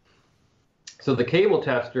 So the cable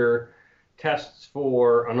tester tests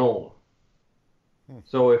for an ohm.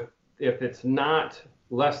 So if it's not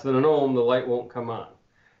less than an ohm, the light won't come on.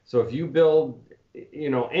 So if you build,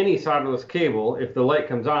 any solderless cable, if the light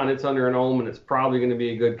comes on, it's under an ohm, and it's probably going to be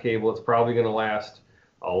a good cable. It's probably going to last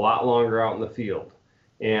a lot longer out in the field,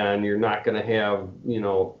 and you're not going to have,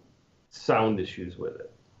 sound issues with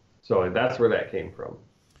it. So that's where that came from.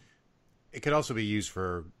 It could also be used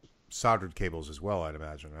for soldered cables as well, I'd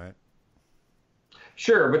imagine, right?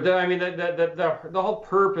 Sure, but the whole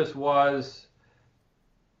purpose was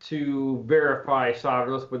to verify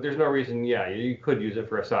solderless, but there's no reason. Yeah, you could use it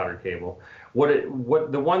for a soldered cable.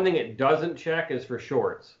 The one thing it doesn't check is for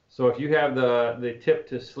shorts. So if you have the tip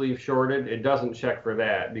to sleeve shorted, it doesn't check for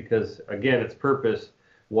that, because again, its purpose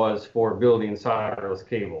was for building solderless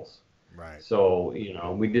cables. Right. So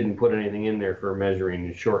we didn't put anything in there for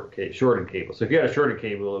measuring shorted cable. So if you had a shorted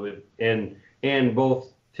cable, and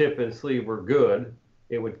both tip and sleeve were good,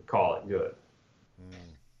 it would call it good.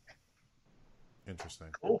 Interesting.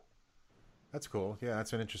 Cool. That's cool. Yeah,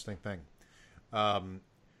 that's an interesting thing.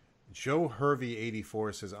 Joe Hervey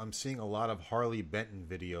 84 says, "I'm seeing a lot of Harley Benton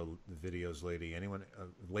videos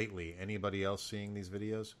lately. Anybody else seeing these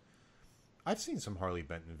videos?" I've seen some Harley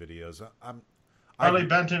Benton videos. Harley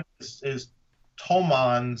Benton is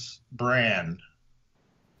Thomann's brand.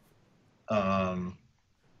 So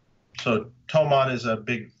Thomann is a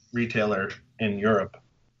big retailer in Europe,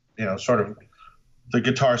 sort of the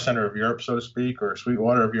Guitar Center of Europe, so to speak, or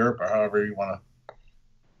Sweetwater of Europe, or however you want to,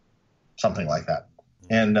 something like that.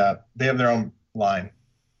 And they have their own line.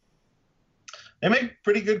 They make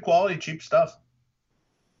pretty good quality, cheap stuff.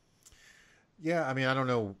 Yeah, I mean, I don't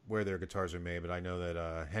know where their guitars are made, but I know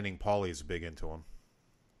that Henning Pauly is big into them.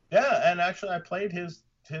 Yeah, and actually I played his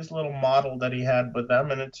little model that he had with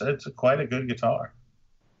them, and it's quite a good guitar.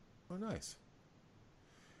 Oh, nice.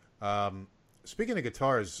 Speaking of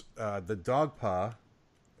guitars, the Dogpa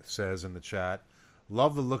says in the chat,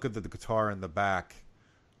 "Love the look of the guitar in the back."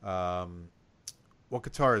 What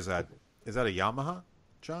guitar is that? Is that a Yamaha,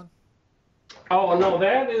 John? Oh no,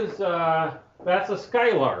 that's a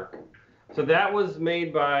Skylark. So that was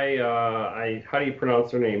made by how do you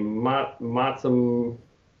pronounce her name? Matsum,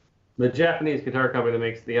 the Japanese guitar company that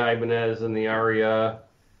makes the Ibanez and the Aria.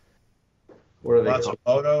 What are they called?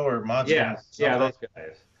 Matsumoto or Matsu? Yeah, those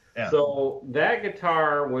guys. Yeah. So that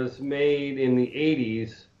guitar was made in the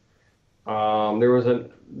 80s. There was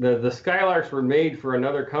the Skylarks were made for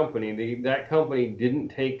another company. That company didn't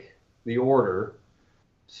take the order,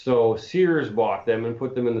 so Sears bought them and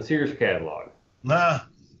put them in the Sears catalog.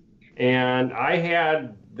 And I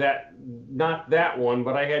had not that one,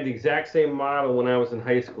 but I had the exact same model when I was in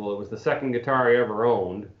high school. It was the second guitar I ever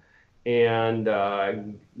owned. And,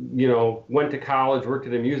 went to college, worked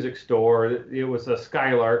at a music store. It was a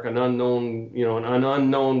Skylark, an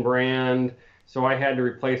unknown brand. So I had to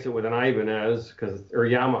replace it with an Ibanez or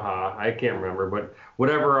Yamaha. I can't remember, but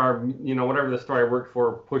whatever the store I worked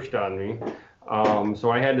for pushed on me. So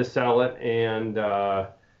I had to sell it and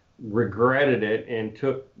regretted it, and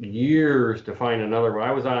took years to find another one.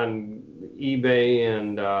 I was on eBay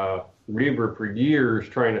and Reverb for years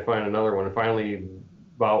trying to find another one. And finally,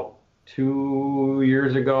 about 2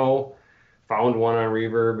 years ago, found one on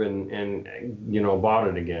Reverb and bought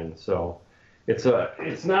it again. So it's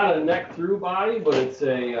not a neck through body, but it's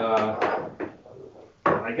I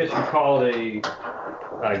guess you call it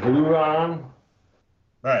a glue on.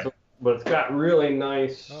 Right. So, but it's got really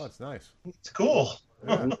nice. Oh, it's nice. It's cool.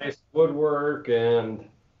 Nice woodwork, and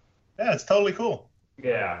yeah, it's totally cool.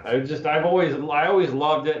 Yeah, I always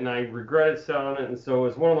loved it, and I regretted selling it. And so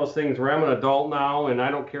it's one of those things where I'm an adult now, and I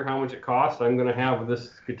don't care how much it costs. I'm going to have this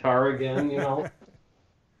guitar again, Yeah,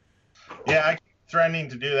 I keep threatening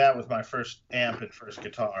to do that with my first amp and first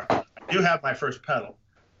guitar. I do have my first pedal,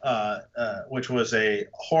 which was a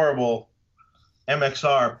horrible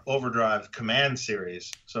MXR Overdrive Command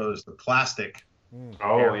Series. So it was the plastic.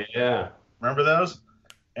 Oh, yeah. Remember those?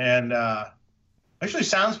 And actually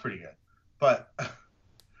sounds pretty good. But,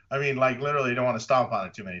 I mean, literally you don't want to stomp on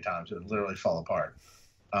it too many times. It would literally fall apart.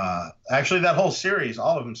 Actually, that whole series,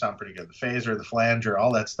 all of them sound pretty good. The phaser, the flanger,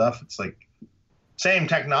 all that stuff. It's like same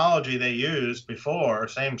technology they used before,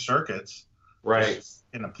 same circuits. Right. Just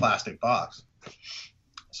in a plastic box.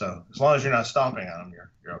 So as long as you're not stomping on them,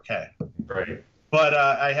 you're okay. Right. But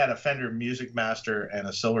I had a Fender Music Master and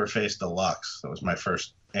a Silverface Deluxe. That was my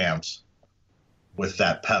first amps with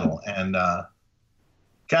that pedal. And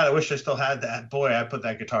God, I wish I still had that. Boy, I put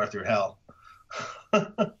that guitar through hell.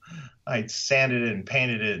 I sanded it and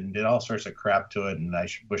painted it and did all sorts of crap to it, and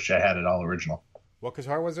wish I had it all original. What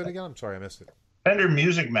guitar was it again? I'm sorry, I missed it. Fender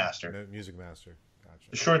Music Master. Music Master. Gotcha.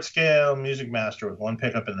 The short scale Music Master with one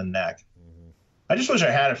pickup in the neck. Mm-hmm. I just wish I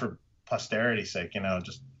had it for posterity's sake,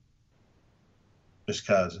 just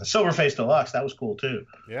because. Silverface Deluxe, that was cool too.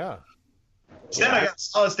 Yeah. Instead, I got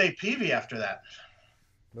Solid State Peavey after that.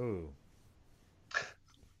 Ooh.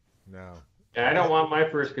 No. Yeah, I don't want my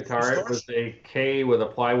first guitar. It was a K with a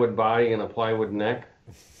plywood body and a plywood neck.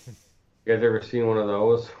 You guys ever seen one of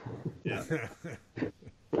those? Yeah.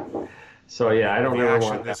 So yeah, I don't the ever action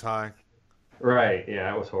want this that. high. Right?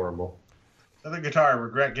 Yeah, it was horrible. The other guitar I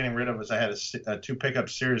regret getting rid of was I had a two pickup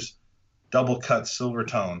Sears double cut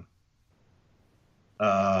Silvertone.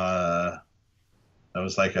 That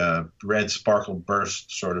was like a red sparkle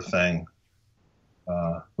burst sort of thing.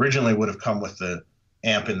 Originally would have come with the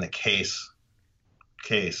amp in the case,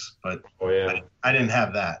 but Oh yeah. I didn't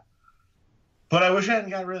have that. But I wish I hadn't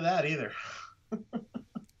got rid of that either.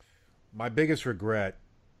 My biggest regret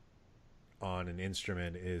on an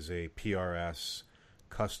instrument is a PRS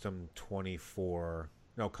Custom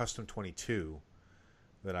 22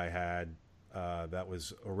 that I had. That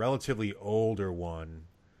was a relatively older one,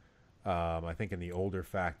 I think in the older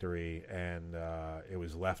factory, and it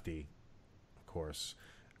was lefty, of course.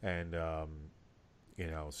 And,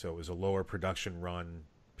 so it was a lower production run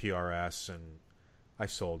PRS, and I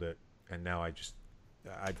sold it. And now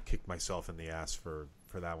I've kicked myself in the ass for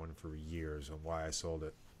that one for years on why I sold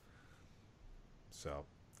it. So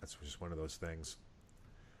that's just one of those things.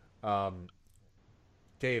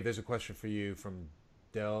 Dave, there's a question for you from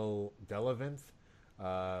Delavinth.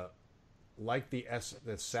 Like the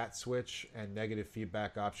SAT switch and negative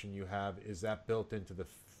feedback option you have, is that built into the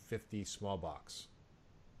 50 small box?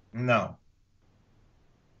 No,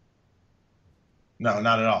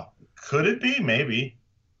 not at all. Could it be? Maybe.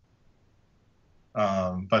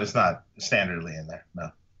 But it's not standardly in there.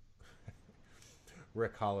 No.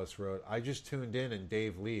 Rick Hollis wrote, I just tuned in and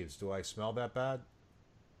Dave leaves. Do I smell that bad?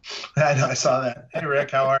 I know, I saw that. Hey,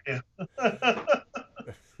 Rick, how are you?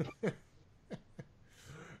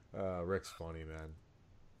 Rick's funny, man.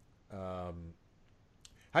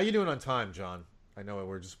 How you doing on time, John? I know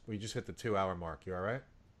we just hit the 2-hour mark. You all right?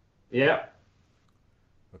 Yeah.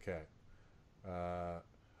 Okay.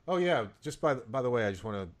 Oh yeah. Just by the way, I just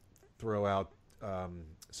want to throw out.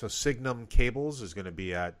 So Signum Cables is going to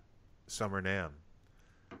be at Summer NAMM.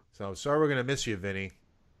 So sorry we're going to miss you, Vinny.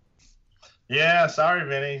 Yeah, sorry,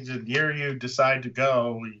 Vinny. The year you decide to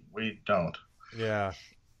go, we don't. Yeah,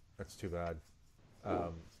 that's too bad.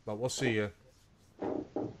 But we'll see you.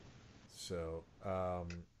 So,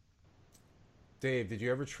 Dave, did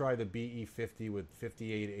you ever try the BE50 with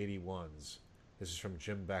 5881s? This is from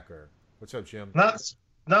Jim Becker. What's up, Jim? Not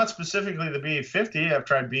specifically the BE50. I've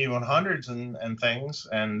tried BE100s and things,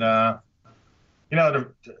 and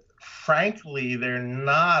frankly, they're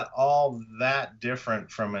not all that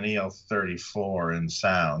different from an EL34 in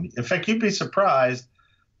sound. In fact, you'd be surprised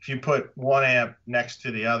if you put one amp next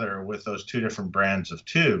to the other with those two different brands of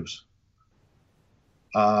tubes.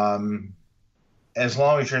 As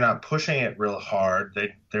long as you're not pushing it real hard,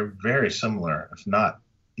 they're very similar. If not,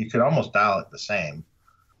 you could almost dial it the same.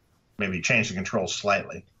 Maybe change the controls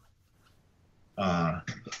slightly.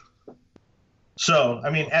 So, I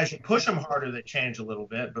mean, as you push them harder, they change a little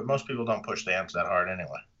bit, but most people don't push the amps that hard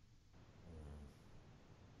anyway.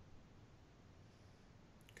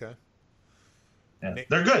 Okay. Yeah,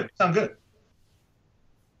 they're good. Sound good.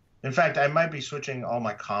 In fact, I might be switching all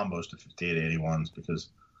my combos to 5881s because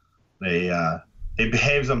they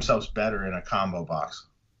behave themselves better in a combo box.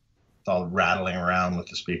 It's all rattling around with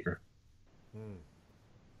the speaker.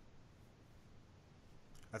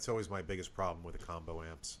 That's always my biggest problem with the combo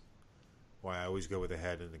amps. Why I always go with a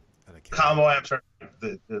head and a cab. Combo amps are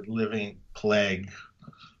the living plague.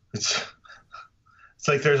 It's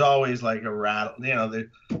like there's always like a rattle.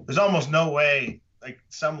 There's almost no way like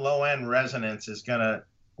some low end resonance is gonna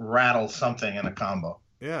rattle something in a combo.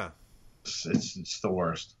 Yeah, it's the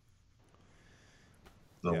worst.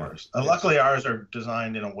 The worst. Luckily, ours are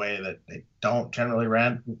designed in a way that they don't generally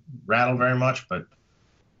rattle very much, but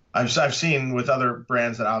I've seen with other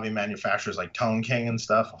brands that Avi manufactures, like Tone King and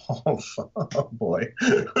stuff. Oh boy!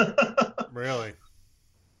 Really?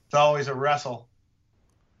 It's always a wrestle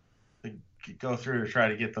to go through to try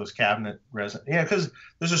to get those cabinet resonant. Yeah, because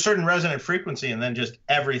there's a certain resonant frequency, and then just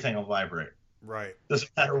everything will vibrate. Right.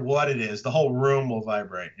 Doesn't matter what it is, the whole room will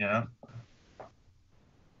vibrate.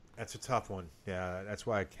 That's a tough one. Yeah, that's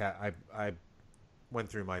why I went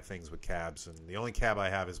through my things with cabs, and the only cab I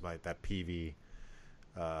have is that PV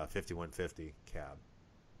 5150 cab.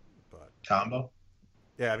 But Combo,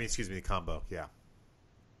 yeah, I mean, excuse me, the combo. Yeah.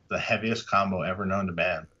 the heaviest combo ever known to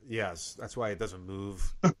man. Yes, that's why it doesn't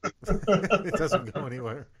move. It doesn't go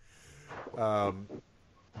anywhere. Um,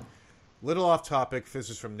 Little off topic.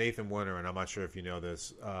 This is from Nathan Warner, and I'm not sure if you know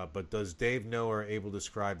this, but does Dave know or able to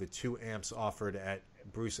describe the 2 amps offered at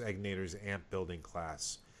Bruce Egnator's amp building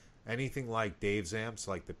class? Anything like Dave's amps,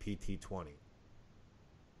 like the PT20?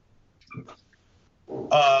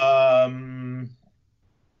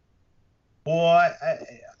 Boy,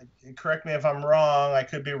 correct me if I'm wrong. I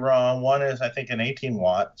could be wrong. One is, I think, an 18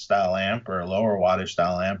 watt style amp or a lower wattage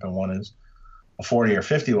style amp, and one is a 40 or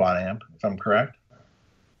 50 watt amp, if I'm correct.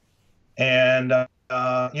 And I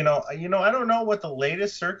don't know what the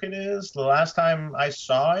latest circuit is. The last time I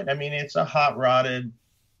saw it, I mean, it's a hot rodded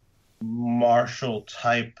Marshall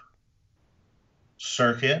type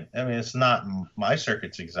circuit. I mean, it's not my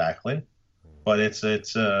circuits exactly, but it's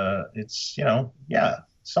yeah,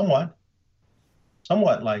 somewhat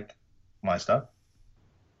like my stuff.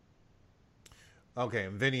 Okay,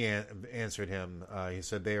 and Vinny answered him. He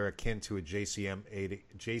said they are akin to a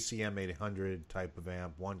JCM 800 type of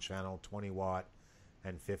amp, 1 channel, 20 watt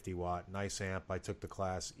and 50 watt. Nice amp. I took the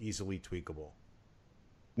class, easily tweakable.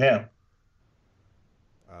 Yeah.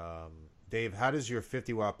 Dave, how does your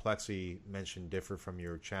 50 watt Plexi mention differ from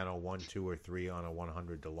your channel 1, 2, or 3 on a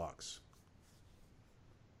 100 Deluxe?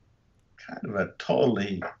 Kind of a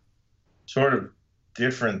totally sort of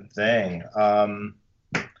different thing.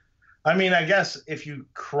 I mean, I guess if you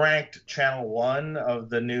cranked channel 1 of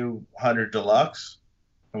the new 100 Deluxe,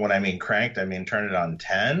 and when I mean cranked, I mean turn it on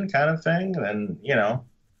 10 kind of thing, then,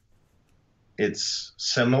 it's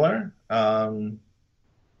similar. Other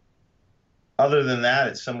than that,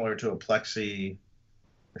 it's similar to a Plexi.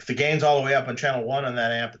 If the gain's all the way up on channel 1 on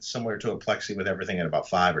that amp, it's similar to a Plexi with everything at about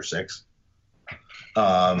 5 or 6.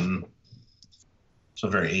 So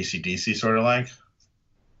very AC/DC sort of like.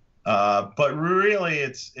 But really,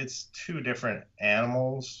 it's 2 different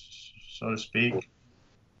animals, so to speak.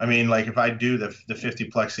 I mean, like if I do the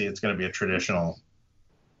 50 Plexi, it's going to be a traditional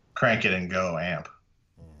crank it and go amp.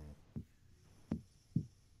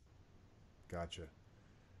 Gotcha.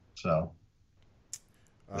 So,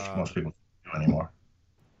 which most people don't do anymore.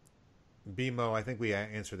 BMO, I think we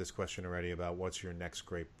answered this question already about what's your next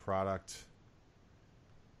great product.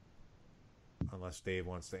 Unless Dave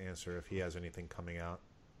wants to answer if he has anything coming out.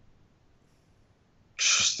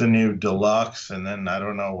 Just the new Deluxe, and then I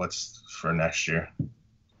don't know what's for next year.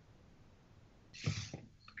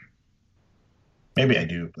 Maybe I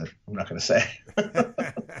do, but I'm not going to say.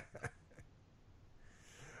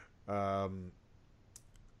 I'm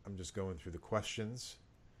just going through the questions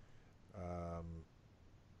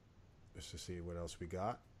just to see what else we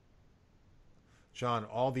got. John,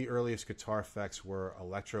 all the earliest guitar effects were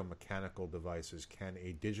electromechanical devices. Can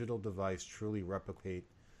a digital device truly replicate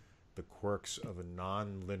the quirks of a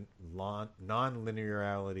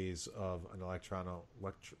non-linearities of an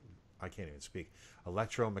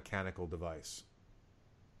electromechanical device?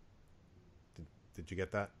 Did you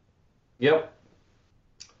get that? Yep.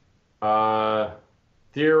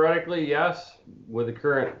 Theoretically, yes. With the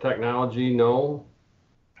current technology, no.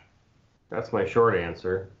 That's my short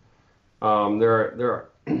answer. There are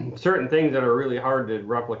certain things that are really hard to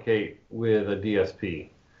replicate with a DSP.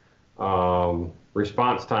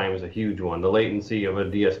 Response time is a huge one. The latency of a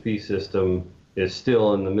DSP system is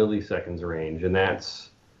still in the milliseconds range, and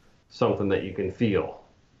that's something that you can feel.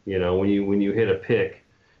 When you hit a pick,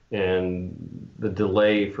 and the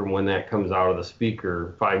delay from when that comes out of the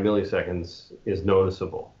speaker, 5 milliseconds, is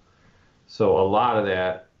noticeable. So a lot of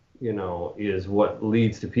that, is what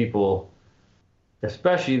leads to people,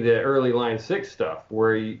 especially the early Line 6 stuff,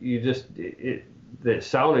 where it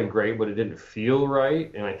sounded great, but it didn't feel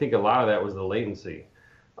right. And I think a lot of that was the latency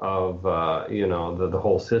of, the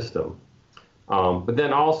whole system. But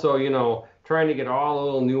then also, trying to get all the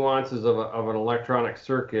little nuances of an electronic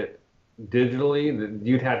circuit digitally,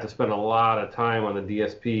 you'd have to spend a lot of time on the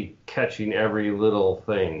DSP catching every little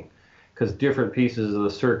thing, because different pieces of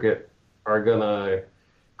the circuit are going to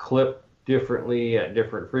clip differently at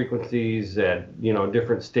different frequencies at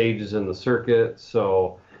different stages in the circuit.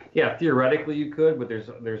 So yeah, theoretically you could, but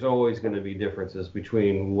there's always going to be differences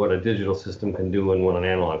between what a digital system can do and what an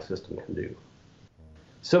analog system can do.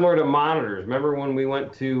 Similar to monitors. Remember when we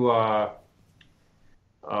went to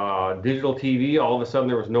digital TV, all of a sudden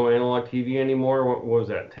there was no analog TV anymore? What was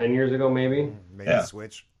that, 10 years ago maybe? Maybe Yeah.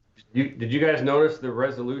 Switch. Did you guys notice the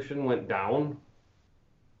resolution went down?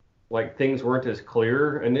 Like things weren't as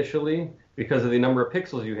clear initially because of the number of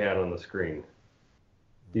pixels you had on the screen.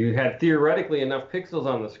 You had theoretically enough pixels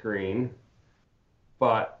on the screen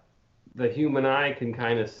but the human eye can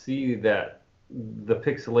kind of see that the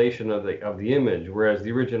pixelation of the image, whereas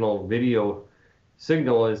the original video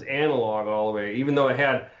signal is analog all the way. Even though it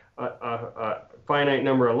had a finite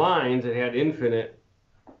number of lines, it had infinite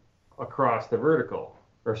across the vertical,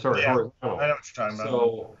 or sorry, Yeah, horizontal. I know what you're talking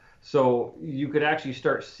about. So you could actually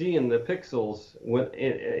start seeing the pixels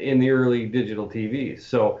in the early digital TVs.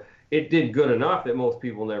 So it did good enough that most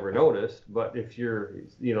people never noticed. But if you're,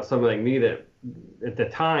 someone like me that at the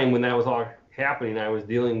time when that was all happening, I was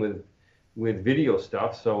dealing with video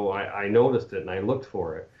stuff, so I noticed it and I looked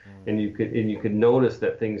for it, and you could notice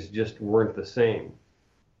that things just weren't the same.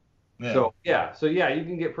 Yeah. So yeah, you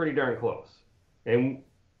can get pretty darn close, and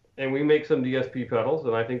we make some DSP pedals,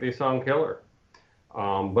 and I think they sound killer.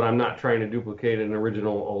 But I'm not trying to duplicate an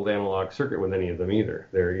original old analog circuit with any of them either.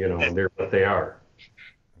 They're what they are.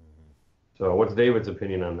 So what's David's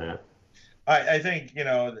opinion on that? I think,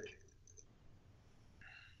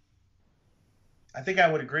 I think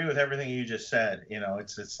I would agree with everything you just said.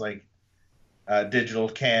 It's like digital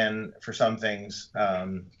can, for some things,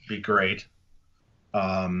 be great.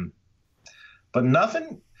 But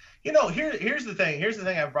nothing, here's the thing. Here's the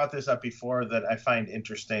thing. I've brought this up before that I find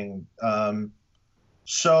interesting.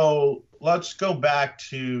 So let's go back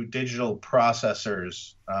to digital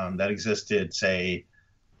processors that existed, say,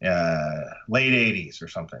 late 80s or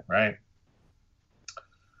something, right?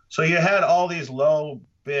 So you had all these low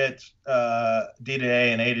bit D to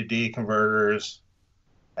A and A to D converters,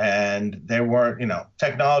 and they weren't,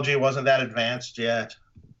 technology wasn't that advanced yet.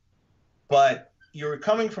 But you were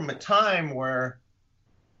coming from a time where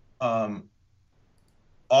the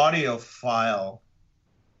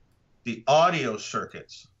audio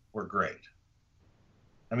circuits were great.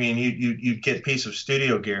 I mean, you'd get a piece of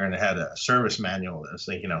studio gear and it had a service manual that's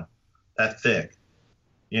like, that thick,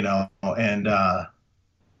 and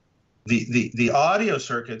the audio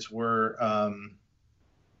circuits were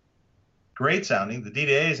great sounding. The D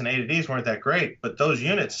to A's and A to D's weren't that great, but those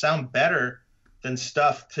units sound better than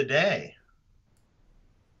stuff today.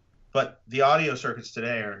 But the audio circuits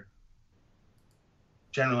today are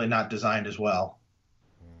generally not designed as well.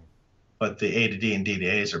 But the A to D and D to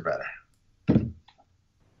A's are better.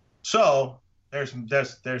 So there's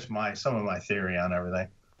some of my theory on everything.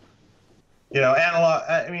 Analog.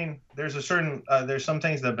 I mean, there's some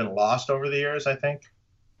things that have been lost over the years, I think,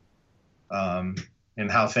 in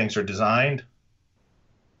how things are designed,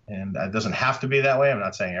 and it doesn't have to be that way. I'm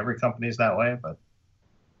not saying every company is that way, but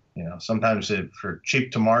sometimes for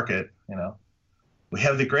cheap to market, we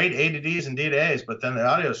have the great A to D's and D to A's, but then the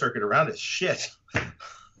audio circuit around it is shit.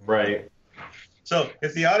 Right. So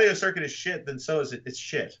if the audio circuit is shit, then so is it. It's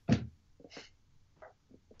shit.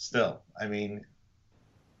 Still, I mean,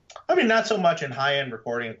 not so much in high-end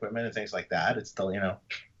recording equipment and things like that. It's still,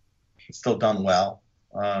 it's still done well.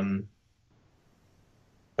 But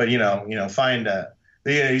find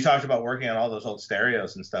you talked about working on all those old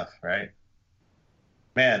stereos and stuff, right?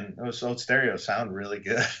 Man, those old stereos sound really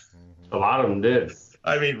good. A lot of them did.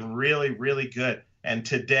 I mean, really, really good. And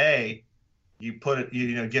today, you put it,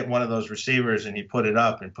 get one of those receivers and you put it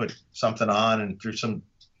up and put something on and through some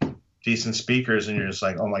decent speakers, and you're just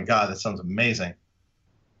like, oh my God, that sounds amazing.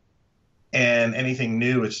 And anything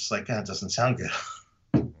new, it's just like, God, it doesn't sound good.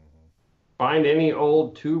 Find any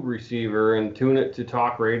old tube receiver and tune it to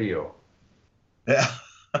talk radio. Yeah.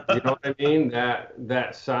 You know what I mean?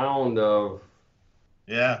 That sound of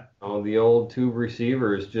the old tube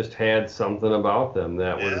receivers just had something about them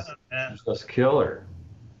that was just killer.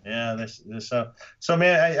 Yeah, so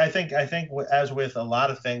man, I think as with a lot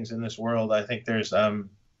of things in this world, I think there's some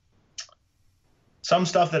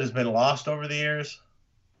stuff that has been lost over the years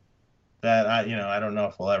that I don't know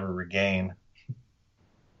if we'll ever regain.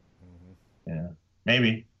 Yeah,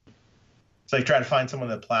 maybe. It's like trying to find someone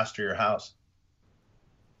that plaster your house.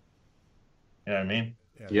 You know what I mean?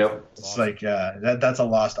 Yeah, yep. It's like that's a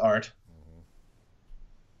lost art.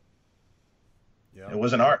 It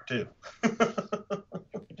was an art too.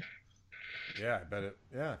 Yeah, I bet it.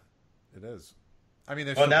 Yeah, it is. I mean,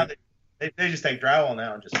 now they just take drywall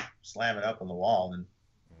now and just slam it up on the wall, and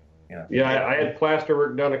Yeah, I had plaster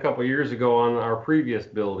work done a couple years ago on our previous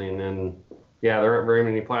building, and there aren't very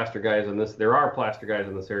many plaster guys in this. There are plaster guys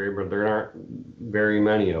in this area, but there aren't very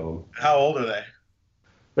many of them. How old are they?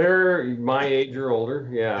 They're my age or older.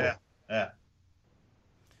 Yeah.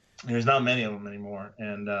 There's not many of them anymore,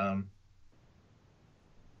 and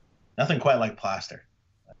nothing quite like plaster.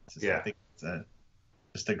 I think it's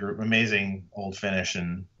just a amazing old finish,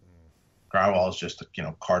 and drywall is just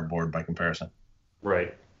cardboard by comparison.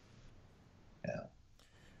 Right.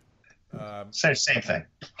 Yeah. Same thing.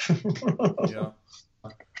 Yeah.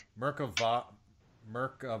 Mirko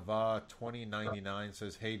Merkava 2099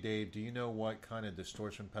 says, "Hey Dave, do you know what kind of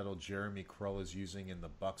distortion pedal Jeremy Krull is using in the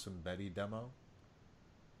Buxom Betty demo?"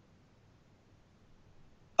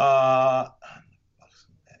 Uh,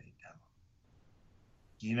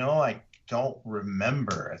 I don't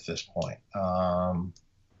remember at this point. I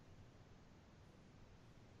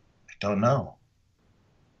don't know.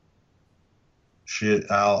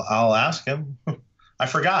 I'll ask him. I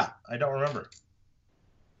forgot. I don't remember.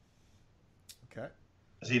 Okay.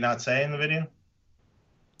 Does he not say in the video?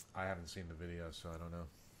 I haven't seen the video, so I don't know.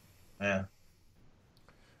 Yeah.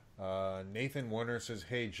 Nathan Warner says,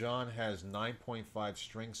 "Hey, John has 9.5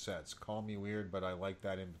 string sets. Call me weird, but I like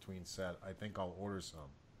that in between set. I think I'll order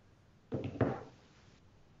some."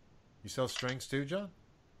 You sell strings too, John?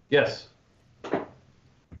 Yes. Oh,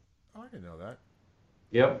 I didn't know that.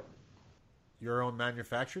 Yep. Your own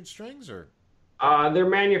manufactured strings, or? They're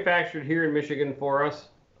manufactured here in Michigan for us.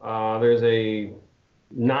 There's a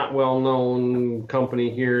not well-known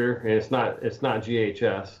company here, and it's not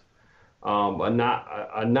GHS. A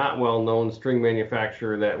not well-known string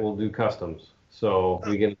manufacturer that will do customs. So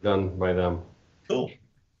we get it done by them. Cool.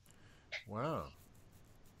 Wow.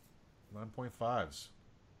 9.5s.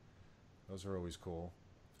 Those are always cool.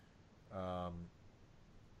 Let's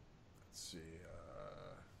see.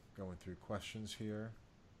 Going through questions here.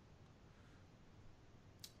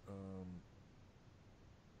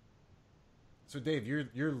 So Dave,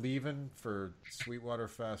 you're leaving for Sweetwater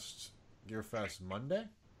Fest, Gear Fest Monday?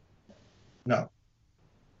 No.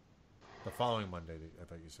 The following Monday, I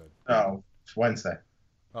thought you said. No, it's Wednesday.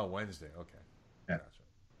 Oh, Wednesday. Okay. Yeah. Gotcha.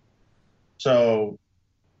 So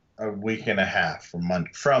a week and a half from Monday.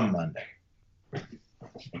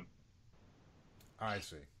 I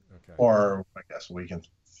see. Okay. Or I guess a week and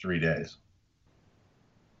 3 days.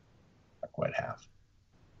 Not quite half.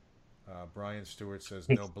 Brian Stewart says,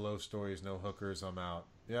 "No blow stories, no hookers. I'm out."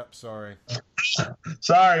 Yep. Sorry.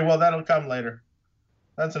 Sorry. Well, that'll come later.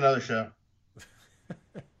 That's another show.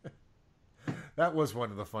 That was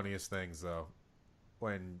one of the funniest things, though,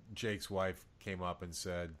 when Jake's wife came up and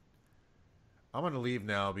said, "I'm going to leave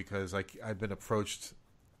now because I've been approached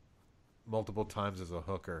multiple times as a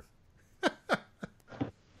hooker."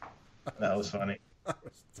 That was funny. I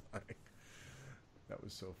was dying. That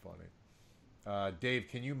was so funny. Dave,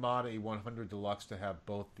 can you mod a 100 Deluxe to have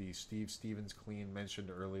both the Steve Stevens clean mentioned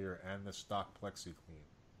earlier and the stock Plexi clean?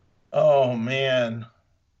 Oh, man.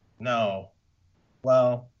 No.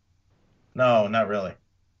 Well, no, not really.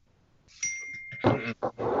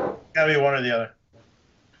 Gotta be one or the other.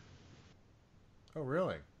 Oh,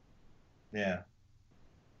 really? Yeah.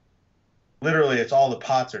 Literally, it's all the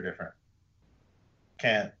pots are different.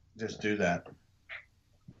 Can't just do that.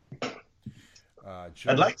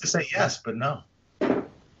 I'd like to say yes, but no. There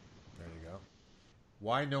you go.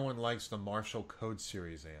 Why no one likes the Marshall Code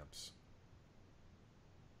Series amps?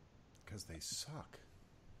 Because they suck.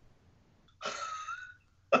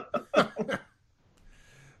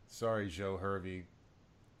 Sorry, Joe Hervey,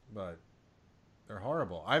 but they're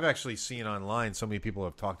horrible. I've actually seen online so many people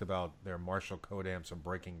have talked about their Marshall Code amps and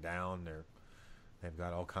breaking down. They've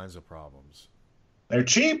got all kinds of problems. They're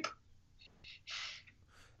cheap.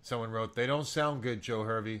 Someone wrote, "They don't sound good, Joe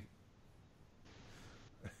Hervey."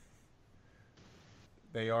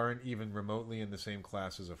 They aren't even remotely in the same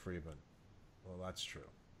class as a Friedman. Well, that's true.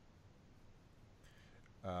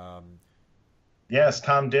 Yes,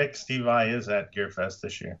 Tom Dick, Steve Vai is at Gearfest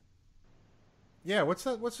this year. Yeah, what's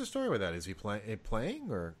that? What's the story with that? Is he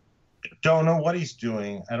playing or? Don't know what he's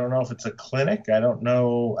doing. I don't know if it's a clinic. I don't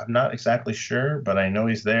know. I'm not exactly sure, but I know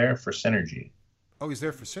he's there for Synergy. Oh, he's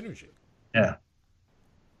there for Synergy. Yeah.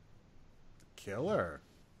 Killer.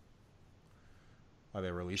 Are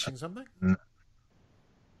they releasing something?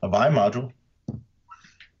 A Vai module.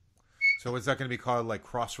 So is that going to be called like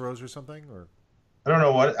Crossroads or something? Or I don't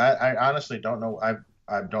know what. I honestly don't know. I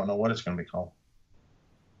don't know what it's going to be called.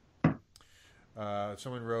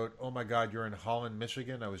 Someone wrote, "Oh my God, you're in Holland,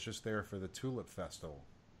 Michigan. I was just there for the Tulip Festival."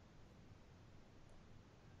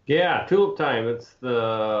 Yeah, Tulip Time. It's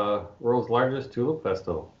the world's largest tulip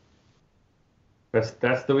festival.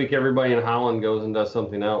 That's the week everybody in Holland goes and does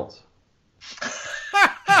something else.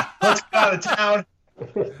 Let's get out of town.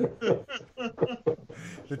 The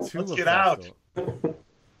Tulip Let's get Festival. out.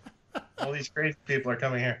 All these crazy people are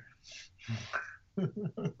coming here.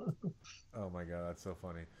 Oh my God, that's so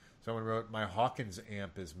funny. Someone wrote, "My Hawkins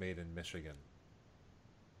amp is made in Michigan."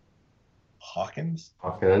 Hawkins?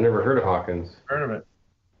 Hawkins. I never heard of Hawkins. Heard of it.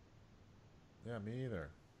 Yeah, me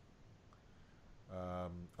either.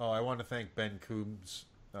 I want to thank Ben Coombs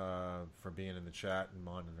for being in the chat and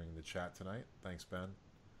monitoring the chat tonight. Thanks, Ben.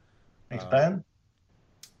 Thanks, Ben.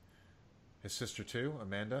 His sister too,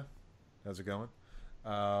 Amanda. How's it going?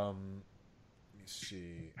 Let me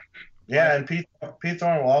see. Yeah, and Pete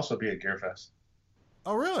Thorne will also be at GearFest.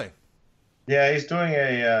 Oh, really? Yeah, he's doing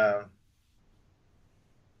a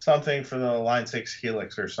something for the Line 6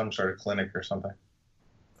 Helix or some sort of clinic or something.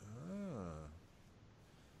 Ah.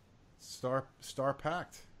 Star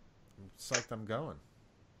packed. I'm psyched I'm going.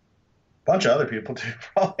 Bunch of other people too,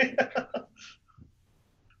 probably.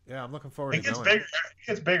 Yeah, I'm looking forward to going. Bigger. It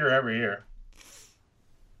gets bigger every year.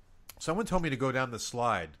 Someone told me to go down the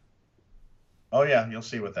slide. Oh yeah, you'll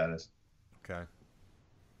see what that is. Okay.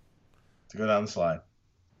 To go down the slide.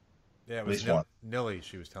 Yeah, it was Nilly.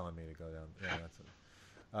 She was telling me to go down. Yeah, that's it.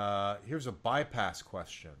 Here's a bypass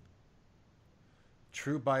question.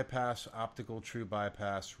 True bypass, optical true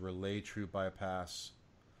bypass, relay true bypass.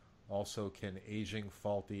 Also, can aging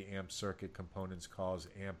faulty amp circuit components cause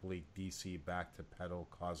amp leak DC back to pedal,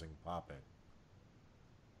 causing popping?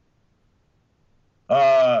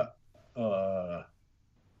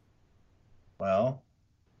 Well,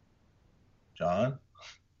 John?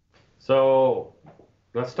 So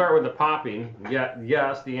let's start with the popping. Yeah,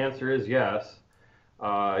 yes, the answer is yes.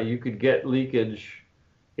 You could get leakage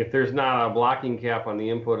if there's not a blocking cap on the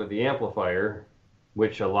input of the amplifier,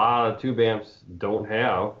 which a lot of tube amps don't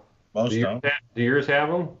have. Most don't. Do yours have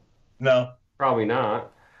them? No. Probably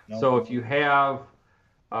not. No. So if you have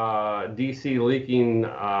DC leaking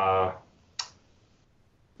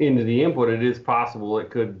into the input, it is possible it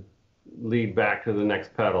could lead back to the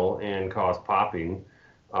next pedal and cause popping.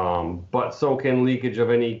 But so can leakage of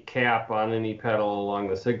any cap on any pedal along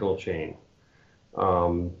the signal chain.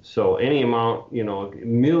 So any amount,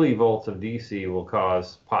 millivolts of DC will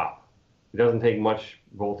cause pop. It doesn't take much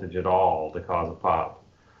voltage at all to cause a pop.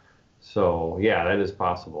 So yeah, that is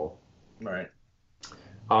possible. Right.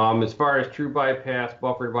 As far as true bypass,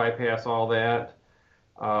 buffered bypass, all that,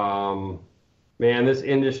 man, this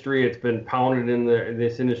industry, it's been pounded in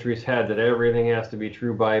this industry's head that everything has to be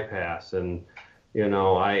true bypass. And,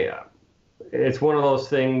 it's one of those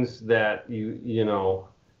things that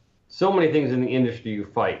so many things in the industry you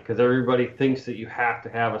fight because everybody thinks that you have to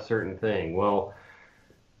have a certain thing. Well,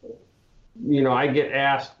 I get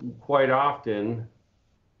asked quite often,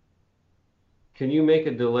 can you make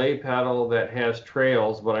a delay pedal that has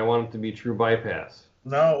trails, but I want it to be true bypass?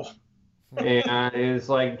 No. And it's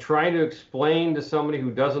like trying to explain to somebody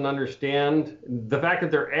who doesn't understand. The fact that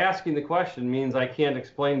they're asking the question means I can't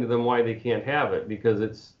explain to them why they can't have it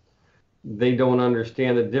because they don't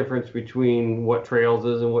understand the difference between what trails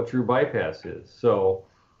is and what true bypass is. So,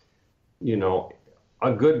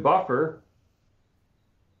 a good buffer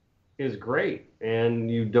is great, and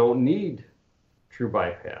you don't need true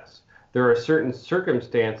bypass. There are certain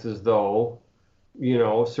circumstances, though,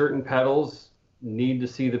 certain pedals need to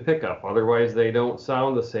see the pickup. Otherwise, they don't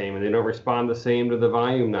sound the same, and they don't respond the same to the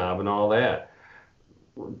volume knob and all that.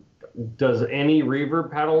 Does any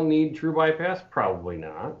reverb pedal need true bypass? Probably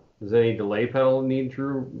not. Does any delay pedal need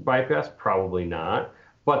true bypass? Probably not.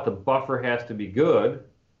 But the buffer has to be good.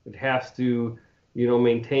 It has to,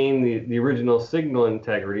 maintain the original signal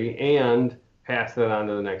integrity and pass that on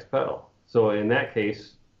to the next pedal. So in that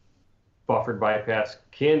case, buffered bypass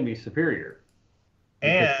can be superior.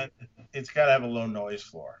 And it's got to have a low noise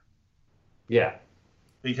floor. Yeah.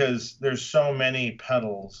 Because there's so many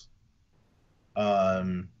pedals,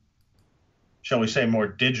 shall we say more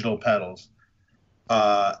digital pedals,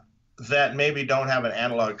 that maybe don't have an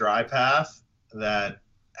analog dry path that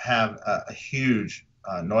have a huge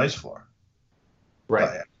noise floor.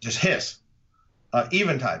 Right. Just hiss.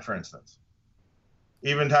 Eventide, for instance.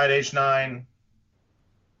 Eventide H9,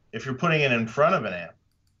 if you're putting it in front of an amp,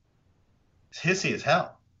 it's hissy as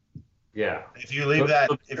hell. Yeah. If you leave that...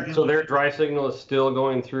 So their dry signal is still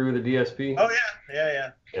going through the DSP? Oh,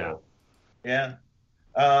 yeah.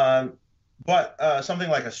 But something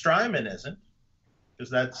like a Strymon isn't, because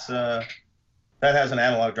that has an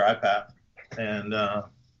analog dry path, and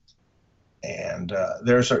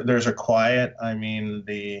there's a quiet. I mean,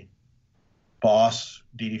 the Boss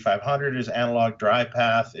DD500 is analog dry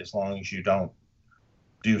path as long as you don't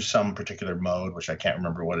do some particular mode, which I can't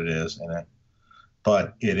remember what it is in it,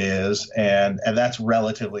 but it is, and that's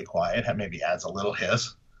relatively quiet. It maybe adds a little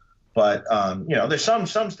hiss, but there's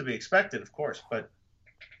some's to be expected, of course, but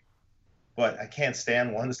I can't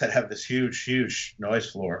stand ones that have this huge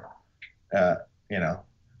noise floor,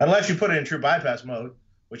 unless you put it in true bypass mode,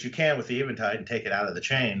 which you can with the Eventide and take it out of the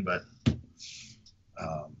chain, but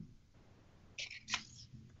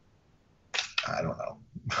I don't know.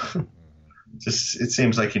 It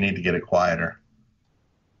seems like you need to get it quieter.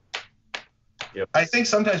 Yep. I think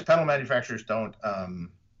sometimes pedal manufacturers don't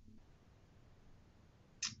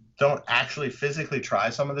don't actually physically try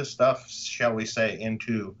some of this stuff, shall we say,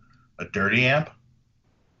 into a dirty amp,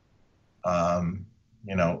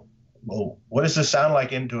 you know, well, what does this sound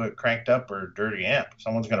like into a cranked up or dirty amp?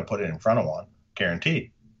 Someone's going to put it in front of one,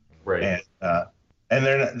 guaranteed. Right. And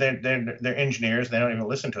they're engineers. They don't even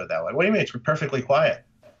listen to it that way. What do you mean? It's perfectly quiet.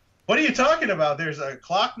 What are you talking about? There's a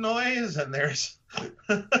clock noise and there's.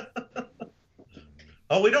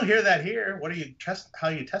 Oh, we don't hear that here. What are you How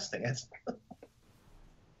are you testing it?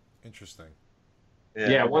 Interesting.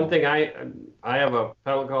 Yeah, one thing I have a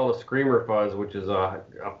pedal called a Screamer Fuzz, which is a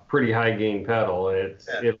pretty high gain pedal.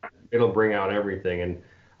 It'll bring out everything, and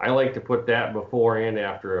I like to put that before and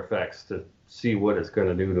after effects to see what it's going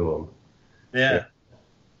to do to them. Yeah.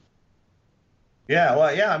 Yeah,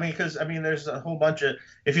 well, yeah. I mean, because there's a whole bunch of.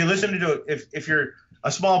 If you listen to if you're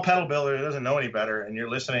a small pedal builder who doesn't know any better, and you're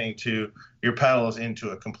listening to your pedals into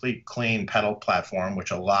a complete clean pedal platform,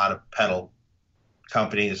 which a lot of pedal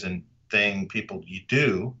companies and people you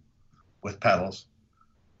do with pedals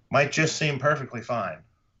might just seem perfectly fine,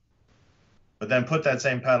 but then put that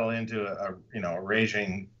same pedal into a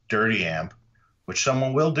raging dirty amp, which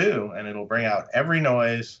someone will do, and it'll bring out every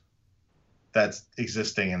noise that's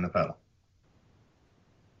existing in the pedal.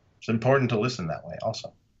 It's important to listen that way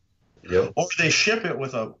also. Yep. Or they ship it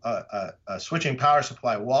with a switching power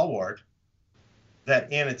supply wall wart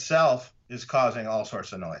that in itself is causing all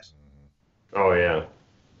sorts of noise. Oh yeah.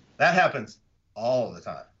 That happens all the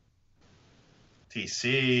time.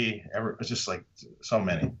 TC, it's just like so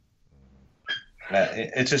many.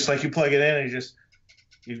 It's just like you plug it in and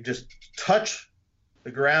you just touch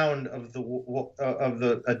the ground of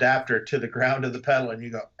the adapter to the ground of the pedal, and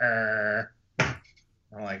you go.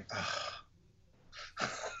 I'm like, oh.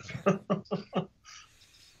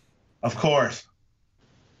 Of course.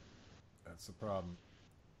 That's the problem.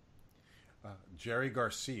 Jerry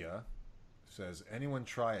Garcia says, anyone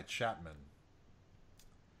try a Chapman?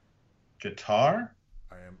 Guitar?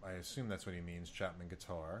 I assume that's what he means, Chapman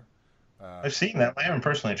guitar. I've seen them. I haven't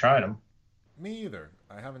personally tried them. Me either.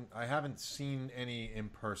 I haven't seen any in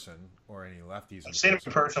person or any lefties. I've seen them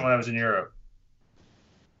in person when I was in Europe,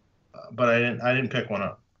 but I didn't pick one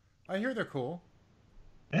up. I hear they're cool.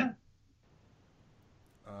 Yeah.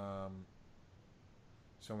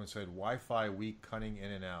 Someone said Wi-Fi weak, cutting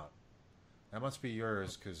in and out. That must be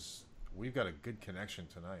yours because we've got a good connection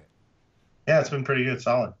tonight. Yeah, it's been pretty good,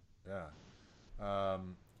 solid. Yeah.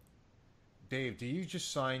 Dave, do you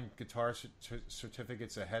just sign guitar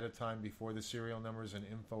certificates ahead of time before the serial numbers and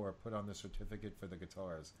info are put on the certificate for the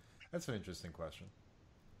guitars? That's an interesting question.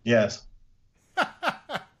 Yes.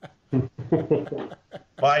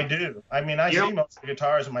 Well, I do. I mean, I see most of the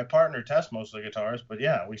guitars, and my partner tests most of the guitars. But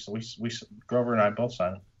yeah, we Grover and I both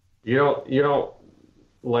sign it. You don't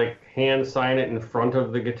like hand sign it in front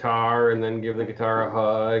of the guitar and then give the guitar a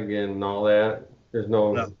hug and all that. There's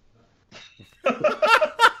no.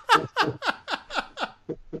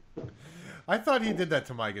 I thought he did that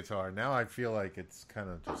to my guitar. Now I feel like it's kind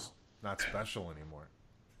of just not special anymore.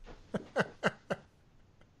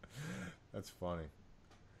 That's funny.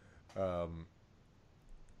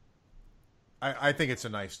 I think it's a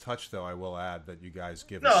nice touch, though. I will add that you guys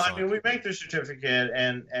give. No, I mean we make the certificate,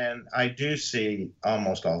 and I do see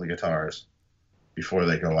almost all the guitars before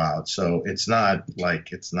they go out. So it's not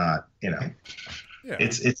Yeah.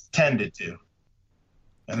 It's tended to.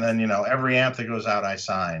 And then every amp that goes out, I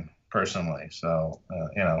sign personally. So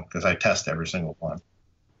because I test every single one.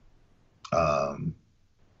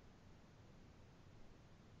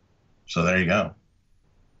 So there you go.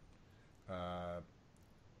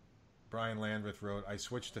 Brian Landreth wrote, I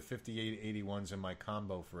switched to 5881s in my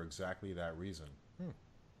combo for exactly that reason.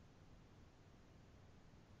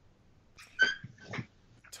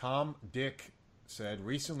 Tom Dick said,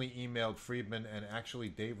 recently emailed Friedman, and actually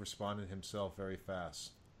Dave responded himself very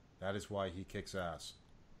fast. That is why he kicks ass.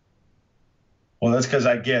 Well, that's because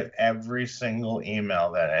I get every single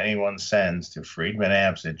email that anyone sends to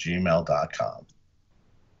friedmanamps@gmail.com.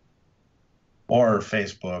 Or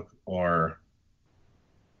Facebook, or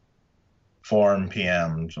forum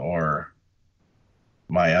PMs, or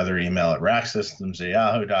my other email at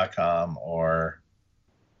racksystems@yahoo.com, or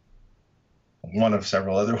one of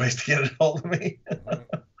several other ways to get a hold of me.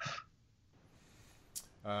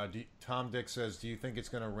 Tom Dick says, do you think it's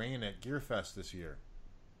going to rain at Gearfest this year?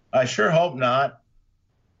 I sure hope not,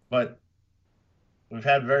 but we've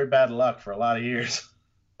had very bad luck for a lot of years.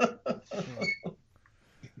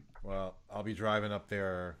 Well, I'll be driving up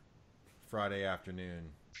there Friday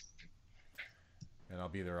afternoon, and I'll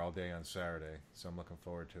be there all day on Saturday, so I'm looking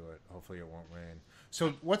forward to it. Hopefully it won't rain.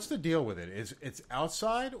 So what's the deal with it? Is it's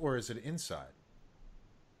outside or is it inside?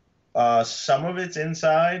 Some of it's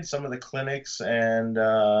inside, some of the clinics and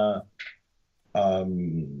um,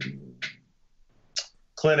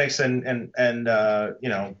 you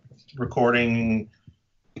know, recording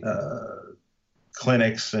uh,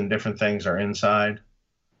 clinics and different things are inside.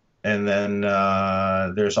 And then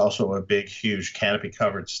there's also a big, huge canopy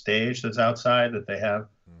covered stage that's outside that they have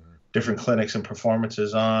different clinics and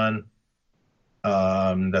performances on.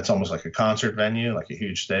 That's almost like a concert venue, like a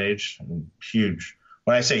huge stage and huge.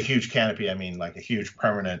 When I say huge canopy, I mean like a huge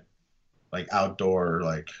permanent, like outdoor,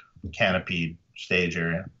 like canopied stage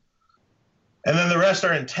area. And then the rest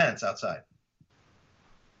are in tents outside.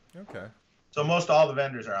 Okay. So most all the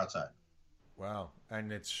vendors are outside. Wow.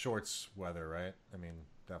 And it's shorts weather, right? I mean,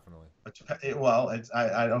 definitely.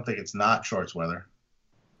 I don't think it's not shorts weather.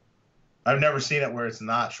 I've never seen it where it's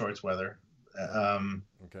not shorts weather.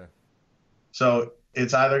 Okay. So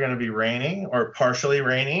it's either going to be raining or partially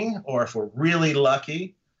raining, or if we're really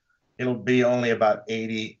lucky, it'll be only about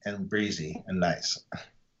 80 and breezy and nice. All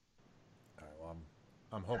right, well,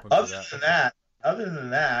 I'm hoping for that. Other than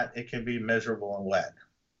that, it can be miserable and wet.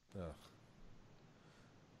 Ugh.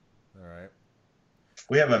 All right.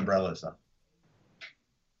 We have umbrellas though.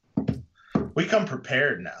 We come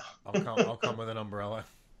prepared now. I'll come with an umbrella.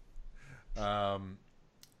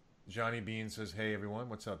 Johnny Bean says, "Hey everyone,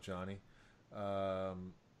 what's up, Johnny?" Let's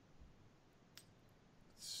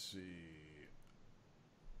see.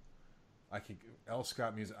 L.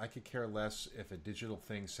 Scott Music. I could care less if a digital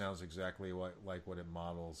thing sounds exactly like what it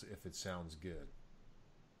models, if it sounds good.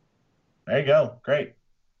 There you go. Great.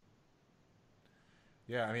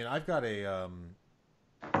 Yeah, I mean, I've got a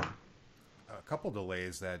couple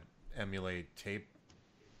delays that emulate tape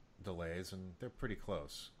delays, and they're pretty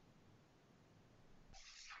close.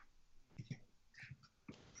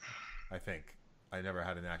 I think. I never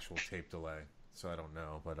had an actual tape delay, so I don't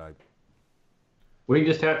know, but We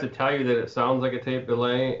just have to tell you that it sounds like a tape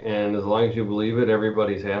delay, and as long as you believe it,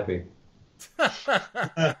 everybody's happy.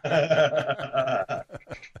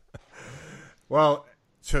 Well,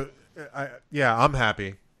 so I'm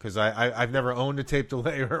happy because I've never owned a tape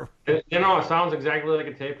delay. Or... You know, it sounds exactly like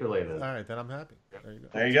a tape delay then. All right, then I'm happy. There you go.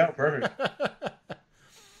 There you go. Perfect.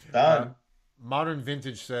 Done. Modern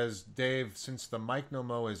Vintage says, Dave, since the Mic No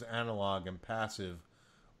Mo is analog and passive,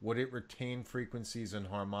 would it retain frequencies and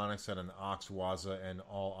harmonics that an aux Waza and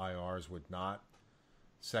all IRs would not?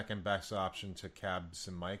 Second best option to cabs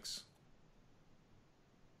and mics.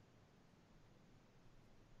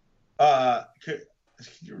 Could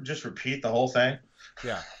you just repeat the whole thing?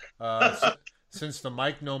 Yeah. Since the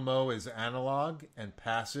Mic No Mo is analog and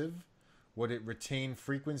passive, would it retain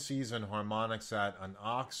frequencies and harmonics that an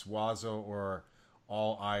aux, Waza, or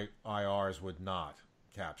all IRs would not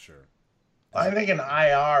capture? I think an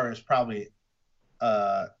IR is probably,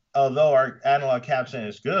 although our analog caption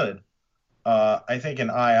is good, I think an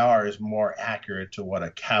IR is more accurate to what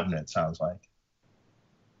a cabinet sounds like.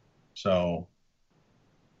 So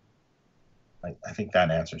I think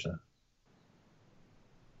that answers it.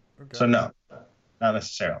 Okay. So no, not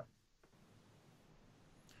necessarily.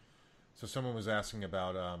 So someone was asking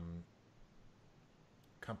about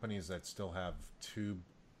companies that still have tube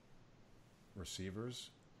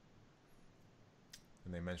receivers.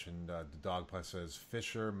 And they mentioned the Dogplay says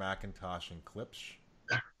Fisher, Macintosh, and Klipsch.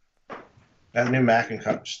 That new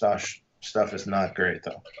Macintosh stuff is not great,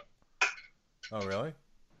 though. Oh, really?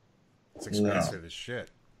 It's expensive as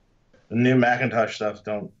shit. The new Macintosh stuff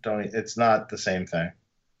don't. It's not the same thing.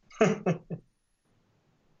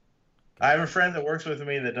 I have a friend that works with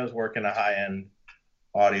me that does work in a high-end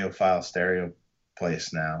audiophile stereo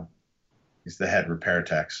place now. He's the head repair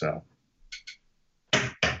tech, so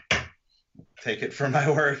take it for my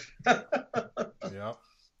word. Yep.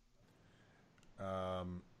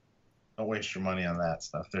 Don't waste your money on that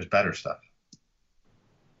stuff. There's better stuff.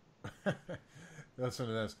 Listen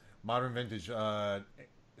to this. Modern Vintage,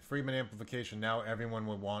 Friedman amplification. Now everyone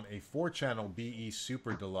would want a 4-channel BE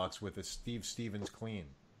Super Deluxe with a Steve Stevens clean.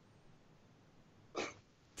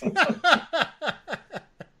 It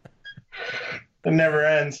never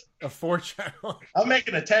ends. A 4-channel. I'm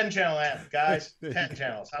making a 10-channel amp, guys. 10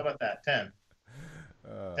 channels. How about that? 10.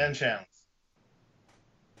 10 channels.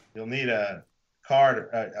 You'll need a car,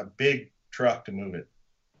 a big truck to move it.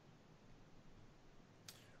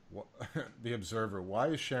 The Observer. Why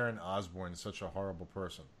is Sharon Osbourne such a horrible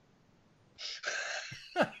person?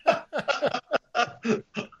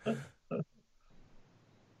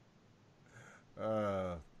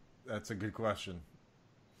 That's a good question.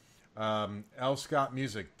 L. Scott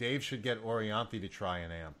Music. Dave should get Orianthi to try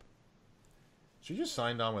an amp. She just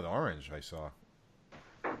signed on with Orange, I saw.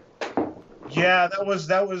 Yeah, that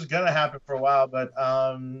was gonna happen for a while, but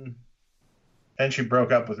then she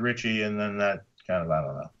broke up with Richie, and then that kind of, I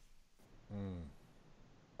don't know, Mm.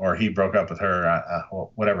 or he broke up with her.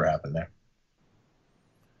 Whatever happened there.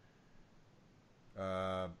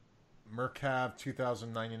 Uh, Mercav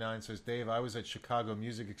 2099 says, Dave, I was at Chicago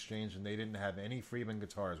Music Exchange and they didn't have any Friedman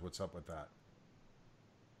guitars. What's up with that?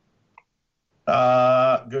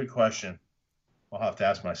 Good question. I'll have to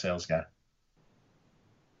ask my sales guy.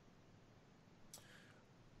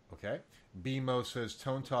 Okay. BMO says,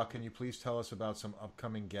 Tone Talk, can you please tell us about some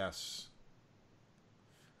upcoming guests?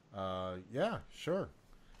 Yeah, sure.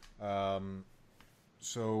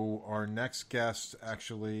 So our next guest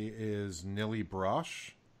actually is Nilly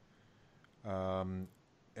Brosh. And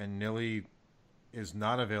Nilly is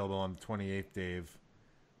not available on the 28th, Dave.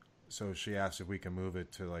 So she asked if we can move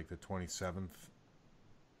it to like the 27th,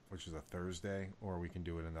 which is a Thursday, or we can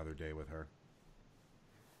do it another day with her.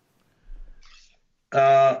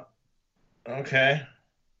 Okay.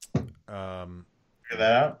 Figure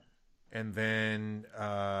that out. And then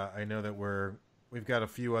I know that we've got a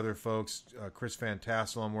few other folks. Chris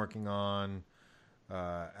Fantassel I'm working on.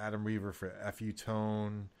 Adam Reaver for FU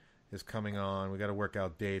Tone is coming on. We got to work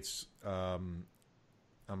out dates. I'm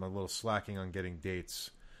a little slacking on getting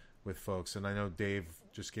dates with folks, and I know Dave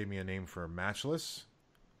just gave me a name for Matchless.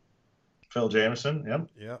 Phil Jameson. Yep.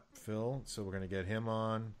 Yep, Phil. So we're gonna get him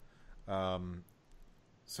on.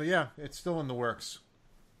 So yeah, it's still in the works.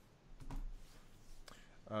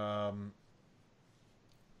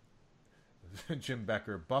 Jim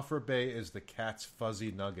Becker, Buffer Bay is the cat's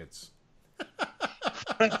fuzzy nuggets.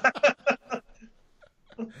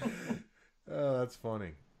 Oh, that's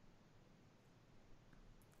funny.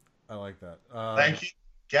 I like that. Thank you.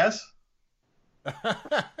 Guess. Have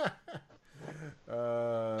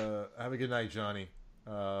a good night, Johnny.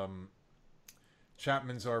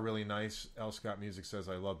 Chapman's are really nice. L. Scott Music says,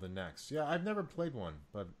 I love the necks. Yeah, I've never played one,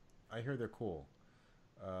 but I hear they're cool.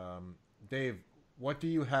 Dave, what do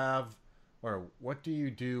you have, or what do you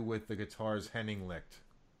do with the guitars Henning licked?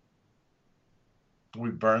 We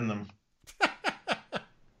burn them.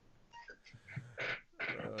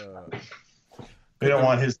 We don't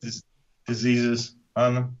want his diseases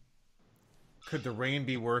on them. Could the rain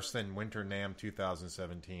be worse than Winter NAMM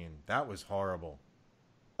 2017? That was horrible.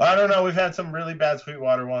 I don't know. We've had some really bad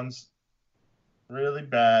Sweetwater ones. Really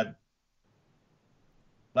bad.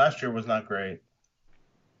 Last year was not great.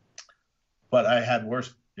 But I had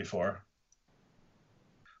worse before.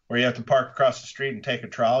 Where you have to park across the street and take a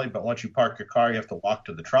trolley, but once you park your car, you have to walk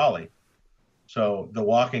to the trolley. So the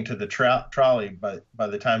walking to the trolley, by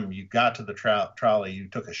the time you got to the trolley, you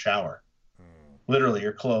took a shower. Literally,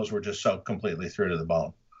 your clothes were just soaked completely through to the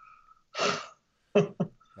bone.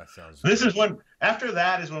 That sounds. This is when, after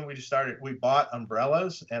that is when we started. We bought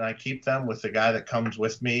umbrellas, and I keep them with the guy that comes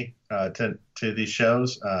with me to these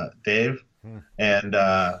shows, Dave, and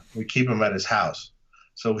we keep them at his house.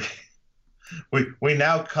 So we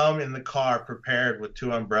now come in the car prepared with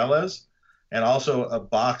 2 umbrellas and also a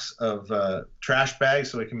box of trash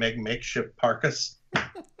bags so we can make makeshift parkas.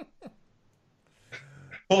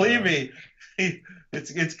 Believe me,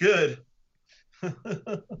 it's good.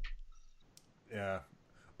 Yeah.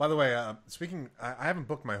 By the way, speaking, I haven't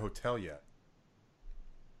booked my hotel yet.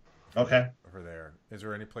 Okay. For there, is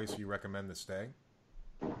there any place you recommend to stay?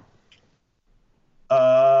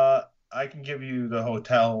 I can give you the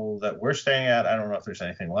hotel that we're staying at. I don't know if there's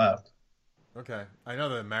anything left. Okay, I know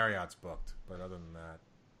the Marriott's booked, but other than that,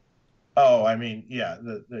 oh, I mean, yeah,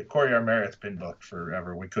 the Courtyard Marriott's been booked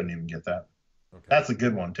forever. We couldn't even get that. okay. That's a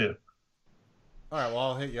good one too. All right. Well,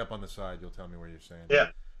 I'll hit you up on the side. You'll tell me where you're staying.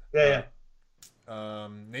 Yeah.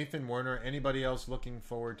 Nathan Werner. Anybody else looking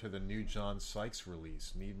forward to the new John Sykes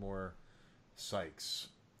release? Need more Sykes.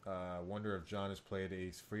 Wonder if John has played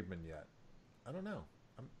Ace Friedman yet. I don't know.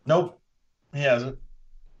 Nope, he hasn't.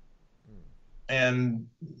 And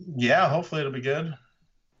yeah, hopefully it'll be good.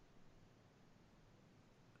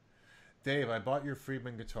 Dave, I bought your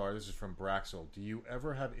Friedman guitar. This is from Braxel. Do you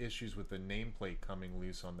ever have issues with the nameplate coming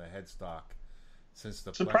loose on the headstock? Since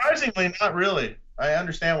the surprisingly, not really. I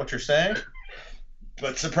understand what you're saying,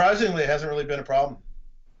 but surprisingly, it hasn't really been a problem.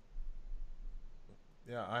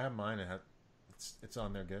 Yeah, I have mine. It's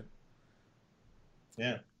on there good.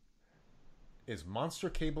 Yeah. Is Monster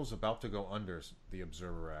Cables about to go under? The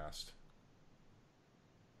Observer asked.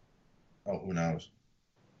 Oh, who knows?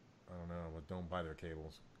 I don't know, but don't buy their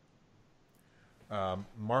cables.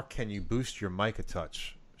 Mark, can you boost your mic a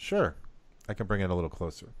touch? Sure. I can bring it a little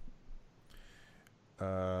closer.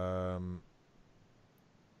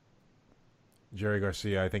 Jerry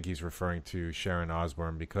Garcia, I think he's referring to Sharon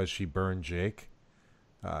Osbourne because she burned Jake.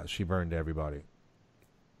 She burned everybody.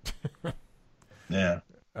 Yeah.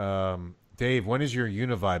 Dave, when is your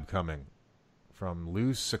Univibe coming? From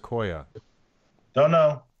Lou Sequoia. Don't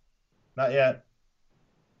know. Not yet.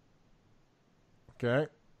 Okay.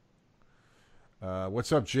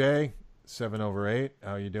 What's up, Jay? 7/8.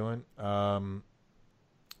 How you doing?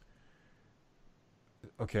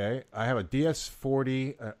 Okay. I have a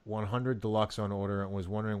DS40 at 100 Deluxe on order and was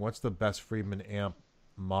wondering what's the best Friedman amp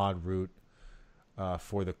mod route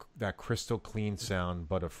for that crystal clean sound,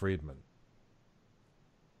 but a Friedman.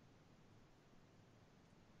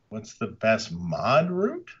 What's the best mod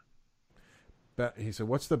route? He said,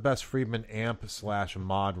 what's the best Friedman amp /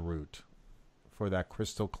 mod route for that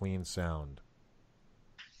crystal clean sound?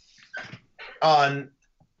 On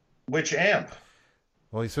which amp?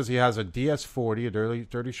 Well, he says he has a DS40, a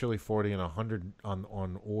Dirty Shirley 40, and 100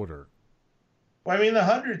 on order. Well, I mean, the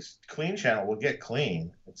 100's clean channel will get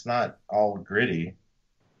clean. It's not all gritty.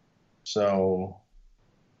 So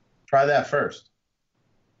try that first.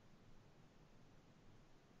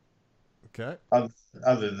 Okay.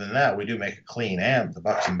 Other than that, we do make a clean amp, the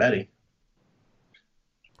Bucks and Betty.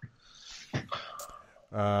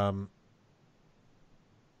 Yeah,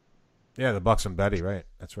 the Bucks and Betty, right?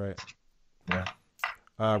 That's right. Yeah.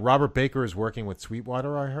 Robert Baker is working with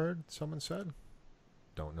Sweetwater, I heard someone said.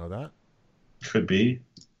 Don't know that. Could be.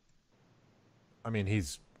 I mean,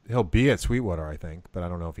 he'll be at Sweetwater, I think, but I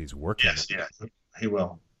don't know if he's working. Yes, yeah, he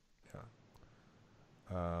will.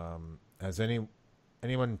 Yeah. Has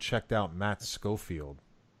anyone checked out Matt Schofield?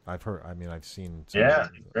 I've seen. Yeah,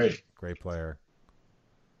 great player.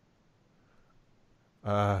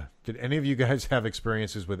 Did any of you guys have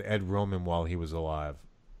experiences with Ed Roman while he was alive?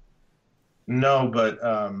 No, but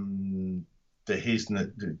he's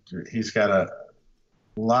got a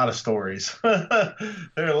lot of stories. There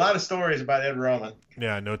are a lot of stories about Ed Roman.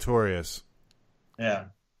 Yeah, notorious. Yeah.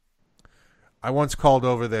 I once called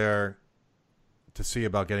over there to see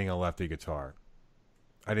about getting a lefty guitar.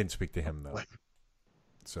 I didn't speak to him, though.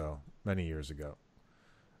 So, many years ago.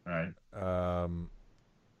 All right.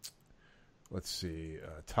 Let's see.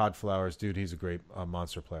 Todd Flowers, dude, he's a great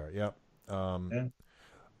monster player. Yep. Yeah.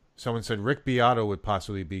 Someone said Rick Beato would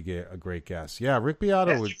possibly be a great guest. Yeah, Rick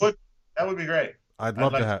Beato would. That would be great. I'd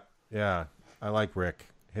love to have. Yeah, I like Rick.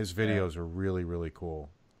 His videos are really, really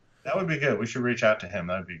cool. That would be good. We should reach out to him.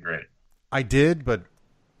 That would be great. I did, but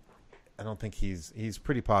I don't think he's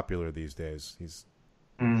pretty popular these days. He's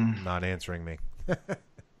not answering me.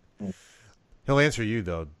 He'll answer you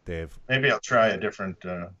though, Dave. Maybe I'll try a different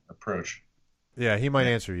approach. Yeah, he might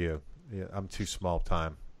answer you. Yeah, I'm too small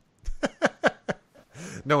time.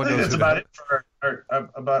 No one knows. That's about it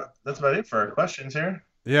for our questions here.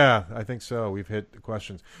 Yeah, I think so. We've hit the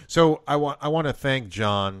questions. So I want to thank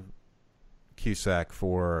John Cusack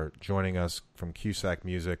for joining us from Cusack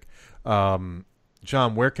Music. John,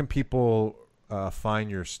 where can people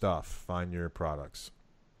find your stuff, find your products?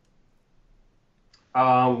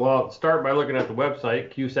 Well, start by looking at the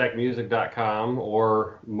website, cusacmusic.com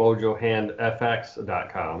or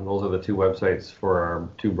mojohandfx.com. Those are the two websites for our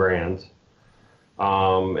two brands.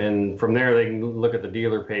 And from there, they can look at the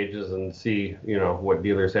dealer pages and see, what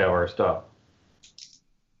dealers have our stuff.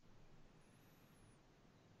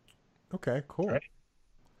 Okay, cool. Great.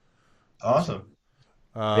 Awesome.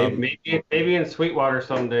 Maybe in Sweetwater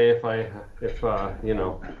someday if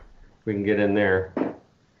we can get in there.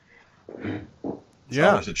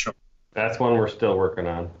 Yeah, that's one we're still working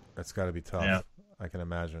on. That's got to be tough. Yeah. I can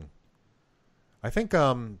imagine. I think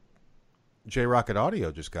J Rocket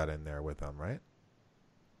Audio just got in there with them, right?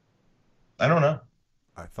 I don't know.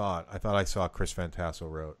 I thought I saw Chris Fantasso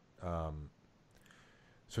wrote.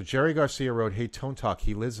 So Jerry Garcia wrote, "Hey Tone Talk,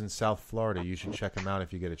 he lives in South Florida. You should check him out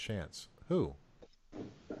if you get a chance." Who?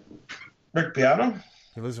 Rick Beato?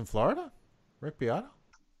 He lives in Florida? Rick Beato?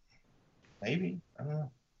 Maybe. I don't know.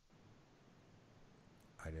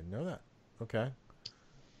 I didn't know that. Okay.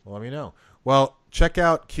 Well, let me know. Well, check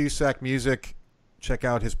out Cusack Music. Check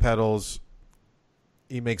out his pedals.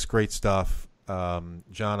 He makes great stuff.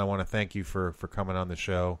 John, I want to thank you for coming on the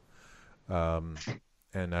show. And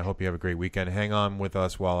I hope you have a great weekend. Hang on with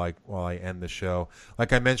us while I end the show.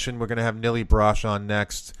 Like I mentioned, we're going to have Nilly Brosh on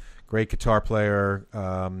next. Great guitar player.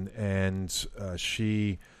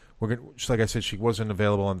 Just like I said, she wasn't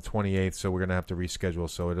available on the 28th, so we're going to have to reschedule.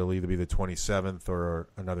 So it'll either be the 27th or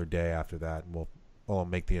another day after that, and we'll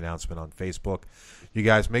make the announcement on Facebook. You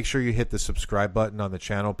guys, make sure you hit the subscribe button on the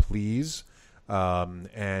channel, please,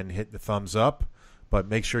 and hit the thumbs up. But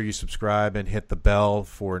make sure you subscribe and hit the bell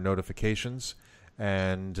for notifications.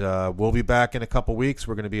 And we'll be back in a couple weeks.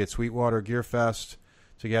 We're going to be at Sweetwater Gear Fest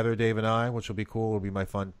together, Dave and I, which will be cool. It'll be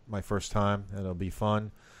my first time, and it'll be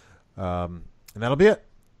fun. And that'll be it.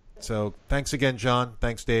 So thanks again, John.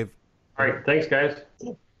 Thanks, Dave. All right. Thanks, guys.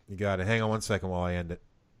 You got it. Hang on one second while I end it.